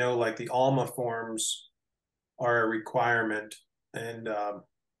 I know like the ALMA forms are a requirement, and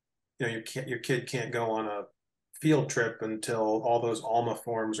your kid can't go on a field trip until all those ALMA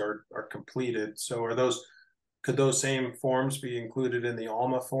forms are completed. So could those same forms be included in the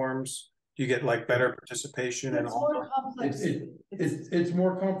ALMA forms? Do you get like better participation in ALMA? More complex. It's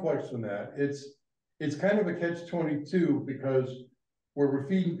more complex than that. It's kind of a catch-22 because where we're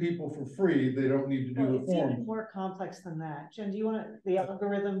feeding people for free, they don't need to do the form. It's more complex than that. Jen, do you want the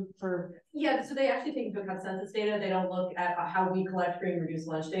algorithm for? Yeah, so they actually take into account census data. They don't look at how we collect free and reduced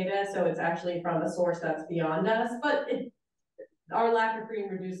lunch data. So it's actually from a source that's beyond us. But our lack of free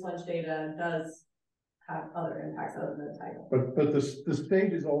and reduced lunch data does have other impacts other than the title. But the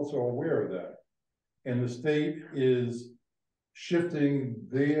state is also aware of that. and the state is shifting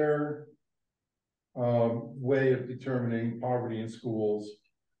their way of determining poverty in schools,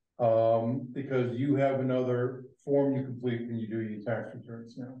 because you have another form you complete when you do your tax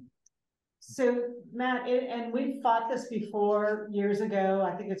returns now. So Matt, and we've fought this before years ago.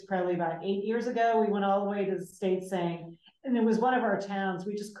 I think it's probably about 8 years ago. We went all the way to the state saying, and it was one of our towns,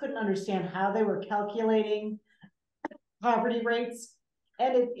 we just couldn't understand how they were calculating poverty rates.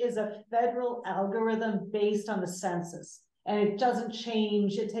 And it is a federal algorithm based on the census. And it doesn't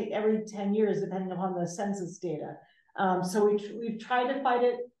change. It takes every 10 years, depending upon the census data. So we've tried to fight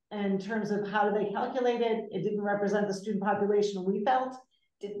it in terms of how do they calculate it. It didn't represent the student population we felt.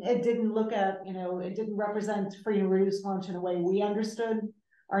 It didn't look at, it didn't represent free and reduced lunch in a way we understood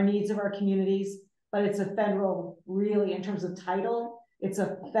our needs of our communities, but it's a federal, really, in terms of title, it's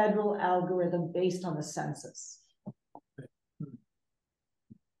a federal algorithm based on the census.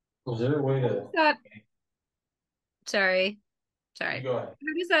 Is there a way to? Sorry. Go ahead.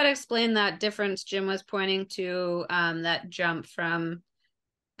 How does that explain that difference Jim was pointing to, that jump from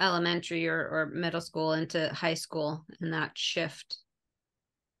elementary or middle school into high school and that shift?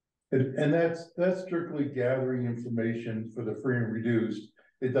 And that's strictly gathering information for the free and reduced.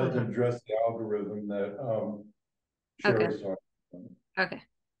 It doesn't address the algorithm that Sherry's talking about. Okay.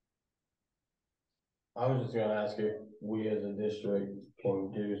 I was just gonna ask if we as a district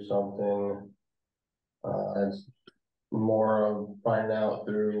can do something it's more of finding out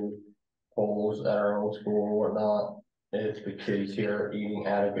through polls at our own school and whatnot if the kids here are eating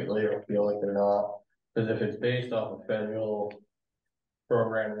adequately or feel like they're not. Because if it's based off of federal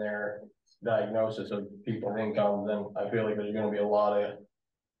program there, diagnosis of people's incomes, then I feel like there's going to be a lot of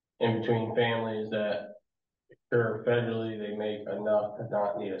in-between families that are federally, they make enough to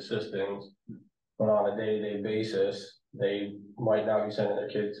not need assistance, but on a day-to-day basis, they might not be sending their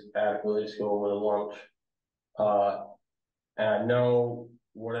kids adequately to school with a lunch. And I know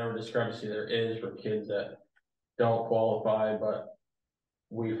whatever discrepancy there is for kids that don't qualify, but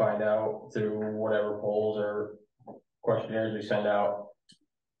we find out through whatever polls or questionnaires we send out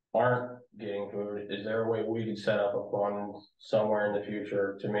aren't getting food. Is there a way we could set up a fund somewhere in the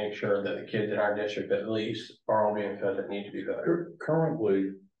future to make sure that the kids in our district at least are all being fed that need to be fed?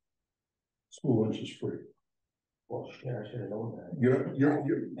 Currently, school lunch is free. Well, yeah, I should have known that.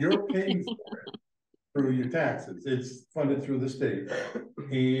 You're paying for it through your taxes. It's funded through the state.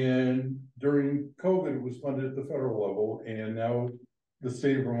 And during COVID, it was funded at the federal level, and now the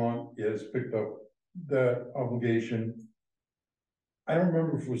state of Vermont has picked up that obligation. I don't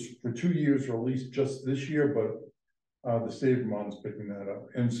remember if it was for 2 years or at least just this year, but the state of Vermont is picking that up.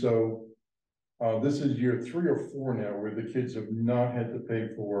 And so this is year 3 or 4 now where the kids have not had to pay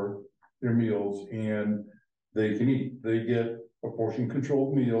for their meals and they can eat. They get a portion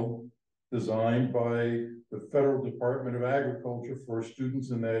controlled meal designed by the Federal Department of Agriculture for students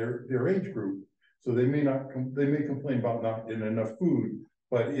in their age group. So they may complain about not getting enough food,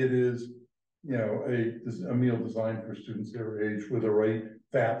 but it is, a meal designed for students their age with the right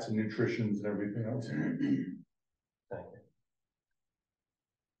fats and nutritions and everything else.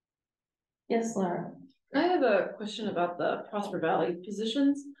 Yes, Laura. I have a question about the Prosper Valley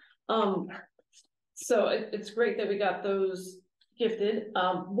positions. So it's great that we got those gifted.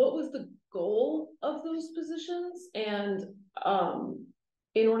 What was the goal of those positions? And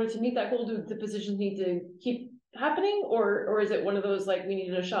in order to meet that goal, do the positions need to keep happening, or is it one of those like we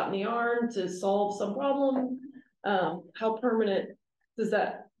needed a shot in the arm to solve some problem? How permanent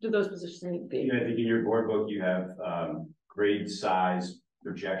do those positions need to be? I think in your board book you have grade size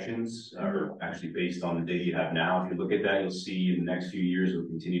projections are actually based on the data you have now. If you look at that, you'll see in the next few years we'll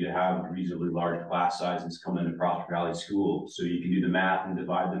continue to have reasonably large class sizes come into Prosper Valley School. So you can do the math and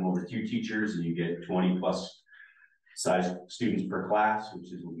divide them over 2 teachers and you get 20 plus size students per class,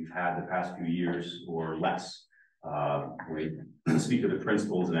 which is what we've had the past few years or less. We speak to the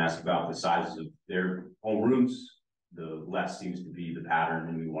principals and ask about the sizes of their homerooms, the less seems to be the pattern,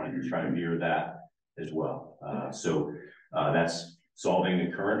 and we wanted to try to mirror that as well. So that's solving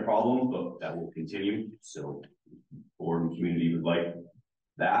the current problem, but that will continue. So board and community would like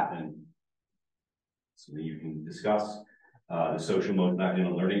that, and something you can discuss. The social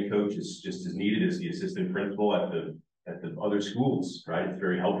emotional learning coach is just as needed as the assistant principal at the other schools, right? It's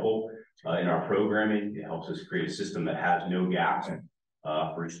very helpful in our programming. It helps us create a system that has no gaps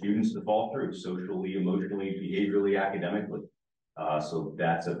for students to fall through socially, emotionally, behaviorally, academically. So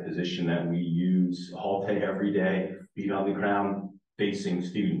that's a position that we use all day, every day, feet on the ground, facing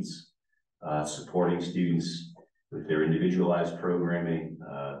students, supporting students with their individualized programming,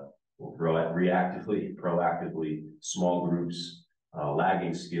 reactively, proactively, small groups,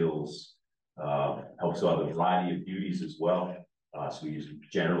 lagging skills, helps out with a variety of duties as well. So we use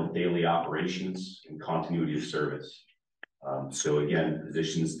general daily operations and continuity of service. So again,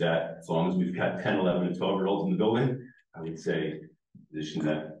 positions that, as long as we've got 10, 11, and 12-year-olds in the building, I would say position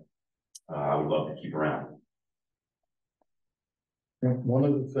that I would love to keep around. One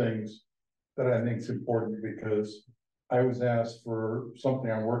of the things that I think is important, because I was asked for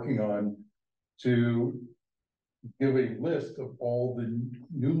something I'm working on to give a list of all the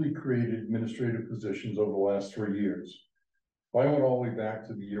newly created administrative positions over the last 3 years. I went all the way back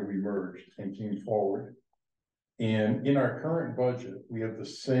to the year we merged and came forward. And in our current budget, we have the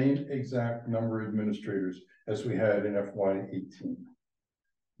same exact number of administrators as we had in FY18.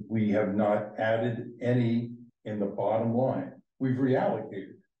 We have not added any in the bottom line. We've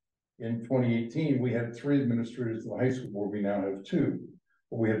reallocated. In 2018, we had 3 administrators in the high school board. We now have 2.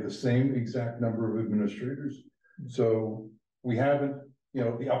 But we have the same exact number of administrators. So we haven't, you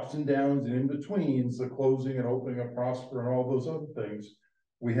know, the ups and downs and in betweens, the closing and opening of Prosper and all those other things.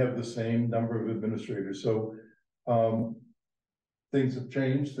 We have the same number of administrators. So things have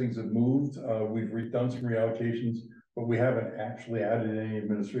changed, things have moved. We've done some reallocations, but we haven't actually added any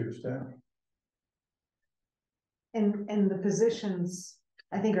administrative staff. And the positions,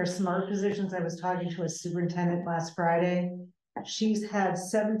 I think, are smart positions. I was talking to a superintendent last Friday. She's had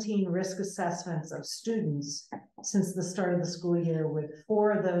 17 risk assessments of students since the start of the school year, with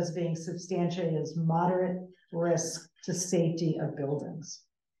 4 of those being substantiated as moderate risk to safety of buildings.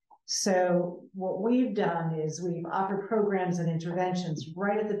 So what we've done is we've offered programs and interventions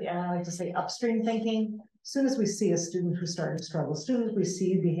right at the, and I like to say upstream thinking. As soon as we see a student who's starting to struggle, as soon as we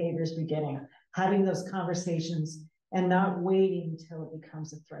see behaviors beginning, having those conversations and not waiting until it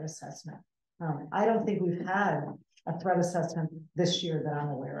becomes a threat assessment. I don't think we've had a threat assessment this year that I'm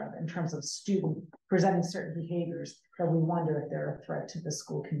aware of in terms of student presenting certain behaviors that we wonder if they're a threat to the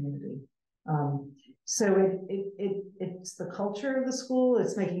school community. So it's the culture of the school.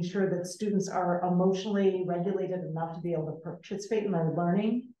 It's making sure that students are emotionally regulated enough to be able to participate in their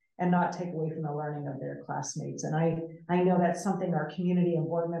learning and not take away from the learning of their classmates. And I know that's something our community and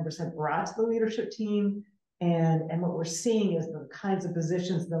board members have brought to the leadership team. And what we're seeing is the kinds of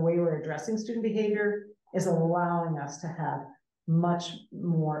positions, the way we're addressing student behavior is allowing us to have much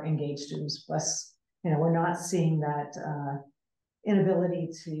more engaged students. Plus, you know, we're not seeing that inability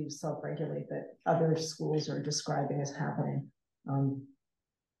to self-regulate that other schools are describing as happening.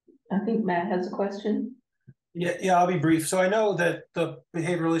 I think Matt has a question. Yeah, I'll be brief. So I know that the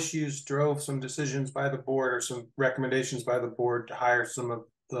behavioral issues drove some decisions by the board or some recommendations by the board to hire some of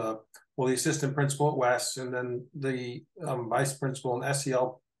the assistant principal at West and then the vice principal and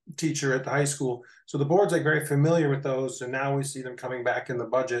SEL teacher at the high school. So the board's like very familiar with those, and now we see them coming back in the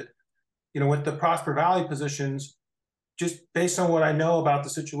budget. You know, with the Prosper Valley positions, just based on what I know about the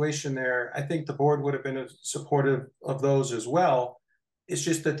situation there, I think the board would have been supportive of those as well. It's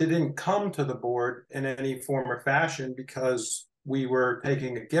just that they didn't come to the board in any form or fashion because we were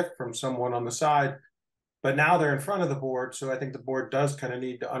taking a gift from someone on the side. But now they're in front of the board, so I think the board does kind of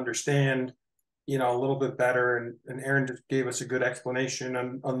need to understand, you know, a little bit better. And Aaron just gave us a good explanation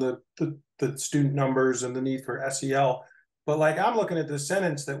on the student numbers and the need for SEL. But like, I'm looking at this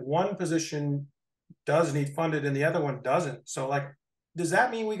sentence that one position does need funded and the other one doesn't. So like, does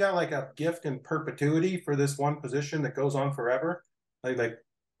that mean we got like a gift in perpetuity for this one position that goes on forever?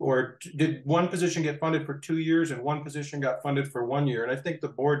 Or did one position get funded for 2 years and one position got funded for 1 year? And I think the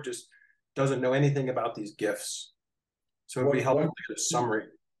board just doesn't know anything about these gifts. So it'd be helpful to get a summary.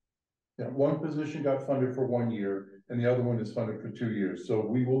 Yeah, one position got funded for 1 year and the other one is funded for 2 years. So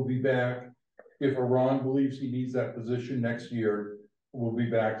we will be back. If Iran believes he needs that position next year, we'll be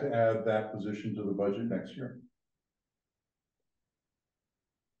back to add that position to the budget next year.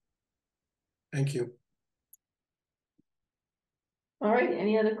 Thank you. All right,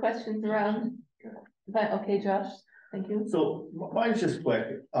 any other questions around? Okay, Josh, thank you. So mine's just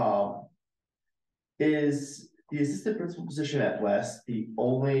quick. Is the assistant principal position at West the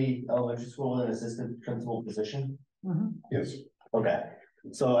only elementary school with an assistant principal position? Yes. Okay,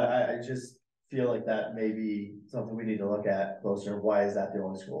 so I just feel like that may be something we need to look at closer. Why is that the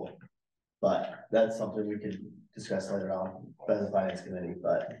only school? But that's something we can discuss later on as a finance committee,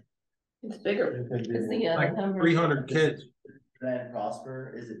 but. It's bigger. It's the like 300 kids. Than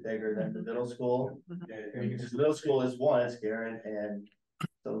Prosper, is it bigger than the middle school? Because the middle school is 1, it's Garen, and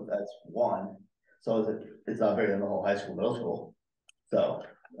so that's 1. So it's not bigger than the whole high school, middle school. So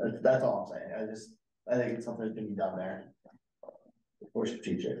that's all I'm saying. I think it's something that can be done there. Or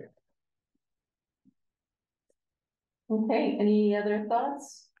strategic. Okay, any other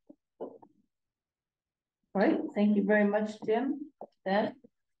thoughts? All right, thank you very much, Jim. Ben,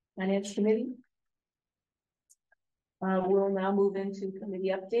 Finance Committee. We'll now move into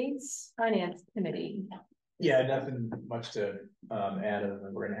committee updates. Finance Committee. Yeah, nothing much to add, other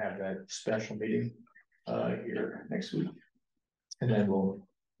than we're gonna have that special meeting here next week. And then we'll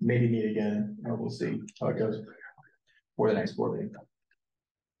maybe meet again, and we'll see how it goes for the next board meeting.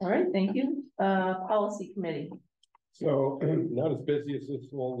 All right, thank you. Policy Committee. So not as busy as this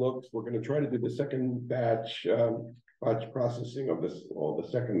all looks. We're going to try to do the second batch processing of this, all the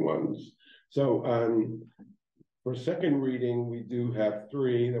second ones. So for second reading, we do have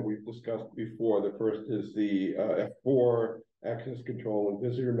 3 that we've discussed before. The first is the F4 access control and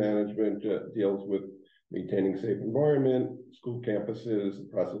visitor management, deals with maintaining safe environment, school campuses, the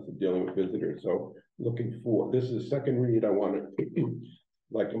process of dealing with visitors. So looking for, this is second read. I want to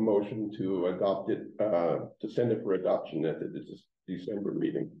like a motion to adopt it, to send it for adoption at the December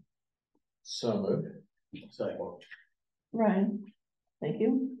meeting. So moved. Second. Ryan, thank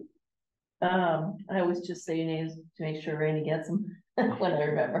you. I always just say your names to make sure Randy gets them when I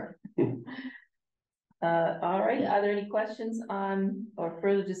remember. All right, are there any questions on or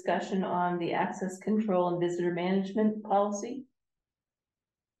further discussion on the access control and visitor management policy?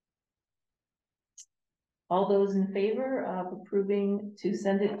 All those in favor of approving to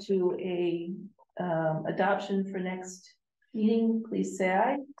send it to a adoption for next meeting, please say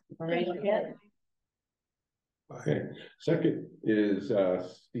aye or raise your hand. Okay. Second is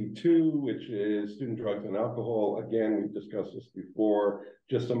C2, which is student drugs and alcohol. Again, we've discussed this before,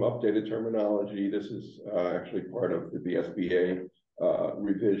 just some updated terminology. This is actually part of the VSBA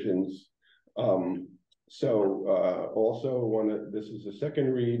revisions. Also this is a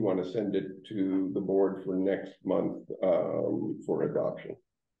second read, want to send it to the board for next month for adoption.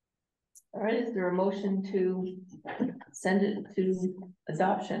 All right, is there a motion to send it to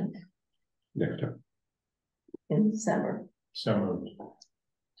adoption? Next time. In December. So moved.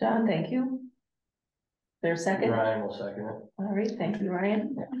 John, thank you. There's a second? Ryan will second it. All right, thank you,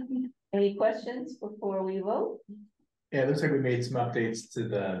 Ryan. Any questions before we vote? Yeah, it looks like we made some updates to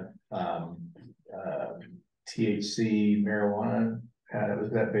the THC marijuana.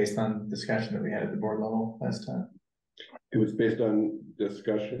 Was that based on discussion that we had at the board level last time? It was based on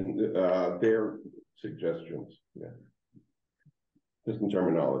discussion, their suggestions. Yeah. Just in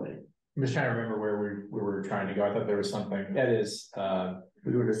terminology. I'm just trying to remember where we were trying to go. I thought there was something. That is,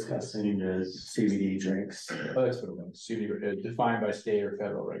 we were discussing as CBD drinks. Oh, that's what it was. CBD defined by state or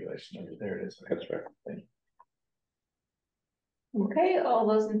federal regulation. There it is. That's right. Thank you. Okay, all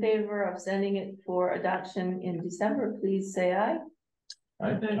those in favor of sending it for adoption in December, please say aye.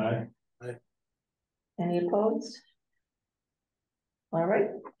 Aye. Aye. Aye. Any opposed? All right,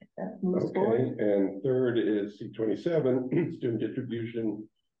 that moves forward. And third is C27, student distribution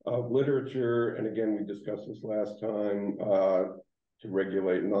of literature. And again, we discussed this last time, to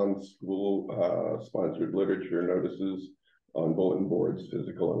regulate non-school sponsored literature notices on bulletin boards,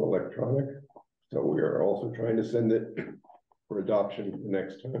 physical and electronic. So we are also trying to send it for adoption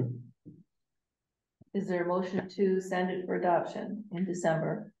next time. Is there a motion to send it for adoption in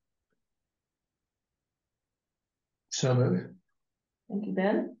December? So moved. Thank you,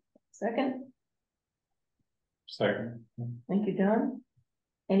 Ben. Second? Second. Thank you, John.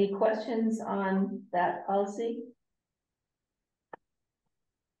 Any questions on that policy?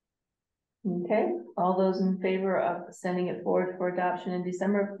 Okay, all those in favor of sending it forward for adoption in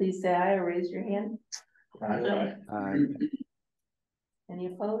December, please say aye or raise your hand. Aye. Aye. Any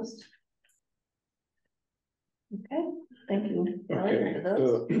opposed? Okay, thank you. Okay,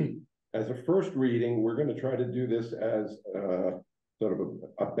 so as a first reading, we're going to try to do this as sort of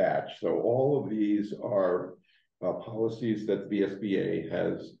a batch. So all of these are policies that the VSBA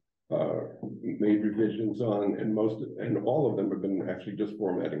has made revisions on, and all of them have been actually just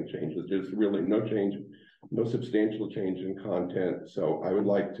formatting changes. There's really no change, no substantial change in content. So I would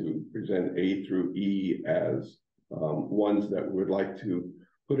like to present A through E as ones that we would like to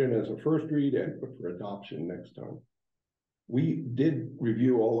put in as a first read and put for adoption next time. We did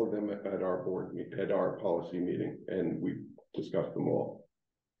review all of them at our board at our policy meeting, and we discussed them all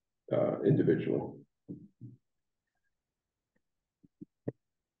individually.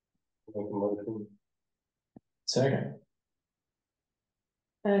 Second.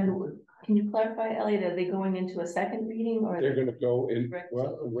 And can you clarify, Elliot, are they going into a second reading or? They're going to go in,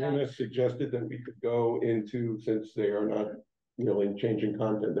 well, Rana suggested that we could go into, since they are not really changing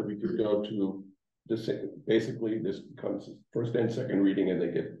content, that we could go to the basically this becomes first and second reading and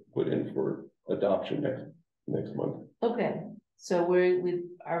they get put in for adoption next month. Okay, so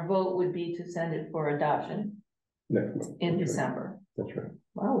our vote would be to send it for adoption next month in December. That's right.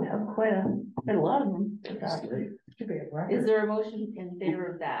 Wow, we have quite a lot of them. Is there a motion in favor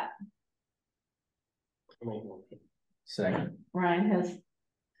of that? Second. Ryan has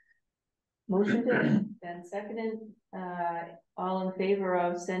motioned it, then seconded, all in favor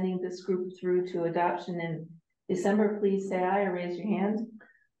of sending this group through to adoption in December, please say aye or raise your hand.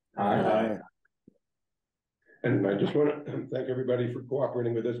 Aye. And I just want to thank everybody for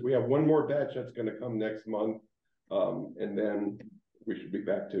cooperating with us. We have one more batch that's going to come next month. And then we should be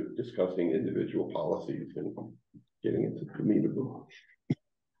back to discussing individual policies and getting into the meat of them.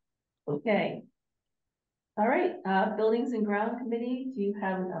 Okay. All right, Buildings and Ground Committee, do you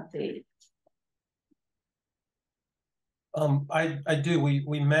have an update? I do.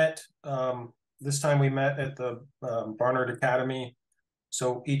 We met, this time we met at the Barnard Academy.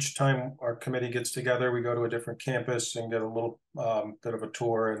 So each time our committee gets together, we go to a different campus and get a little bit of a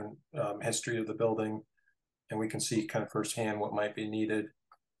tour and history of the building. And we can see kind of firsthand what might be needed.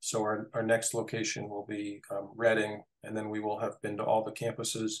 So our next location will be Reading, and then we will have been to all the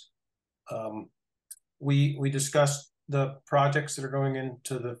campuses. We discussed the projects that are going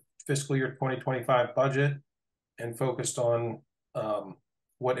into the fiscal year 2025 budget and focused on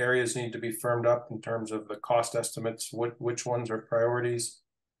what areas need to be firmed up in terms of the cost estimates, which ones are priorities.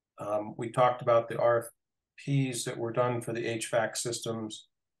 We talked about the RFPs that were done for the HVAC systems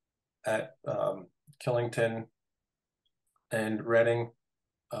at Killington and Reading.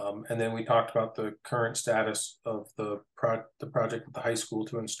 And then we talked about the current status of the project at the high school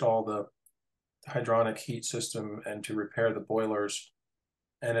to install the hydronic heat system and to repair the boilers.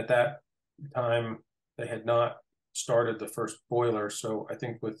 And at that time, they had not started the first boiler. So I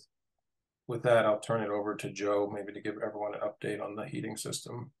think with that, I'll turn it over to Joe, maybe to give everyone an update on the heating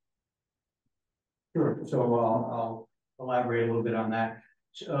system. Sure. So I'll elaborate a little bit on that.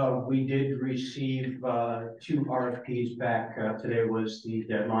 We did receive 2 RFPs back. Today was the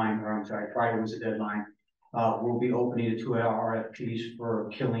deadline, or I'm sorry, Friday was the deadline. We'll be opening the 2 RFPs for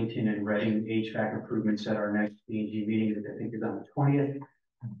Killington and Reading HVAC improvements at our next B&G meeting that I think is on the 20th.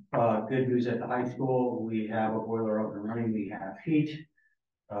 Good news at the high school, we have a boiler up and running, we have heat.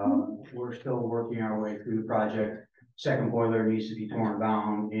 We're still working our way through the project. Second boiler needs to be torn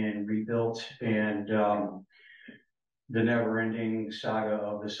down and rebuilt, and the never-ending saga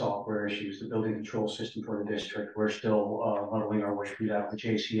of the software issues, the building control system for the district. We're still muddling our way through that with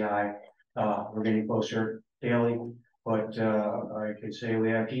JCI. We're getting closer daily, but I can say we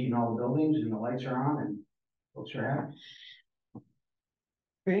have heat in all the buildings and the lights are on and folks are happy.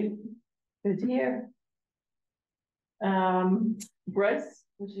 Great, good to hear. Bryce,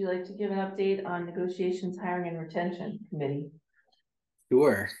 would you like to give an update on negotiations, hiring and retention committee?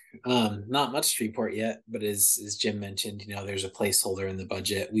 Sure. Not much to report yet, but as Jim mentioned, there's a placeholder in the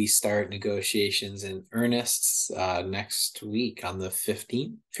budget. We start negotiations in earnest next week on the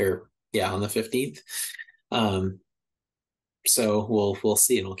 15th, on the 15th. So we'll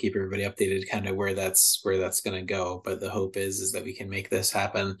see, and we'll keep everybody updated kind of where that's going to go. But the hope is that we can make this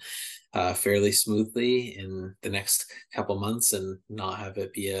happen fairly smoothly in the next couple months and not have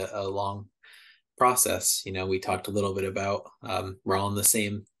it be a long process. We talked a little bit about we're all on the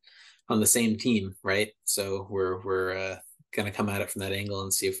same team, right? So we're going to come at it from that angle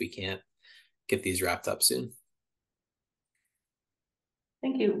and see if we can't get these wrapped up soon.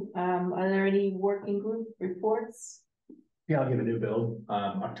 Thank you. Are there any working group reports? Yeah, I'll give a new build.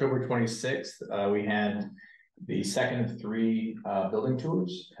 October 26th, we had the second of 3 building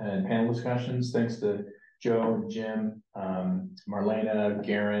tours and panel discussions. Thanks to Joe, Jim, Marlena,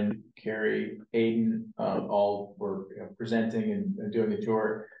 Garen, Carrie, Aiden, all were presenting and doing the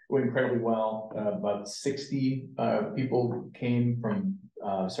tour. It went incredibly well. About 60 people came from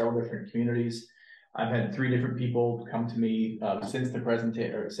several different communities. I've had 3 different people come to me since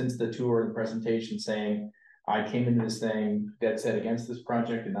the tour and presentation saying, I came into this thing dead set against this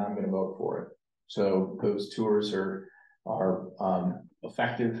project and now I'm going to vote for it. So those tours are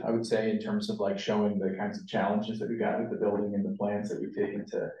effective, I would say, in terms of like showing the kinds of challenges that we got with the building and the plans that we've taken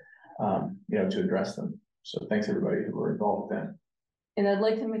to address them. So thanks everybody who were involved with that. And I'd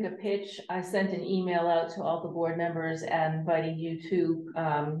like to make a pitch. I sent an email out to all the board members and inviting you to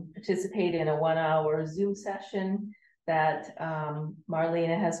participate in a 1-hour Zoom session that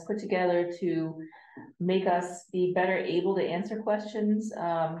Marlena has put together to make us be better able to answer questions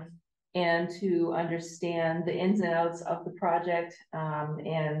and to understand the ins and outs of the project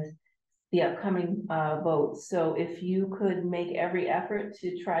and the upcoming votes. So if you could make every effort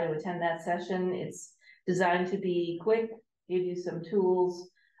to try to attend that session, it's designed to be quick, give you some tools,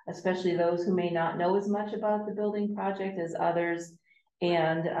 especially those who may not know as much about the building project as others.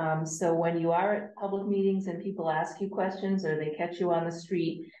 And so when you are at public meetings and people ask you questions or they catch you on the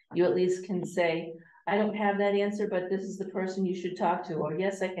street, you at least can say, I don't have that answer, but this is the person you should talk to, or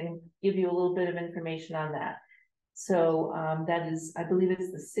yes, I can give you a little bit of information on that. So that is, I believe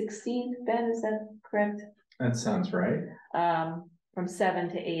it's the 16th, Ben, is that correct? That sounds right. From 7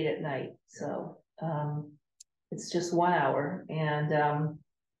 to 8 at night. So it's just 1 hour. And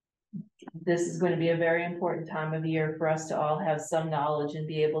this is going to be a very important time of year for us to all have some knowledge and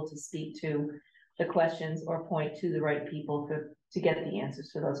be able to speak to the questions or point to the right people to get the answers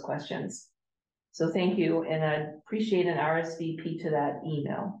to those questions. So thank you, and I appreciate an RSVP to that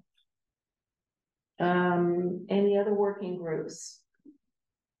email. Any other working groups?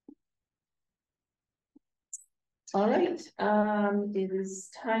 All right, it is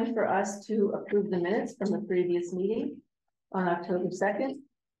time for us to approve the minutes from the previous meeting on October 2nd.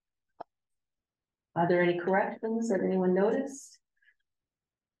 Are there any corrections that anyone noticed?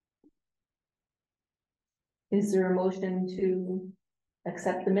 Is there a motion to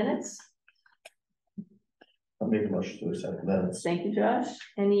accept the minutes? I'll make a motion to accept the minutes. Thank you, Josh.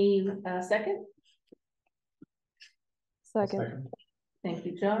 Any second? Second. Thank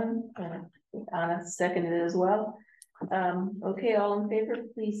you, John. Anna seconded as well. Okay, all in favor,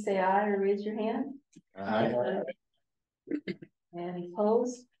 please say aye or raise your hand. Aye. Any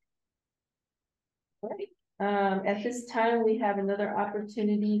opposed? All right. At this time, we have another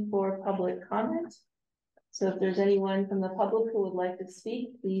opportunity for public comment. So if there's anyone from the public who would like to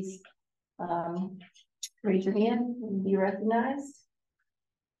speak, please raise your hand and be recognized.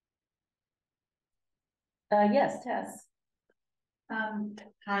 Yes, Tess.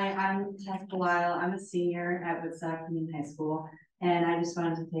 Hi, I'm Tess Belisle. I'm a senior at Woodstock Community High School, and I just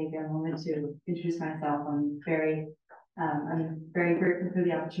wanted to take a moment to introduce myself. I'm very grateful for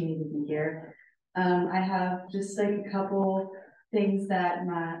the opportunity to be here. I have just like a couple things that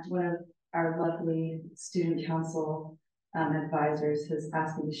one of our lovely student council advisors has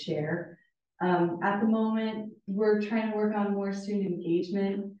asked me to share. At the moment, we're trying to work on more student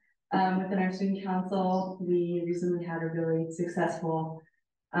engagement within our student council. We recently had a really successful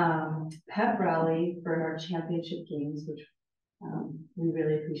pep rally for our championship games, which we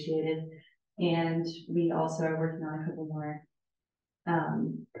really appreciated. And we also are working on a couple more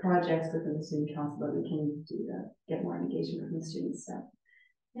projects within the student council that we can do to get more engagement from the students. So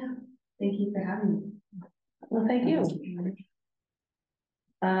yeah, thank you for having me. Well, thank you.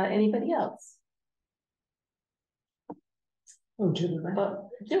 Anybody else? Oh, Julie.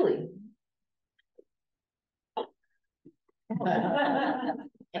 Julie.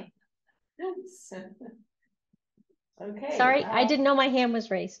 Okay. Sorry, I didn't know my hand was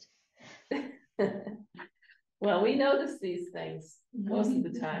raised. Well, we notice these things most of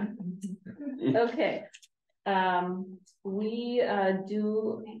the time. Okay. We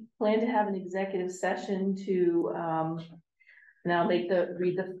do plan to have an executive session to and I'll read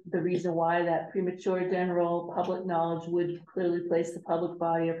the reason why that premature general public knowledge would clearly place the public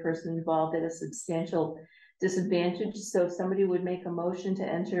body or person involved at a substantial disadvantage. So if somebody would make a motion to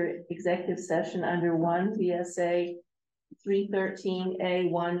enter executive session under 1 VSA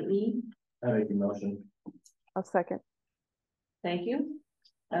 313A1E. I make the motion. I'll second. Thank you.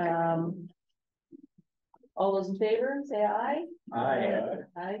 All those in favor, say aye. Aye.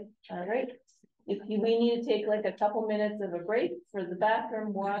 Aye. All right. We need to take like a couple minutes of a break for the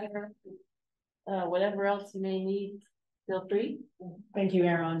bathroom, water, whatever else you may need, feel free. Thank you,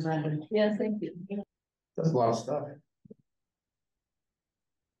 Aaron, Brendan. Yes, thank you. That's a lot of stuff.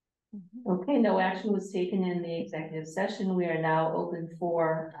 Okay, no action was taken in the executive session. We are now open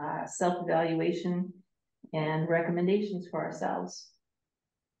for self-evaluation and recommendations for ourselves.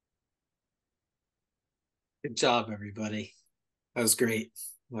 Good job, everybody. That was great.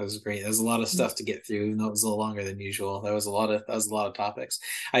 That was great. There's a lot of stuff to get through, even though it was a little longer than usual. That was a lot of topics.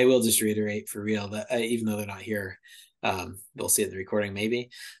 I will just reiterate for real that even though they're not here, they'll see it in the recording maybe,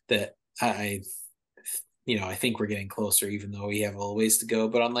 that I think we're getting closer, even though we have a little ways to go.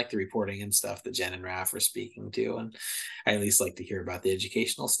 But unlike the reporting and stuff that Jen and Raf were speaking to, and I at least like to hear about the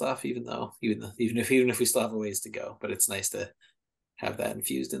educational stuff, even if we still have a ways to go. But it's nice to have that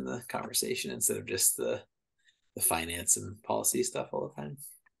infused in the conversation instead of just the finance and policy stuff all the time.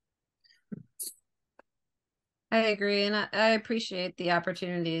 I agree, and I appreciate the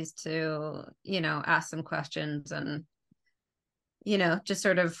opportunities to, ask some questions and, just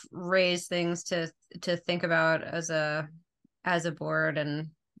sort of raise things to think about as a board and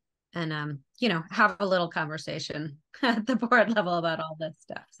have a little conversation at the board level about all this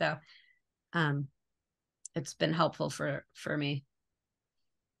stuff. So it's been helpful for me.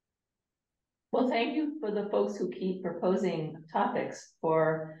 Well, thank you for the folks who keep proposing topics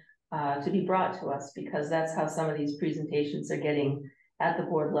to be brought to us, because that's how some of these presentations are getting at the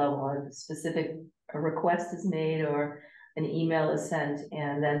board level, are specific a request is made or an email is sent,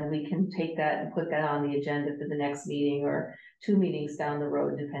 and then we can take that and put that on the agenda for the next meeting or 2 meetings down the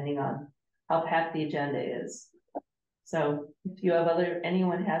road, depending on how packed the agenda is. So if you have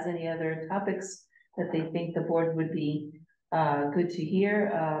anyone has any other topics that they think the board would be good to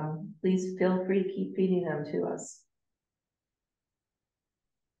hear, please feel free to keep feeding them to us.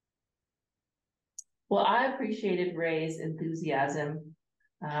 Well, I appreciated Ray's enthusiasm.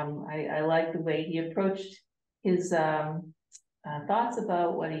 I like the way he approached his thoughts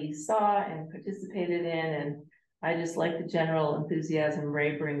about what he saw and participated in, and I just like the general enthusiasm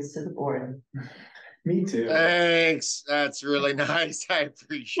Ray brings to the board. Me too. Thanks. That's really nice. I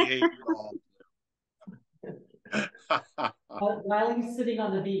appreciate you all. While he's sitting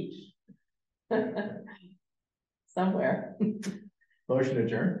on the beach. Somewhere. Motion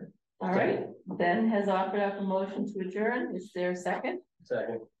adjourned. All right, Ben has offered up a motion to adjourn. Is there a second?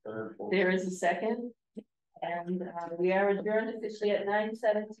 Second, third, fourth. There is a second. And we are adjourned officially at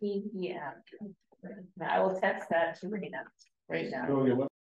 9:17 p.m. I will text that to Rena right now.